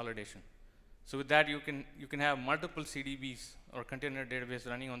do consolidation. So with that, you can have multiple CDBs or container database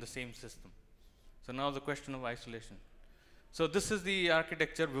running on the same system. So now the question of isolation. So this is the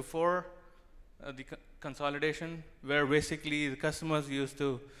architecture before the consolidation, where basically the customers used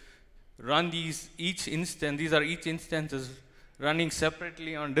to run each instances running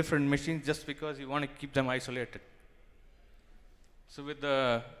separately on different machines just because you want to keep them isolated. So with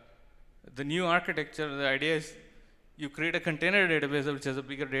the new architecture, the idea is you create a container database, which is a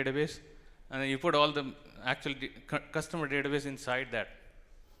bigger database, and then you put all the actual customer database inside that.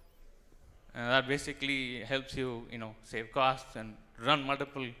 And that basically helps you, save costs and run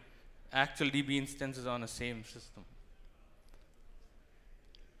multiple actual DB instances on the same system.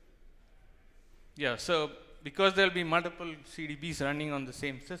 Yeah, so because there'll be multiple CDBs running on the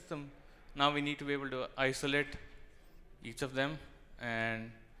same system, now we need to be able to isolate each of them.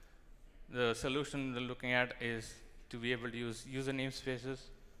 And the solution we're looking at is to be able to use user namespaces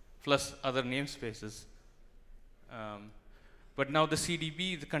plus other namespaces. But now the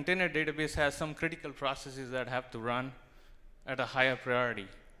CDB, the container database, has some critical processes that have to run at a higher priority.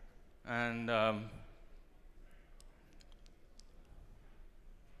 And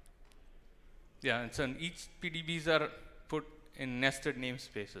yeah, and so each PDBs are put in nested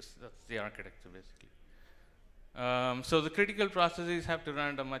namespaces. That's the architecture, basically. So the critical processes have to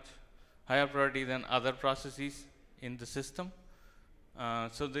run at a much higher priority than other processes in the system.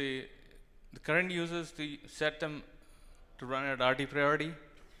 So the current users to set them to run at RT priority.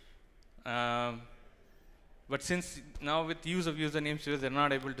 But since now with use of user namespace, they're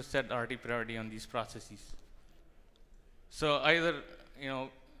not able to set RT priority on these processes. So either,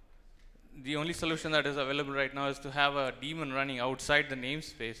 the only solution that is available right now is to have a daemon running outside the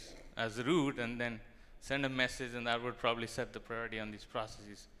namespace as root and then send a message, and that would probably set the priority on these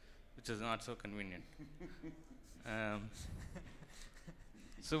processes, which is not so convenient.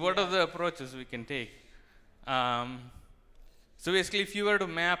 So what are the approaches we can take? So basically, if you were to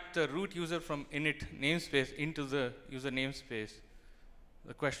map the root user from init namespace into the user namespace,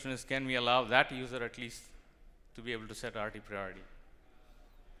 the question is, can we allow that user at least to be able to set RT priority?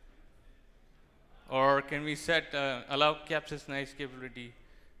 Or can we allow capsys nice capability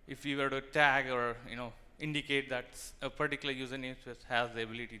if we were to tag or indicate that a particular user namespace has the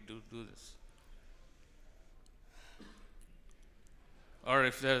ability to do this? or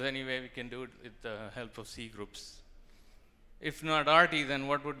if there's any way we can do it with the help of C groups. If not RT, then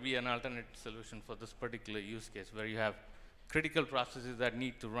what would be an alternate solution for this particular use case where you have critical processes that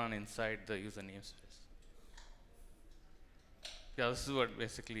need to run inside the user namespace? Yeah, this is what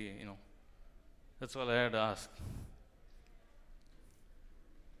basically, that's all I had to ask.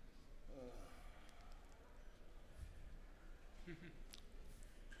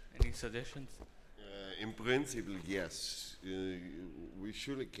 Any suggestions? In principle, yes. We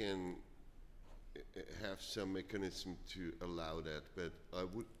surely can have some mechanism to allow that, but I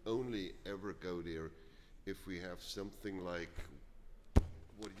would only ever go there if we have something like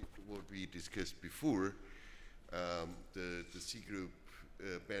what we discussed before, the C group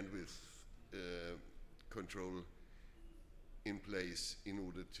bandwidth control in place in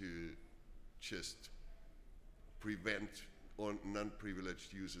order to just prevent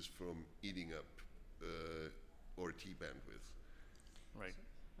non-privileged users from eating up RT bandwidth. Right.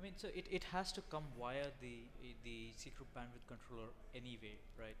 I mean, so it has to come via the C group bandwidth controller anyway,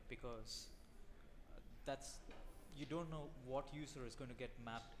 right? Because that's, you don't know what user is going to get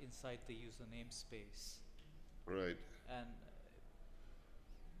mapped inside the user namespace. Right. And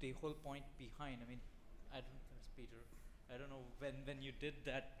the whole point behind, I mean, I don't know if it's Peter, I don't know, when you did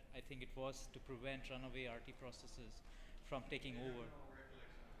that, I think it was to prevent runaway RT processes from taking over.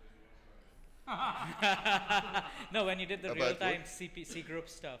 No, when you did the real-time C group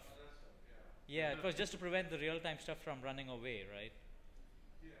stuff. Yeah, it was just to prevent the real-time stuff from running away, right?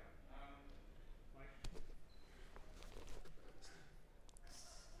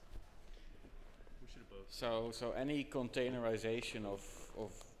 So any containerization of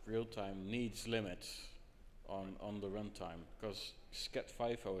real-time needs limits on the runtime, because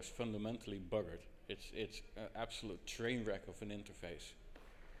SCAT5.0 is fundamentally buggered. It's an absolute train wreck of an interface.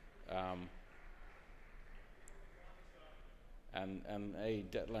 And a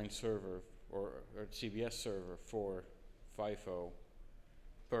deadline server or CBS server for 5.0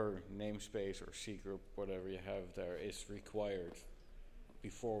 per namespace or C group, whatever you have there, is required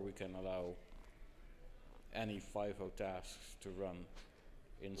before we can allow any 5.0 tasks to run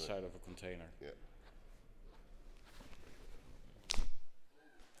inside of a container. Yeah.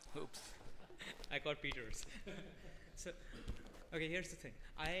 Oops. I got Peter's. So, okay, here's the thing.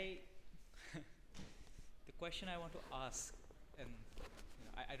 The question I want to ask, and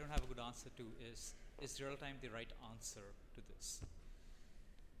I don't have a good answer to, is real-time the right answer to this?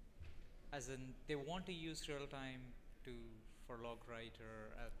 As in, they want to use real-time for log write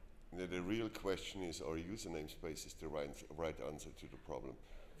or... The real question is, are user namespaces the right answer to the problem?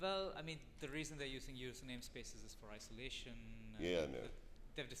 Well, I mean, the reason they're using user namespaces is for isolation. Yeah, no.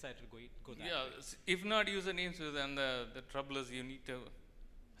 They've decided to go that way. If not user namespaces, then the trouble is you need to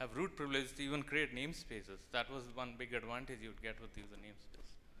have root privilege to even create namespaces. That was one big advantage you'd get with user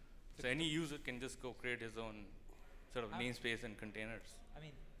namespace. So any user can just go create his own sort of namespace and containers. I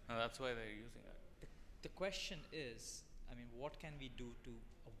mean, and that's why they're using that. The question is, I mean, what can we do to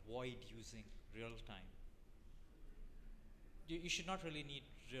avoid using real time? You should not really need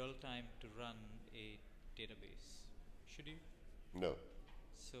real time to run a database, should you? No.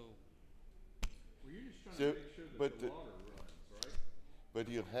 So. Well, you're just trying to make sure that the logger runs, right? But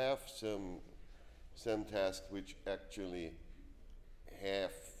you have some tasks which actually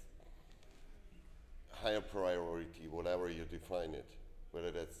have higher priority, whatever you define it,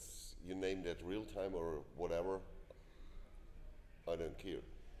 whether that's you name that real time or whatever. I don't care.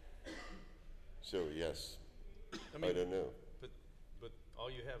 So yes, I don't know. But all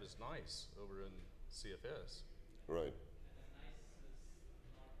you have is nice over in CFS. Right.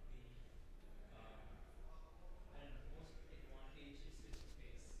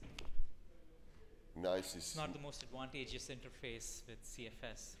 Nice is it's not the most advantageous interface with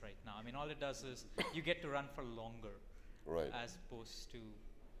CFS right now. I mean, all it does is you get to run for longer, right? As opposed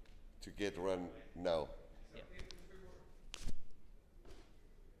to get run now. Yeah.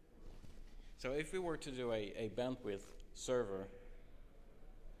 So if we were to do a bandwidth server,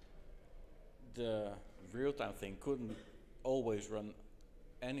 the real-time thing couldn't always run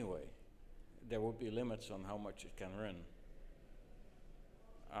anyway. There would be limits on how much it can run.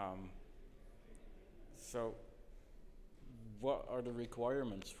 So what are the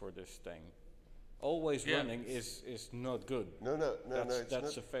requirements for this thing? Always running is not good. No,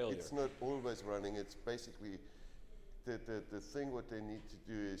 that's a failure. It's not always running. It's basically the thing what they need to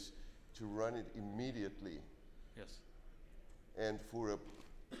do is to run it immediately. Yes. And for a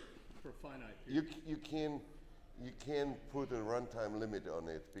finite period. You can put a runtime limit on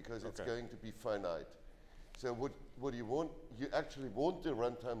it because it's going to be finite. So what you want, you actually want the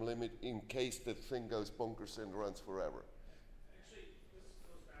runtime limit in case that thing goes bonkers and runs forever. Actually,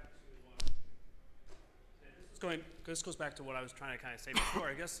 this goes back to what I was trying to kind of say before.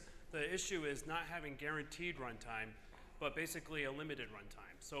 I guess the issue is not having guaranteed runtime, but basically a limited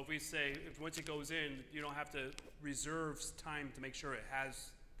runtime. So if we say, if once it goes in, you don't have to reserve time to make sure it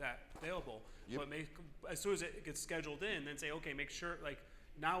has that available. Yep. But as soon as it gets scheduled in, then say, okay, make sure, like,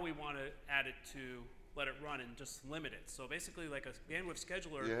 now we want to add it to let it run and just limit it. So basically, like a bandwidth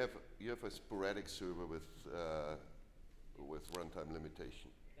scheduler. You have a sporadic server with runtime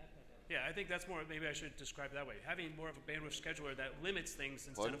limitation. Yeah, I think that's more, maybe I should describe it that way. Having more of a bandwidth scheduler that limits things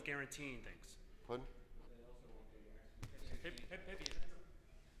instead of guaranteeing things. Pardon?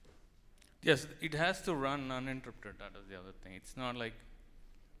 Yes, it has to run uninterrupted. That is the other thing. It's not like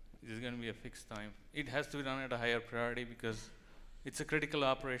there's going to be a fixed time. It has to be run at a higher priority because it's a critical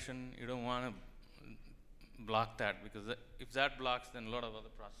operation. You don't want to block that because if that blocks, then a lot of other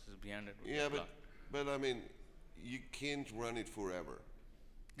processes behind it will be blocked. But I mean, you can't run it forever.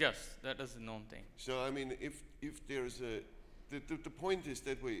 Yes, that is a known thing. So I mean, if there's the point is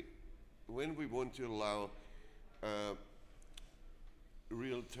that when we want to allow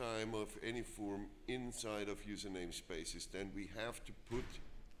real time of any form inside of user namespaces, then we have to put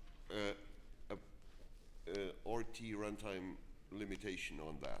a RT runtime limitation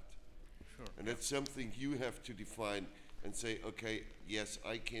on that. Sure. And that's something you have to define and say, okay, yes,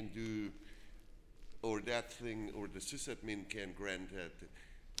 I can do, or that thing, or the sysadmin can grant that.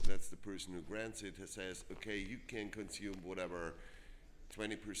 That's the person who grants it, says, okay, you can consume whatever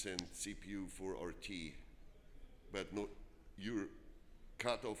 20% CPU for RT, but not, you're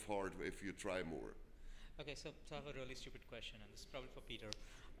cut off hard if you try more. Okay, so I have a really stupid question, and this is probably for Peter.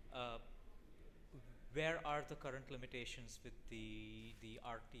 Where are the current limitations with the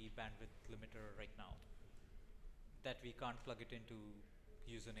RT bandwidth limiter right now that we can't plug it into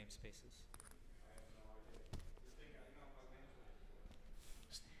user namespaces?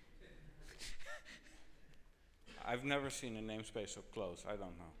 I've never seen a namespace up close. I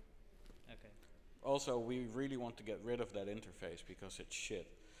don't know. Okay. Also, we really want to get rid of that interface because it's shit.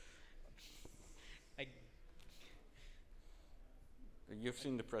 You've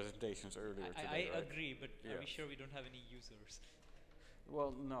seen the presentations earlier today, I right? agree, but yes. Are we sure we don't have any users?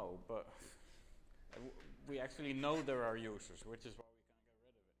 Well, no, but we actually know there are users, which is why we can't get rid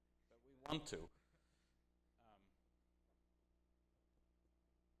of it. But we want to.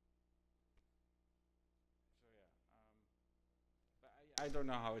 I don't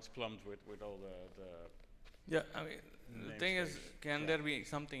know how it's plumbed with all the yeah, I mean, the thing is, can there be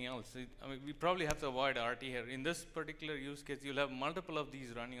something else? I mean, we probably have to avoid RT here. In this particular use case, you'll have multiple of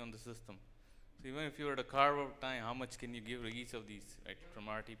these running on the system. So even if you were to carve out time, how much can you give to each of these, right, from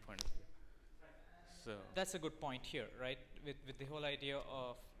RT point of view? So that's a good point here, right? With the whole idea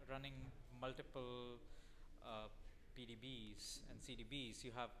of running multiple PDBs and CDBs,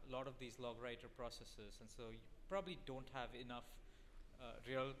 you have a lot of these log writer processes, and so you probably don't have enough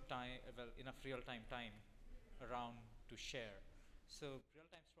enough real-time time around to share. So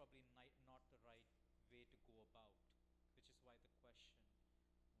real-time is probably not the right way to go about, which is why the question,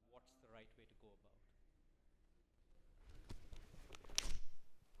 what's the right way to go about?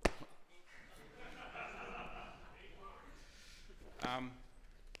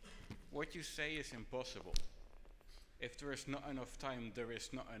 What you say is impossible. If there is not enough time, there is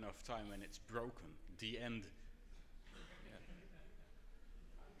not enough time and it's broken. The end.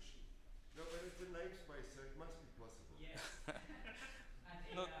 No, but it's a namespace, so it must be possible. Yes. And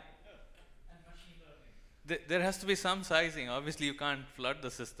AI and machine learning. There has to be some sizing. Obviously, you can't flood the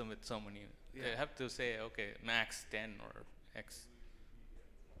system with so many. Yeah. You have to say, okay, max 10 or X.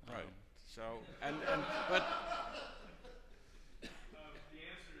 Right. So, but. The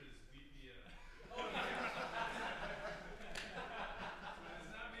answer is VPN. It's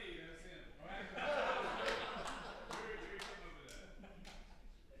not me, that's him. You're coming with that.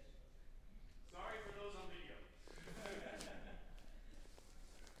 Sorry for those on video.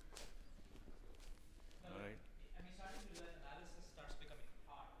 Right. I mean, starting to do that analysis starts becoming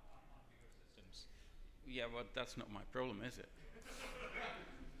hard on bigger systems. Yeah, but that's not my problem, is it?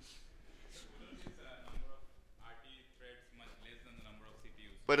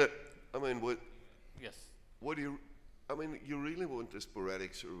 But I mean, what? Yes. What do you? I mean, you really want a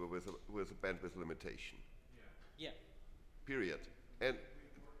sporadic server with a bandwidth limitation. Yeah. Period. And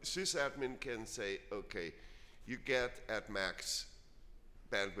sysadmin can say, okay, you get at max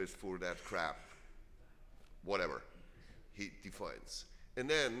bandwidth for that crap, whatever he defines. And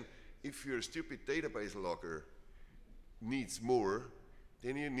then, if your stupid database logger needs more,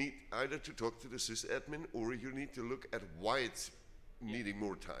 then you need either to talk to the sysadmin or you need to look at why it's needing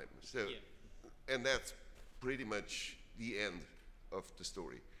more time. So, and that's pretty much the end of the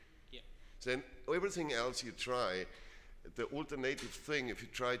story. Yeah. then everything else you try, the alternative thing, if you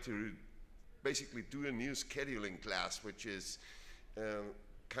try to basically do a new scheduling class, which is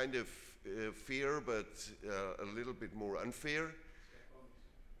kind of fair, but a little bit more unfair.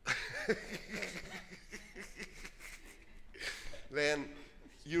 Then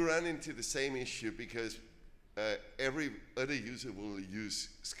you run into the same issue because every other user will use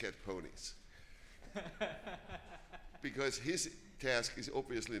scat ponies. Because his task is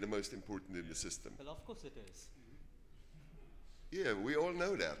obviously the most important in the system. Well, of course it is. Yeah, we all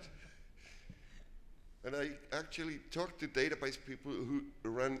know that. And I actually talked to database people who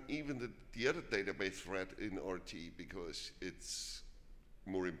run even the other database thread in RT because it's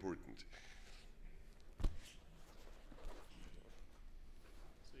more important. So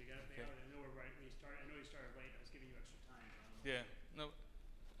you got to think, I know we're right. I know you started late. I was giving you extra time. Yeah, no,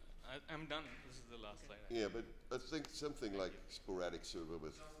 I'm done. This is the last slide. Yeah, but I think something like sporadic server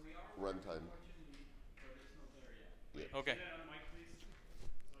with runtime. Yeah. Okay.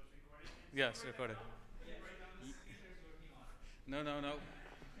 Yes, recorded. No, no, no.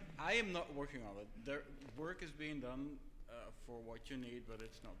 I am not working on it. There, work is being done for what you need, but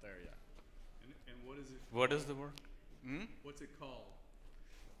it's not there yet. And what is it? What is the work? Hmm? What's it called?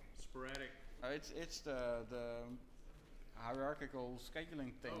 Sporadic. It's the hierarchical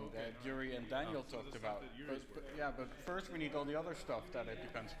scheduling thing that Yuri and Daniel talked about. But yeah, but first we need all the other stuff that it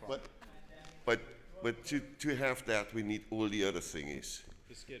depends upon. But to have that, we need all the other thingies.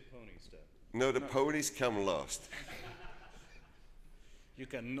 The skid pony stuff. No, the ponies come last. You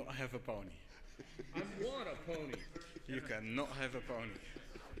cannot have a pony. I want a pony. You cannot have a pony.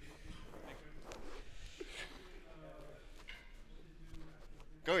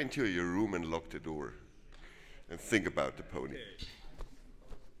 Go into your room and lock the door and think about the pony.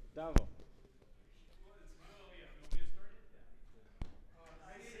 Davo.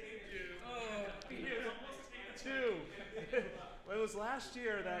 Two. Well, it was last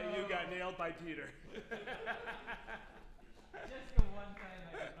year that you got nailed by Peter. Just the one time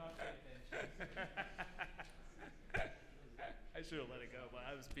I did not pay attention. I should have let it go, but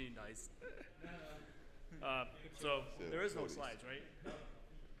I was being nice. So there is no slides, right?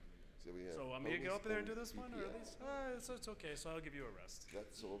 So want me to go up there and do this one, or at least? It's okay. So I'll give you a rest.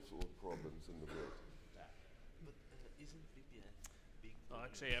 That solves all problems in the world. But isn't VPN big? Oh,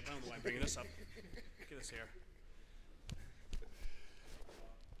 actually, I don't know why I'm bringing this up. Get this here.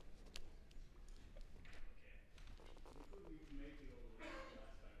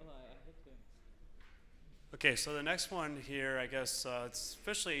 Okay, so the next one here, I guess it's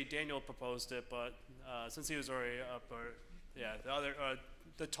officially Daniel proposed it, but since he was already up, or yeah,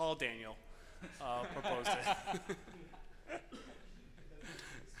 the tall Daniel proposed it,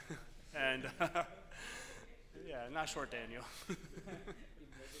 and yeah, not short Daniel.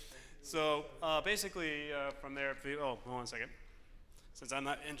 So basically, from there, hold on 1 second, since I'm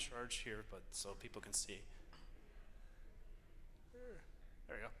not in charge here, but so people can see.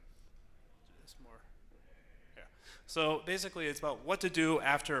 There we go. Do this more. Yeah. So basically, it's about what to do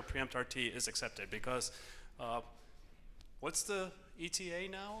after preempt RT is accepted, because what's the ETA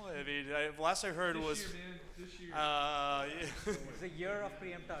now? I mean, last I heard was this year. Yeah. It's a year of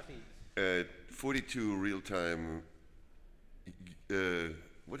preempt RT. 42 real-time.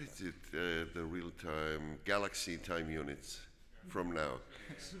 What is it? The real-time galaxy time units from now.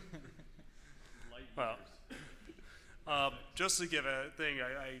 Well, just to give a thing,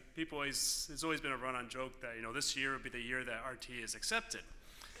 it's always been a run-on joke that this year would be the year that RT is accepted,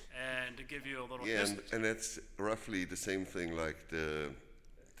 and to give you a little and that's roughly the same thing like the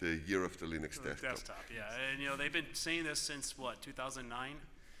year of the Linux desktop. Yeah, and they've been saying this since what, 2009?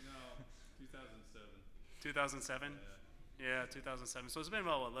 No, 2007. 2007. Yeah, 2007. So it's been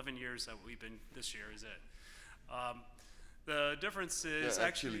about 11 years that we've been. This year is it. The difference is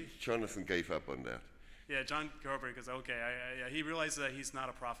actually Jonathan gave up on that. Yeah, John Gerber, because he realized that he's not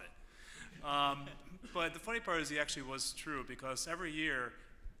a prophet. But the funny part is he actually was true, because every year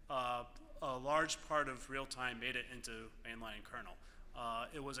a large part of real time made it into mainline kernel.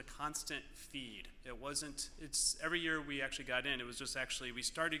 It was a constant feed. It wasn't. It's every year we actually got in. It was just actually we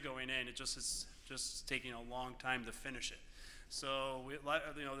started going in. It is just taking a long time to finish it. So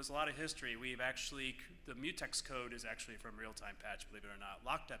there's a lot of history. We've actually, the mutex code is actually from real-time patch, believe it or not.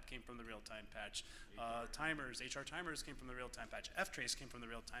 Lockdep came from the real-time patch. Timers, HR timers came from the real-time patch. ftrace came from the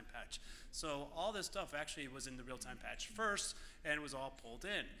real-time patch. So all this stuff actually was in the real-time patch first, and it was all pulled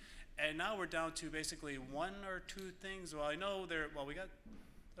in. And now we're down to basically one or two things. Well, I know we got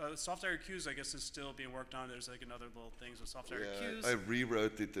soft IRQs, I guess, is still being worked on. There's like another little things with soft IRQs. I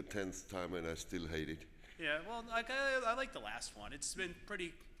rewrote it the 10th time, and I still hate it. Yeah, well, I like the last one. It's been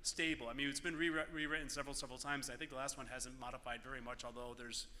pretty stable. I mean, it's been rewritten several times. I think the last one hasn't modified very much, although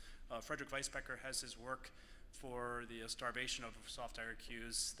there's Frederick Weisbecker has his work for the starvation of soft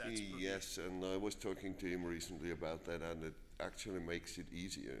IRQs. Yes, and I was talking to him recently about that, and it actually makes it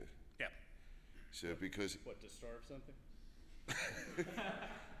easier. Yeah. So because what, to starve something?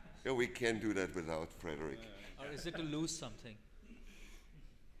 yeah, we can do that without Frederick. Or is it to lose something?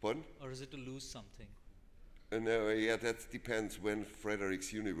 Pardon? Or is it to lose something? No, yeah, that depends when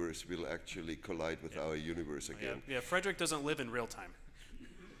Frederick's universe will actually collide with our universe again. Yeah, Frederick doesn't live in real time.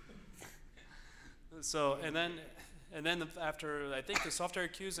 So, and then after, I think the soft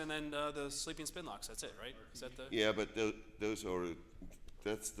IRQs and then the sleeping spin locks, that's it, right? Is that the? Yeah, but those are,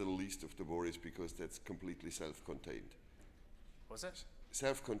 that's the least of the worries because that's completely self-contained. What's that?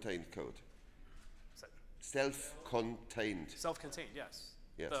 Self-contained code. Self-contained. Self-contained, yes.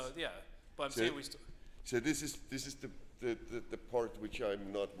 Yes. Yeah, but I'm saying we still. So this is the part which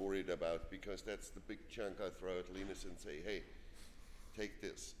I'm not worried about because that's the big chunk I throw at Linus and say, hey, take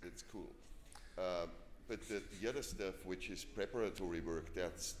this, it's cool. But the other stuff, which is preparatory work,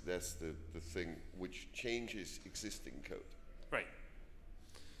 that's the thing which changes existing code. Right.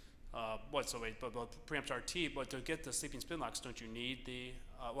 So wait, but preempt RT, but to get the sleeping spin locks, don't you need the,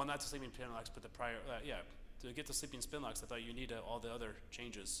 well, not the sleeping spin locks, but the prior, to get the sleeping spin locks, I thought you need all the other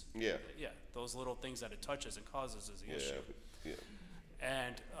changes. Yeah. Yeah, those little things that it touches and causes is the issue. Yeah.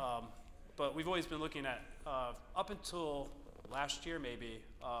 And, but we've always been looking at, up until last year maybe,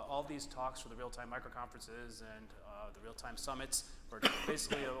 all these talks for the real-time microconferences and the real-time summits were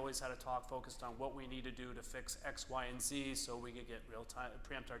basically always had a talk focused on what we need to do to fix X, Y, and Z so we could get real-time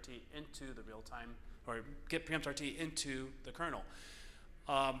preempt RT into the real-time, or get preempt RT into the kernel.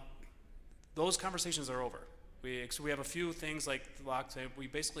 Those conversations are over. So we have a few things like lockdep. We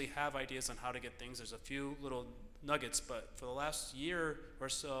basically have ideas on how to get things. There's a few little nuggets, but for the last year or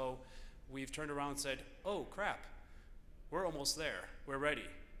so, we've turned around and said, oh crap, we're almost there, we're ready.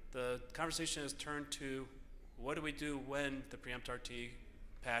 The conversation has turned to what do we do when the preempt RT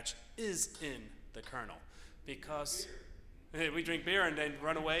patch is in the kernel? Because hey, we drink beer and then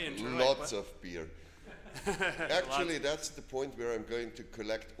run away and turn Lots of beer. Actually, that's the point where I'm going to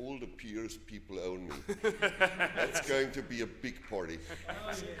collect all the beers people owe me. That's going to be a big party.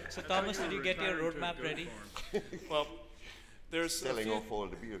 So Thomas, did you get your roadmap ready? Well, there's selling off all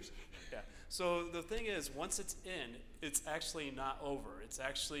the beers. Yeah. So the thing is, once it's in, it's actually not over. It's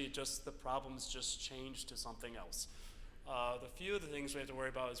actually just the problems just change to something else. The few of the things we have to worry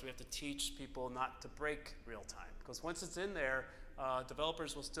about is we have to teach people not to break real time, because once it's in there,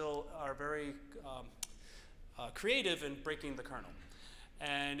 developers will still are very creative in breaking the kernel.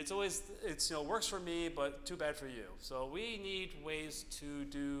 And it's always, works for me, but too bad for you. So we need ways to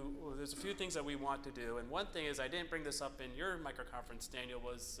do, there's a few things that we want to do. And one thing is, I didn't bring this up in your microconference, Daniel,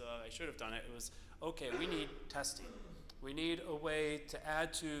 was, I should have done it. It was, okay, we need testing. We need a way to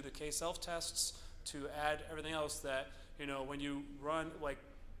add to the K-self tests, to add everything else that, when you run, like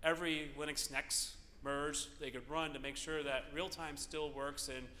every Linux next merge, they could run to make sure that real time still works.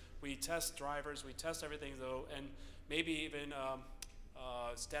 And we test drivers, we test everything though, and maybe even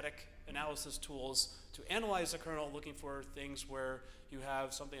static analysis tools to analyze the kernel, looking for things where you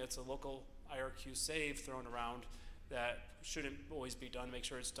have something that's a local IRQ save thrown around that shouldn't always be done, make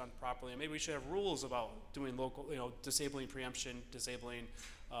sure it's done properly. And maybe we should have rules about doing local, disabling preemption, disabling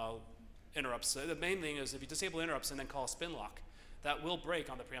interrupts. So the main thing is if you disable interrupts and then call a spin lock, that will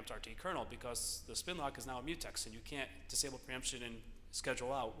break on the preempt RT kernel because the spin lock is now a mutex and you can't disable preemption and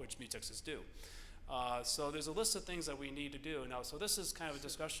schedule out, which mutexes do. So there's a list of things that we need to do now. So this is kind of a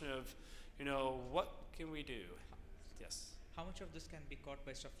discussion of, what can we do? Yes. How much of this can be caught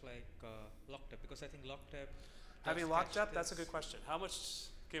by stuff like lockdep? Because I think lockdep. Having lockdep, that's a good question. How much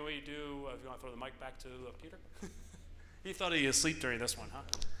can we do? If you want to throw the mic back to Peter. He thought he was asleep during this one, huh?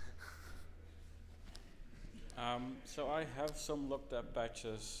 So I have some lockdep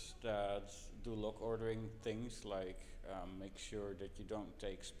patches that do lock ordering things like make sure that you don't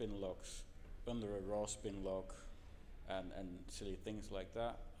take spin locks under a raw spin lock and silly things like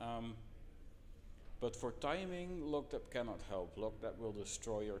that. But for timing, lockdep cannot help. Lockdep will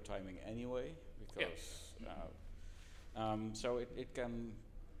destroy your timing anyway because so it can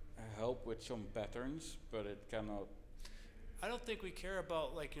help with some patterns, but it cannot. I don't think we care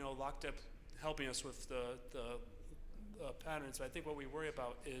about lockdep helping us with the patterns. I think what we worry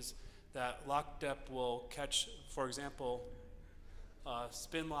about is that lockdep will catch, for example,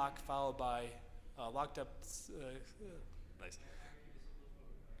 spin lock followed by lockdep. Nice.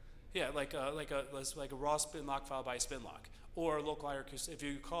 Yeah, like a raw spin lock followed by a spin lock, Or local IRQ, if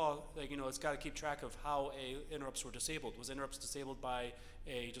you call, like, you know, it's got to keep track of how interrupts were disabled. Was interrupts disabled by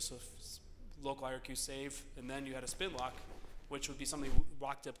just a local IRQ save, and then you had a spin lock, which would be something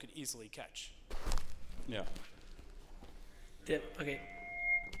lockdep could easily catch. Yeah. Okay.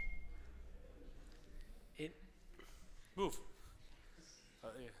 Move.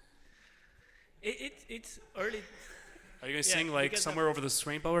 Yeah. It's early. Are you going to sing like Somewhere Over this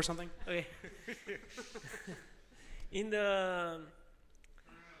Rainbow or something? Okay. In the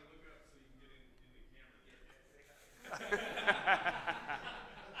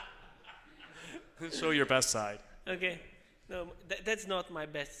show your best side. Okay. No, that's not my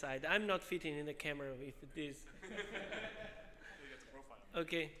best side. I'm not fitting in the camera if it is.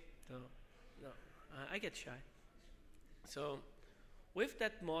 Okay. So, no, I get shy. So, with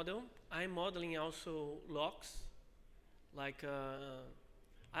that model, I'm modeling also locks. Like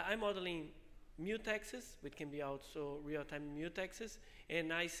I'm modeling mutexes, which can be also real-time mutexes,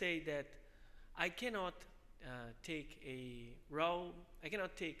 and I say that I cannot take a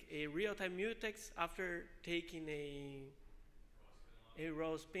real-time mutex after taking a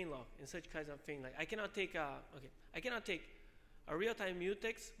raw spin lock and such kinds of thing. Like I cannot take a real-time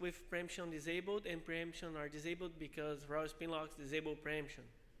mutex with preemption disabled, and preemption are disabled because raw spin locks disable preemption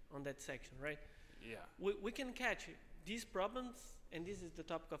on that section, right? Yeah. We can catch these problems, and this is the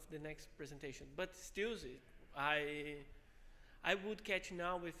topic of the next presentation. But still, I would catch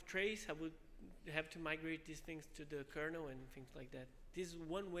now with trace. I would have to migrate these things to the kernel and things like that. This is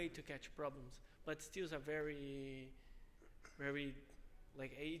one way to catch problems, but still are very, very,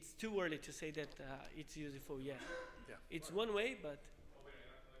 like it's too early to say that it's useful yet. Yeah. It's one way, but.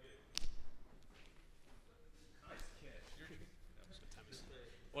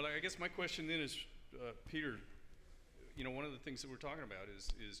 Well, I guess my question then is, Peter, you know, one of the things that we're talking about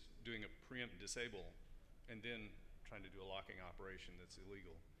is doing a preempt disable and then trying to do a locking operation that's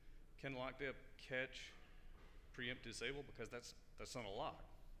illegal. Can lockdep catch preempt disable? Because that's not a lock.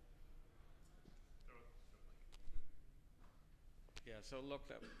 Yeah, so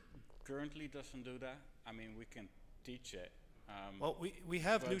lockdep currently doesn't do that. I mean, we can teach it. Well, we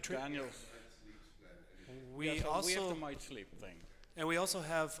have new Daniel's. We yeah, so also we have the might sleep thing. And we also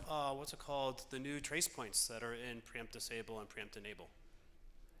have what's it called, the new trace points that are in preempt disable and preempt enable.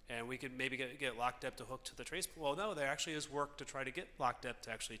 And we could maybe get lockdep to hook to the trace. Well, no, there actually is work to try to get lockdep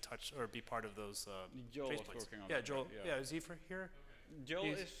to actually touch or be part of those Joel trace is points. working on Yeah, that, Joel. yeah. Yeah, is he here? Joel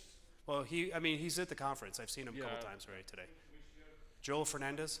is. Well, he's at the conference. I've seen him a couple times already today. Joel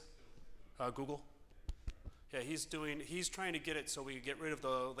Fernandez, Google. Yeah, he's trying to get it so we can get rid of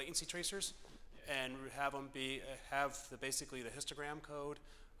the latency tracers and have them basically the histogram code,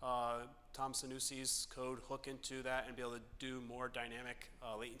 Tom Sanusi's code hook into that and be able to do more dynamic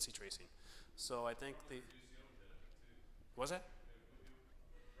latency tracing. So I think was that?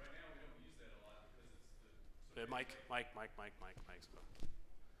 Right now we don't use that a lot because it's the Mike.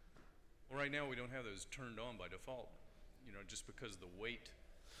 Well, right now we don't have those turned on by default, you know, just because of the weight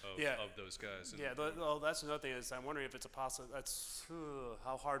of those guys. Yeah, well, that's another thing is I'm wondering if it's a possible.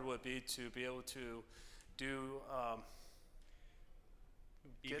 How hard would it be to be able to do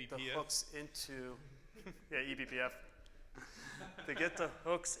get the hooks into eBPF to get the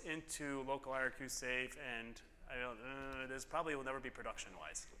hooks into local IRQ save, and I don't. This probably will never be production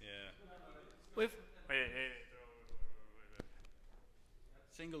wise. Yeah. With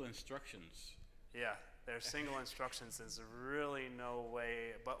single instructions. Yeah, there's single instructions. There's really no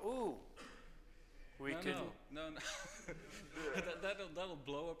way. But we could. No. that'll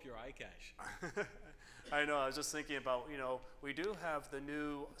blow up your iCache. I know. I was just thinking about, you know, we do have the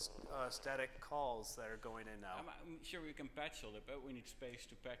new static calls that are going in now. I'm sure we can patch all it, but we need space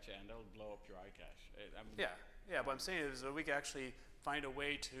to patch it, and that'll blow up your iCache. Yeah. But I'm saying is that we can actually find a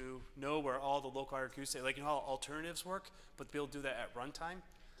way to know where all the local IRQs say, like, you know how alternatives work, but to be able to do that at runtime.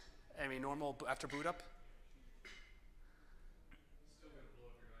 I mean, normal after boot up. Still gonna blow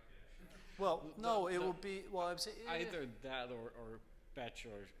up your iCache. Well, no, it will be. Well, I'm saying either that or patch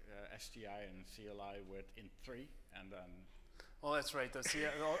your STI and CLI with int3, and then. Oh, that's right.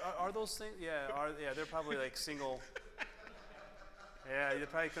 Are those things? Yeah, they're probably like single. Yeah, you're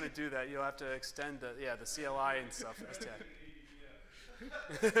probably going to do that. You'll have to extend the CLI and stuff. STI.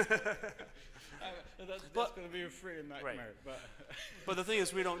 That's going to be a freaking nightmare. Right. But the thing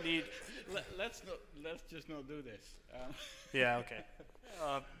is, we don't need. Let's just not do this. Yeah. Okay.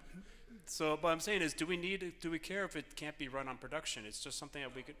 But I'm saying is, do we care if it can't be run on production? It's just something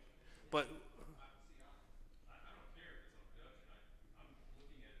that we could. But. I don't care if it's on production. I'm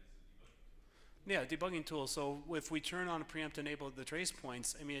looking at it as a debugger tool. Yeah, debugging tool. So if we turn on preempt enable the trace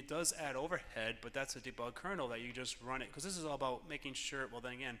points, I mean, it does add overhead, but that's a debug kernel that you just run it. Because this is all about making sure, well,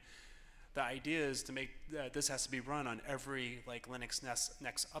 then again, the idea is to make, this has to be run on every like Linux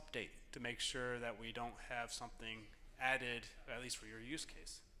next update to make sure that we don't have something added, at least for your use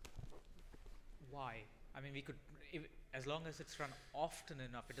case. Why? I mean, we could, as long as it's run often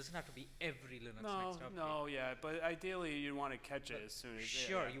enough, it doesn't have to be every Linux next update. No, yeah, but ideally you want to catch it as soon as.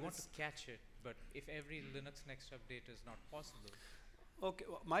 Sure, you want to catch it, but if every Linux next update is not possible. Okay,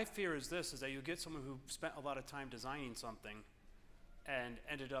 well, my fear is this: is that you get someone who spent a lot of time designing something, and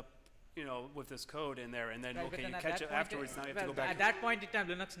ended up, you know, with this code in there, and then Right, okay, you catch it afterwards. Now you have to go back. At that point in time,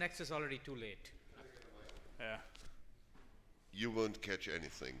 Linux Next is already too late. Yeah. You won't catch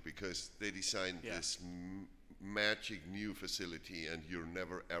anything because they designed this magic new facility, and you're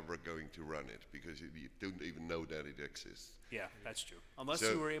never ever going to run it because you don't even know that it exists. Yeah, that's true. Unless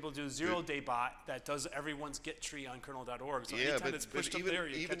you were able to do zero-day bot that does everyone's Git tree on kernel.org. So yeah, anytime it's pushed up there,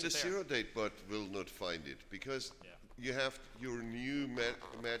 you even catch the it there. zero-date bot will not find it because you have your new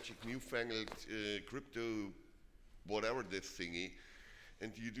magic, newfangled crypto, whatever this thingy,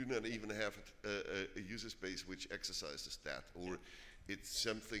 and you do not even have a user space which exercises that, or it's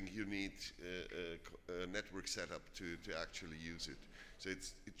something you need a network setup to actually use it. So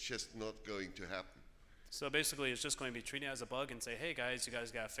it's just not going to happen. So basically, it's just going to be treating it as a bug and say, hey guys, you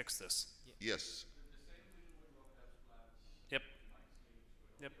guys got to fix this. Yes. Yep.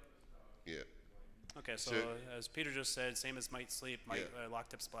 Yep. Yeah. Okay, so as Peter just said, same as might sleep,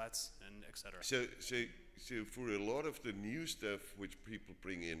 lockdep splats, and etc. So for a lot of the new stuff which people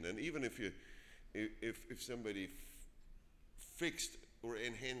bring in, and even if you, if somebody fixed or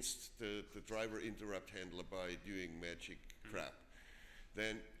enhanced the driver interrupt handler by doing magic crap,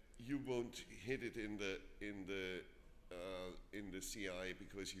 then you won't hit it in the CI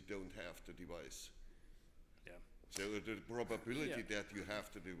because you don't have the device. Yeah. So the probability that you have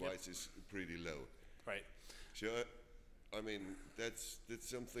the device is pretty low. Right. So I mean that's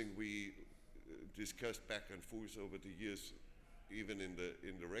something we discussed back and forth over the years. Even in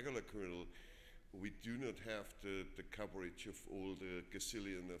the regular kernel, we do not have the coverage of all the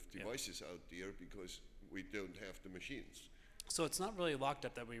gazillion of devices out there because we don't have the machines. So it's not really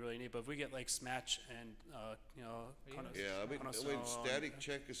lockdep that we really need, but if we get like smatch and you know, I mean static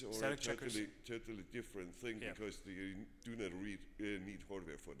check is a totally different thing because you do not need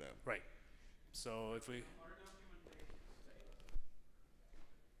hardware for that. Right. So if we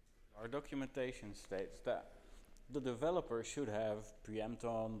our documentation states that the developer should have preempt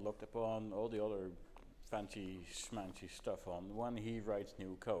on, lockdep on, all the other fancy schmancy stuff on when he writes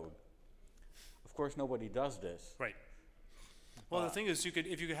new code. Of course, nobody does this. Right. Well, the thing is,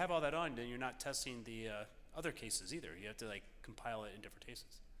 if you could have all that on, then you're not testing the other cases either. You have to like compile it in different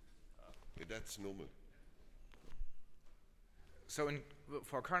cases. That's normal. So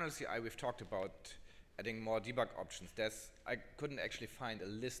for kernel CI, we've talked about adding more debug options. I couldn't actually find a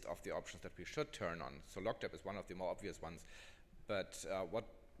list of the options that we should turn on. So lockdep is one of the more obvious ones. But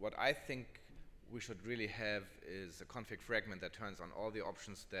what I think we should really have is a config fragment that turns on all the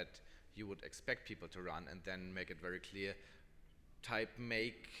options that you would expect people to run, and then make it very clear. Type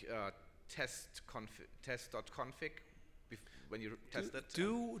make test.config when you test it.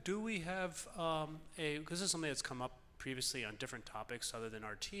 Do we have because this is something that's come up previously on different topics other than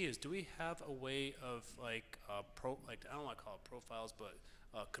RT, is do we have a way of like I don't want to call it profiles, but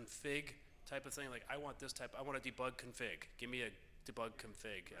config type of thing? Like I want this type, I want a debug config. Give me a debug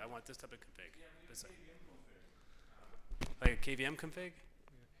config. I want this type of config. Like a KVM config?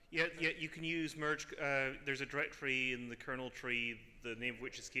 Yeah, you can use merge. There's a directory in the kernel tree, the name of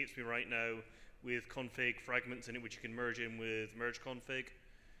which escapes me right now, with config fragments in it, which you can merge in with merge config.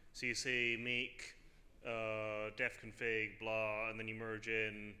 So you say make def config blah, and then you merge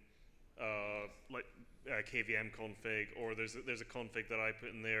in KVM config, or there's a config that I put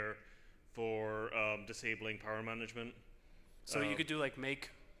in there for disabling power management. So you could do like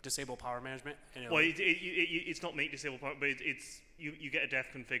make disable power management. And well, it's not make disable power, but it's you get a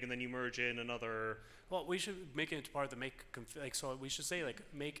def config and then you merge in another. Well, we should make it part of the make config. Like, so we should say like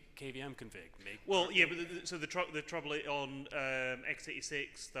make KVM config. Well, yeah, but so the trouble on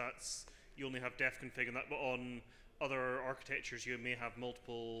x86, that's you only have def config and that, but on other architectures you may have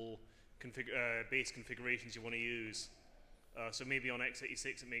multiple base configurations you want to use. So maybe on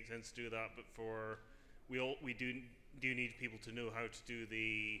x86 it makes sense to do that, but for we do need people to know how to do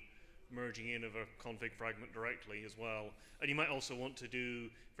the merging in of a config fragment directly as well. And you might also want to do,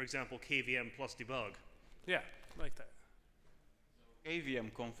 for example, KVM plus debug. Yeah, like that.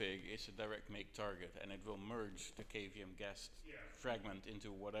 KVM config is a direct make target, and it will merge the KVM guest fragment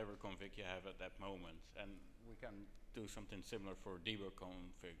into whatever config you have at that moment. And we can do something similar for debug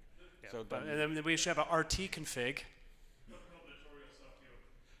config. Yeah, so and then we should have a RT config.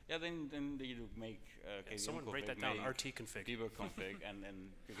 Yeah, then you make KVM someone config, write that down, make RT config. debug config, and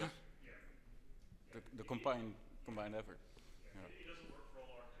you get the combined effort. Yeah. It doesn't work for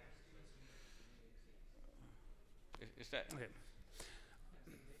all RTs. Is that okay?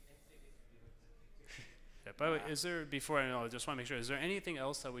 Yeah, by the way, is there, before I know, I just want to make sure, is there anything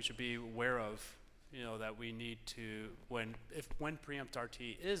else that we should be aware of, you know, that we need to, when preempt RT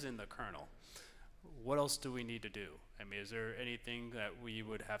is in the kernel, what else do we need to do? I mean, is there anything that we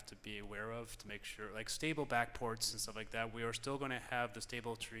would have to be aware of to make sure, like stable backports and stuff like that, we are still going to have the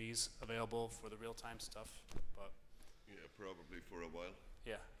stable trees available for the real-time stuff, but. Yeah, probably for a while.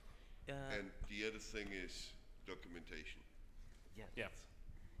 Yeah. And the other thing is documentation. Yeah. Yeah.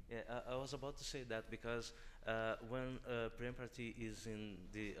 Yeah, I was about to say that because when preempt RT is in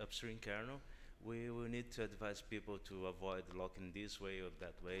the upstream kernel, we will need to advise people to avoid locking this way or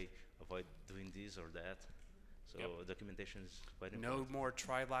that way, avoid doing this or that. So documentation is quite important. No more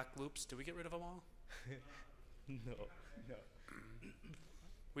tri-lock loops. Did we get rid of them all? No.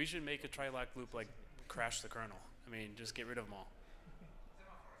 We should make a tri-lock loop like crash the kernel. I mean, just get rid of them all.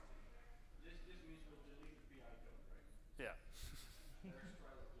 This means we'll delete the PI code, right? Yeah.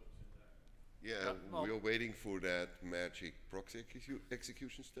 Yeah, we're waiting for that magic proxy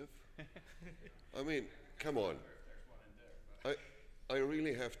execution stuff. I mean, come on. I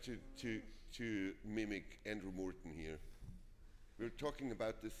really have to mimic Andrew Morton here. We're talking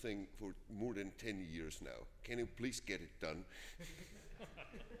about this thing for more than 10 years now. Can you please get it done?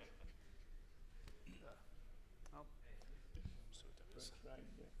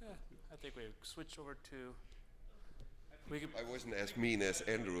 I think we switch over to. I wasn't as mean as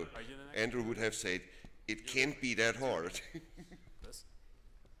Andrew. Are you the next? Andrew would have said, it can't be that hard. This?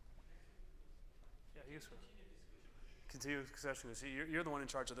 Yeah, you switch. Continue discussion. See, you're the one in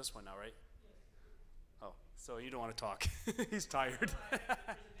charge of this one now, right? Oh, so you don't want to talk. He's tired.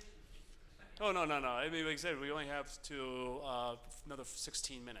 Oh, no. I mean, like I said, we only have to another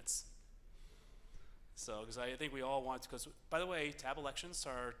 16 minutes. So, because I think we all want, because, by the way, tab elections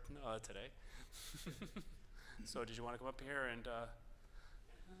are today. So, did you want to come up here and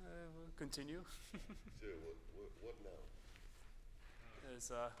continue? So, what now?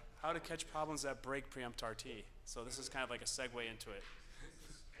 Is how to catch problems that break preempt RT. So, this is kind of like a segue into it.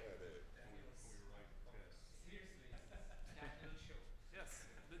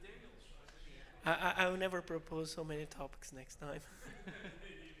 I will never propose so many topics next time.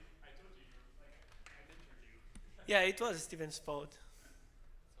 Yeah, it was Steven's fault.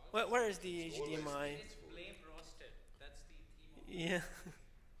 Where is the HDMI? It's blame roasted. That's the theme. Yeah.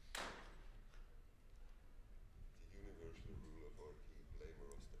 The universal rule of RT, blame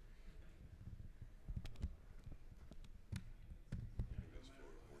roster. Doing this for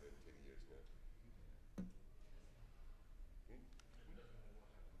more than 10 years now.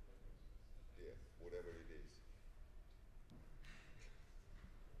 Yeah, whatever it is.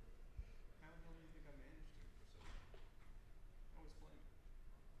 How the hell do you think I managed it for so long? I was blaming.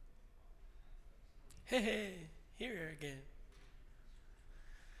 Hey, here again.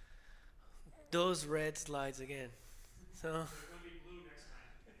 Those red slides again. So It's gonna be blue next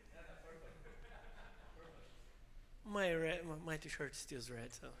time. my t-shirt still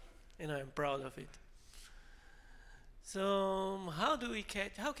red, so and I'm proud of it. So how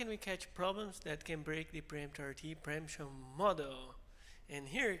can we catch problems that can break the preempt RT preemption model? And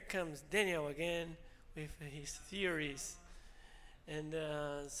here comes Daniel again with his theories. And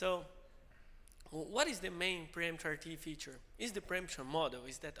so what is the main preempt RT feature? Is the preemption model,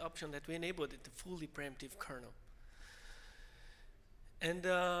 is that option that we enabled the fully preemptive kernel. And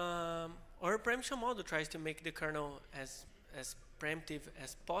our preemption model tries to make the kernel as preemptive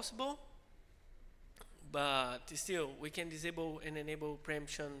as possible, but still we can disable and enable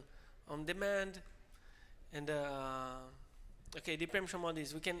preemption on demand. And okay, the preemption model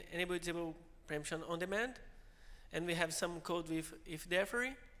is we can enable and disable preemption on demand, and we have some code with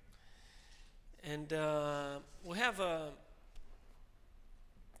if-defery. And we have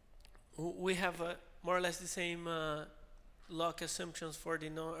more or less the same lock assumptions for the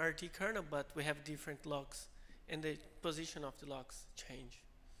non-RT kernel, but we have different locks, and the position of the locks change.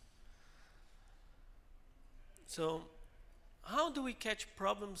 So how do we catch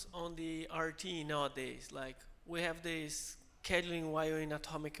problems on the RT nowadays? Like we have this scheduling while in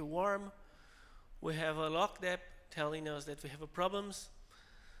atomic warm. We have a lockdep telling us that we have problems.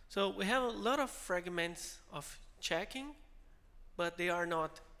 So we have a lot of fragments of checking, but they are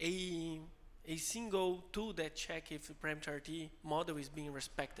not a single tool that check if the parameter RT model is being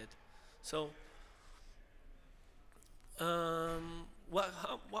respected. So how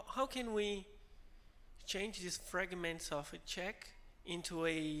can we change these fragments of a check into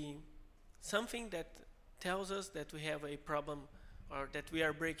something that tells us that we have a problem or that we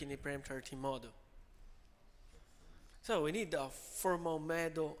are breaking the parameter RT model? So we need a formal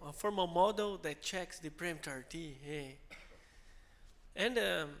model that checks the parameter RT. Hey. And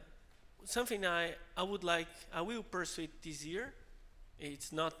something I will pursue it this year.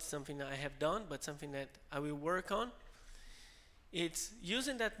 It's not something I have done, but something that I will work on. It's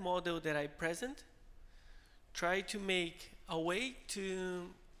using that model that I present, try to make a way to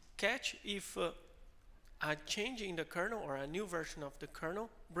catch if a change in the kernel or a new version of the kernel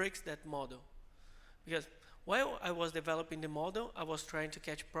breaks that model. Because while I was developing the model, I was trying to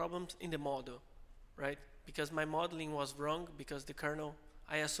catch problems in the model, right? Because my modeling was wrong because the kernel,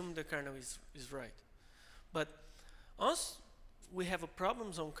 I assumed the kernel is right. But once we have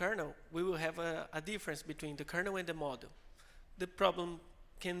problems on kernel, we will have a difference between the kernel and the model. The problem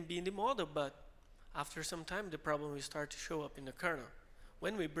can be in the model, but after some time, the problem will start to show up in the kernel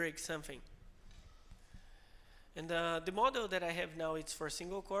when we break something. And the model that I have now, it's for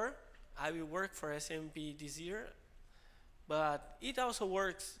single core. I will work for SMP this year, but it also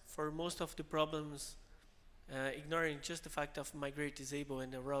works for most of the problems, ignoring just the fact of migrate disable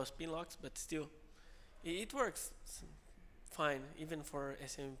and the raw spin locks, but still, it works fine, even for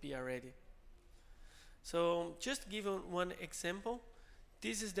SMP already. So just give one example.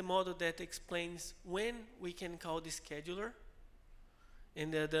 This is the model that explains when we can call the scheduler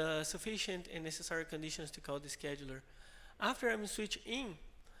and the sufficient and necessary conditions to call the scheduler. After I'm switch in,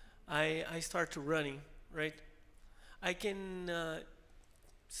 I start running, right? I can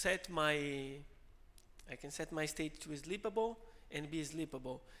set my state to sleepable and be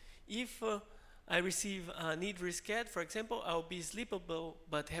sleepable. If I receive a need resched, for example, I'll be sleepable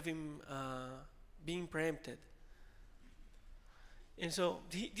but having being preempted. And so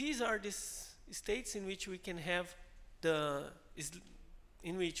these are the states in which we can have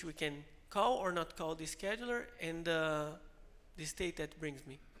in which we can call or not call the scheduler and the state that brings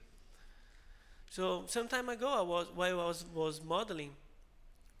me. So some time ago, while I was modeling,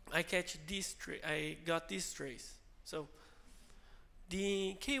 I got this trace. So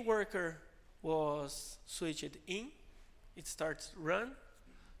the key worker was switched in. It starts run.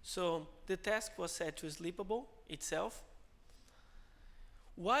 So the task was set to sleepable itself.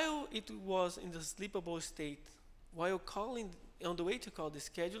 While it was in the sleepable state, while calling on the way to call the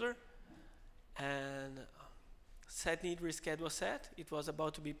scheduler, and set need resched was set, it was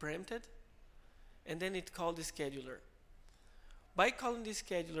about to be preempted, and then it called the scheduler. By calling the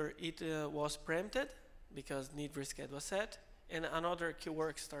scheduler, it was preempted because need resched was set, and another queue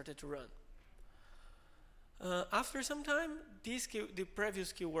work started to run. After some time, the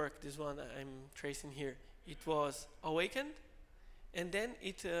previous queue work, this one I'm tracing here, it was awakened, and then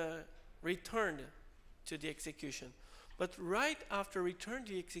it returned to the execution. But right after return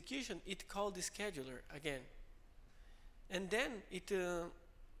to the execution, it called the scheduler again. And then the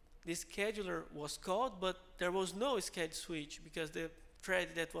scheduler was called, but there was no sched switch because the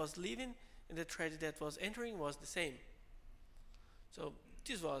thread that was leaving and the thread that was entering was the same. So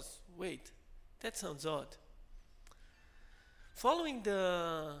this was, wait, that sounds odd. Following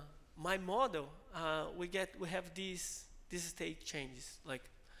my model, we have these state changes. Like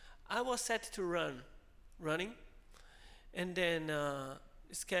I was set to running, and then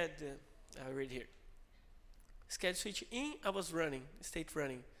sched, I read here. Sched switch in, I was running, state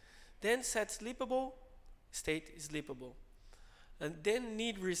running. Then set sleepable, state sleepable. And then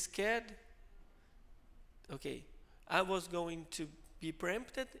need resched, okay, I was going to be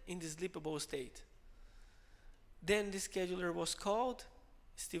preempted in the sleepable state. Then the scheduler was called,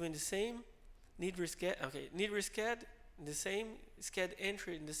 still in the same, need resched, okay, need resched, in the same, sched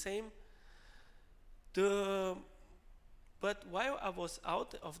entry in the same. But while I was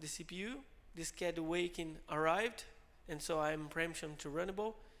out of the CPU, the sched awaken arrived, and so I'm preemption to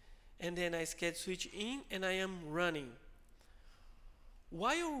runnable, and then I sched switch in, and I am running.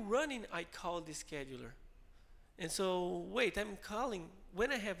 While running, I call the scheduler. And so, wait,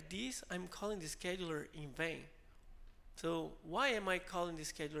 when I have this, I'm calling the scheduler in vain. So why am I calling the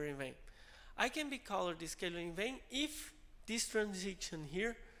scheduler in vain? I can be calling the scheduler in vain if this transition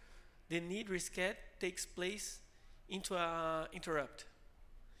here, the need resched, takes place into a interrupt.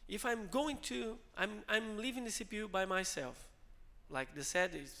 If I'm leaving the CPU by myself, like the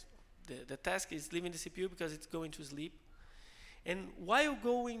set is, the task is leaving the CPU because it's going to sleep. And while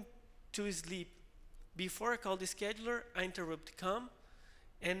going to sleep, before I call the scheduler, I interrupt come,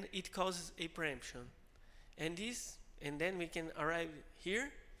 and it causes a preemption. And then we can arrive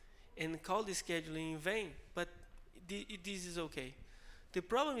here and call the scheduling in vain, but this is okay. The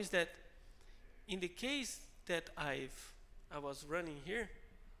problem is that in the case that I was running here,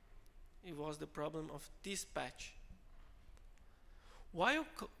 it was the problem of this patch. While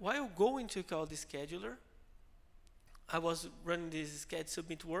going to call the scheduler, I was running this sched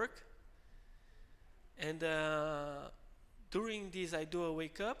submit work, and during this I do a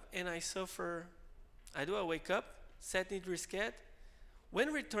wake up, and I do a wake up, set need resched.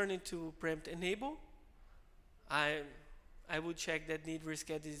 When returning to preempt enable, I would check that need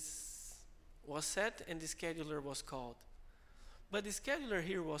resched was set and the scheduler was called. But the scheduler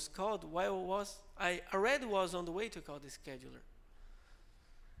here was called while I already was on the way to call the scheduler.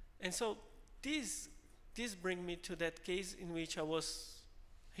 And so this brings me to that case in which I was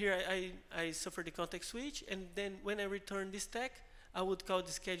here. I suffered the context switch, and then when I return this stack, I would call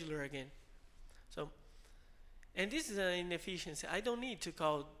the scheduler again. So, and this is an inefficiency. I don't need to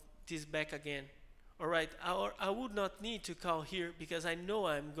call this back again. All right, I would not need to call here because I know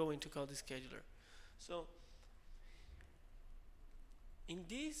I'm going to call the scheduler. So in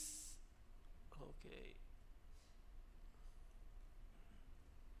this, okay.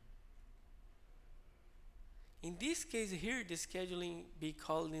 In this case here, the scheduling be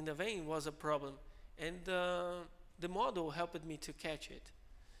called in the vain was a problem, and the model helped me to catch it.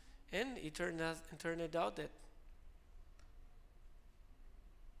 And it turned out that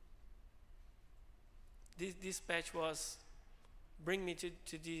this patch was bring me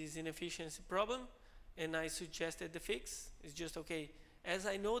to this inefficiency problem, and I suggested the fix. It's just, okay, as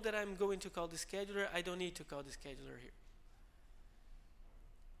I know that I'm going to call the scheduler, I don't need to call the scheduler here.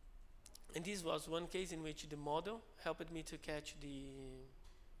 And this was one case in which the model helped me to catch the...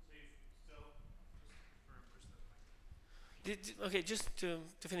 Okay, just to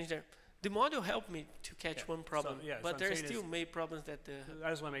finish there. The model helped me to catch one problem, but there are still many problems that... I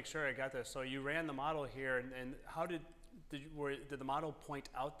just want to make sure I got this. So you ran the model here, and how did the model point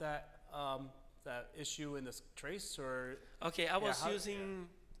out that that issue in this trace, or? Okay, I was using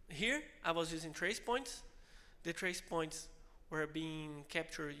here. I was using trace points. The trace points were being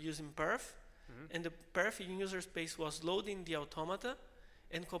captured using perf, and the perf in user space was loading the automata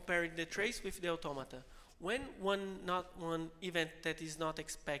and comparing the trace with the automata. When one event that is not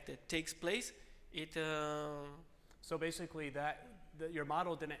expected takes place, it. So basically, your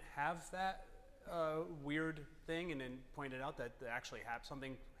model didn't have that weird thing, and then pointed out that actually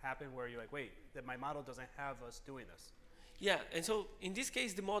something happened where you're like, wait, that my model doesn't have us doing this. Yeah, and so in this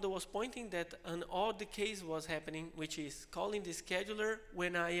case, the model was pointing that an odd case was happening, which is calling the scheduler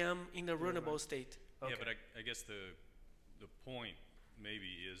when I am in a runnable state. Okay. Yeah, but I guess the point maybe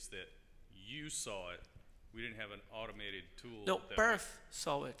is that you saw it. We didn't have an automated tool. No, perf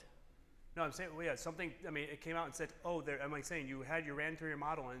saw it. No, I'm saying, well, yeah, something, I mean, it came out and said, oh, I'm like saying you ran through your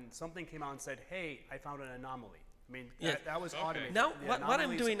model and something came out and said, hey, I found an anomaly. I mean, that was automated. Now, what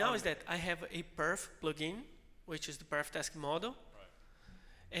I'm doing now is that I have a perf plugin, which is the perf task model.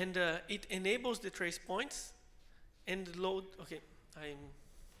 Right. And it enables the trace points and load, okay, It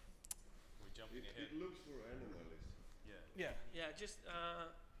looks for anomalies. Yeah, just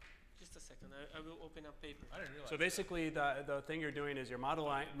a second. I will open up paper. I didn't realize. So basically, the thing you're doing is you're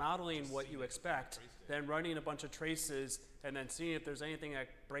modeling what you expect, then running a bunch of traces, and then seeing if there's anything that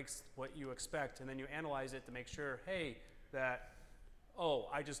breaks what you expect, and then you analyze it to make sure, hey,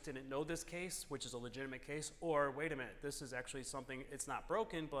 I just didn't know this case, which is a legitimate case, or wait a minute, this is actually something, it's not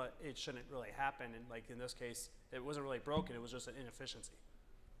broken, but it shouldn't really happen, and like in this case, it wasn't really broken, it was just an inefficiency.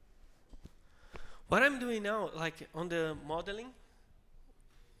 What I'm doing now, like on the modeling,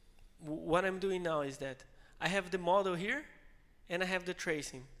 what I'm doing now is that I have the model here, and I have the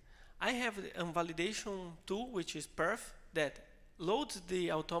tracing. I have a validation tool, which is perf, that loads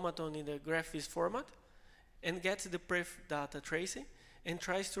the automaton in the graphviz format, and gets the perf data tracing, and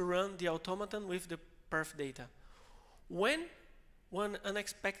tries to run the automaton with the perf data. When one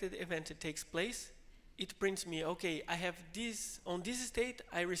unexpected event takes place, it prints me, okay, I have this, on this state,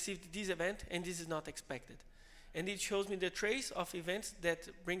 I received this event, and this is not expected. And it shows me the trace of events that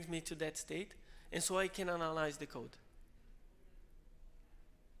brings me to that state, and so I can analyze the code.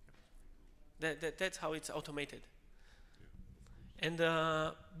 That's how it's automated. And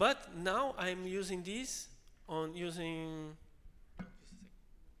but now I'm using this on using.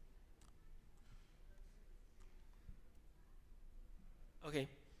 Okay.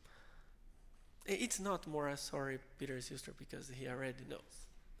 It's not more sorry, Peter's sister, because he already knows.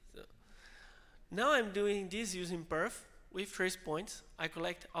 So now I'm doing this using perf with trace points. I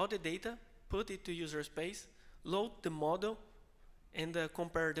collect all the data put it to user space, load the model, and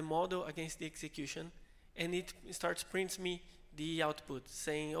compare the model against the execution, and it starts prints me the output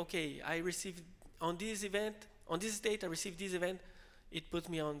saying, okay, I received on this event, on this state, I received this event, it puts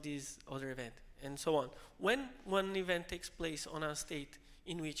me on this other event, and so on. When one event takes place on a state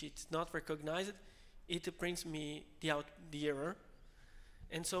in which it's not recognized, it prints me the error,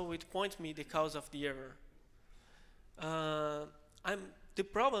 and so it points me the cause of the error. The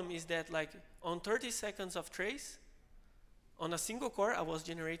problem is that, like, on 30 seconds of trace, on a single core, I was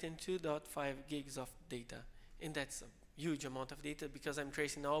generating 2.5 gigs of data, and that's a huge amount of data because I'm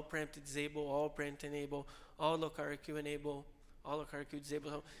tracing all preempt disable, all preempt enable, all local RQ enable, all local RQ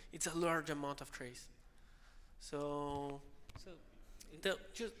disable. So it's a large amount of trace. So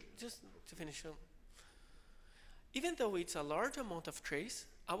just to finish up, even though it's a large amount of trace,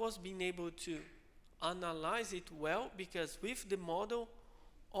 I was being able to analyze it well because with the model,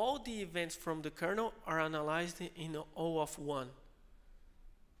 all the events from the kernel are analyzed in O of 1.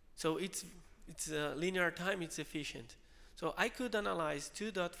 So it's linear time, it's efficient. So I could analyze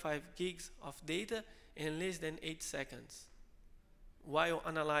 2.5 gigs of data in less than 8 seconds while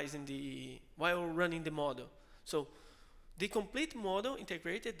running the model. So the complete model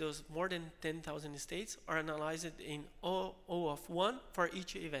integrated, those more than 10,000 states, are analyzed in O of 1 for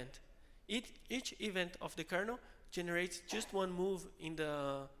each event. Each event of the kernel generates just one move in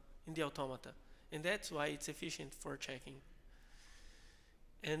the automata, and that's why it's efficient for checking.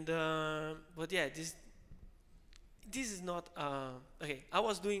 And but yeah, this is not okay. I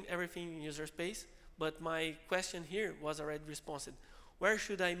was doing everything in user space, but my question here was already responded. Where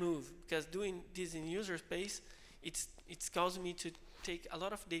should I move? Because doing this in user space, it's caused me to take a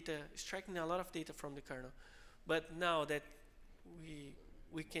lot of data, extracting a lot of data from the kernel. But now that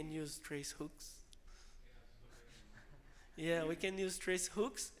we can use trace hooks. Yeah, we can use trace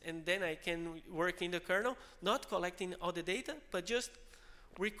hooks, and then I can work in the kernel, not collecting all the data, but just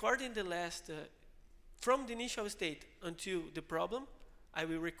recording the last, from the initial state until the problem, I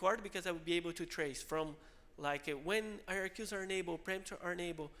will record because I will be able to trace from like when IRQs are enabled, preempts are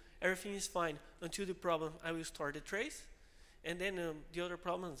enabled, everything is fine until the problem, I will store the trace, and then the other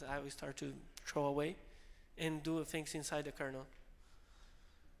problems I will start to throw away and do things inside the kernel.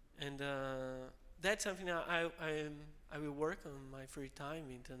 And that's something I will work on my free time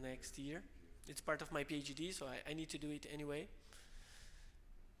into next year. It's part of my PhD, so I need to do it anyway.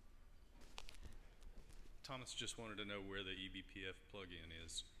 Thomas just wanted to know where the eBPF plugin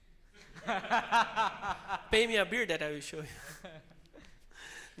is. Pay me a beer that I will show you.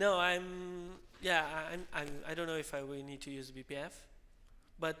 No, I don't know if I will need to use BPF,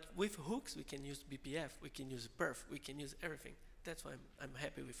 but with hooks we can use BPF, we can use perf, we can use everything. That's why I'm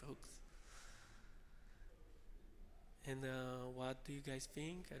happy with hooks. And what do you guys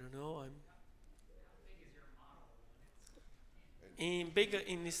think? I don't know. In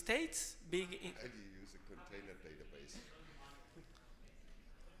the States, big. How do you use a container database?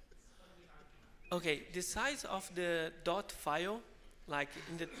 Okay, the size of the dot file, like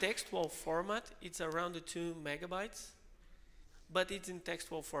in the textual format, it's around 2 megabytes, but it's in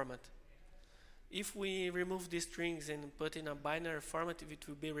textual format. If we remove the strings and put in a binary format, it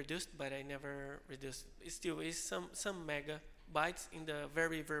will be reduced, but I never reduced. It still is some megabytes in the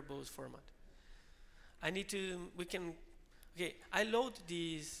very verbose format. I load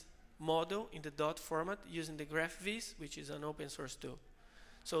this model in the dot format using the GraphViz, which is an open source tool.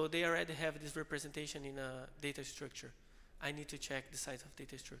 So they already have this representation in a data structure. I need to check the size of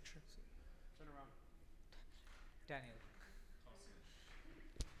data structure. Turn around. Daniel.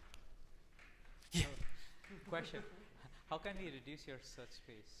 Yeah. Question. How can we reduce your search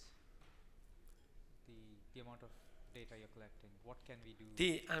space? The amount of data you're collecting. What can we do?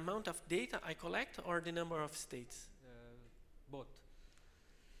 The amount of data I collect or the number of states? Both.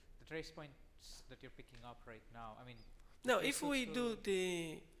 The trace points that you're picking up right now. I mean. No, if we do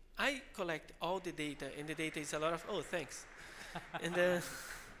I collect all the data, and the data is a lot of. Oh, thanks. And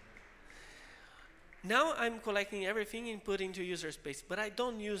now I'm collecting everything and putting into user space, but I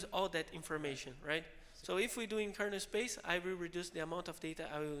don't use all that information, right? So if we do in kernel space, I will reduce the amount of data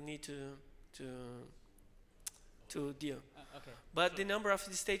I will need to deal. Okay. But the number of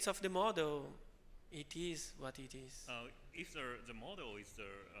the states of the model, it is what it is. If the model is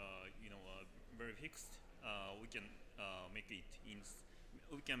very fixed, we can make it in.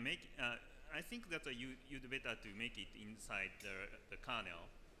 We can make. I think that you'd better to make it inside the kernel,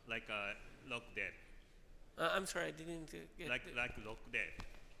 like lockdep. I'm sorry, I didn't get like lockdep.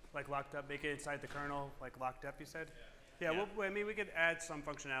 Like lockdep, make it inside the kernel, like lockdep, you said? Yeah, yeah. Well, I mean, we could add some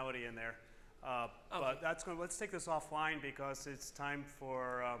functionality in there. But that's going. Let's take this offline because it's time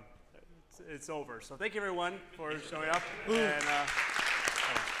for it's over. So thank you everyone for showing up. And,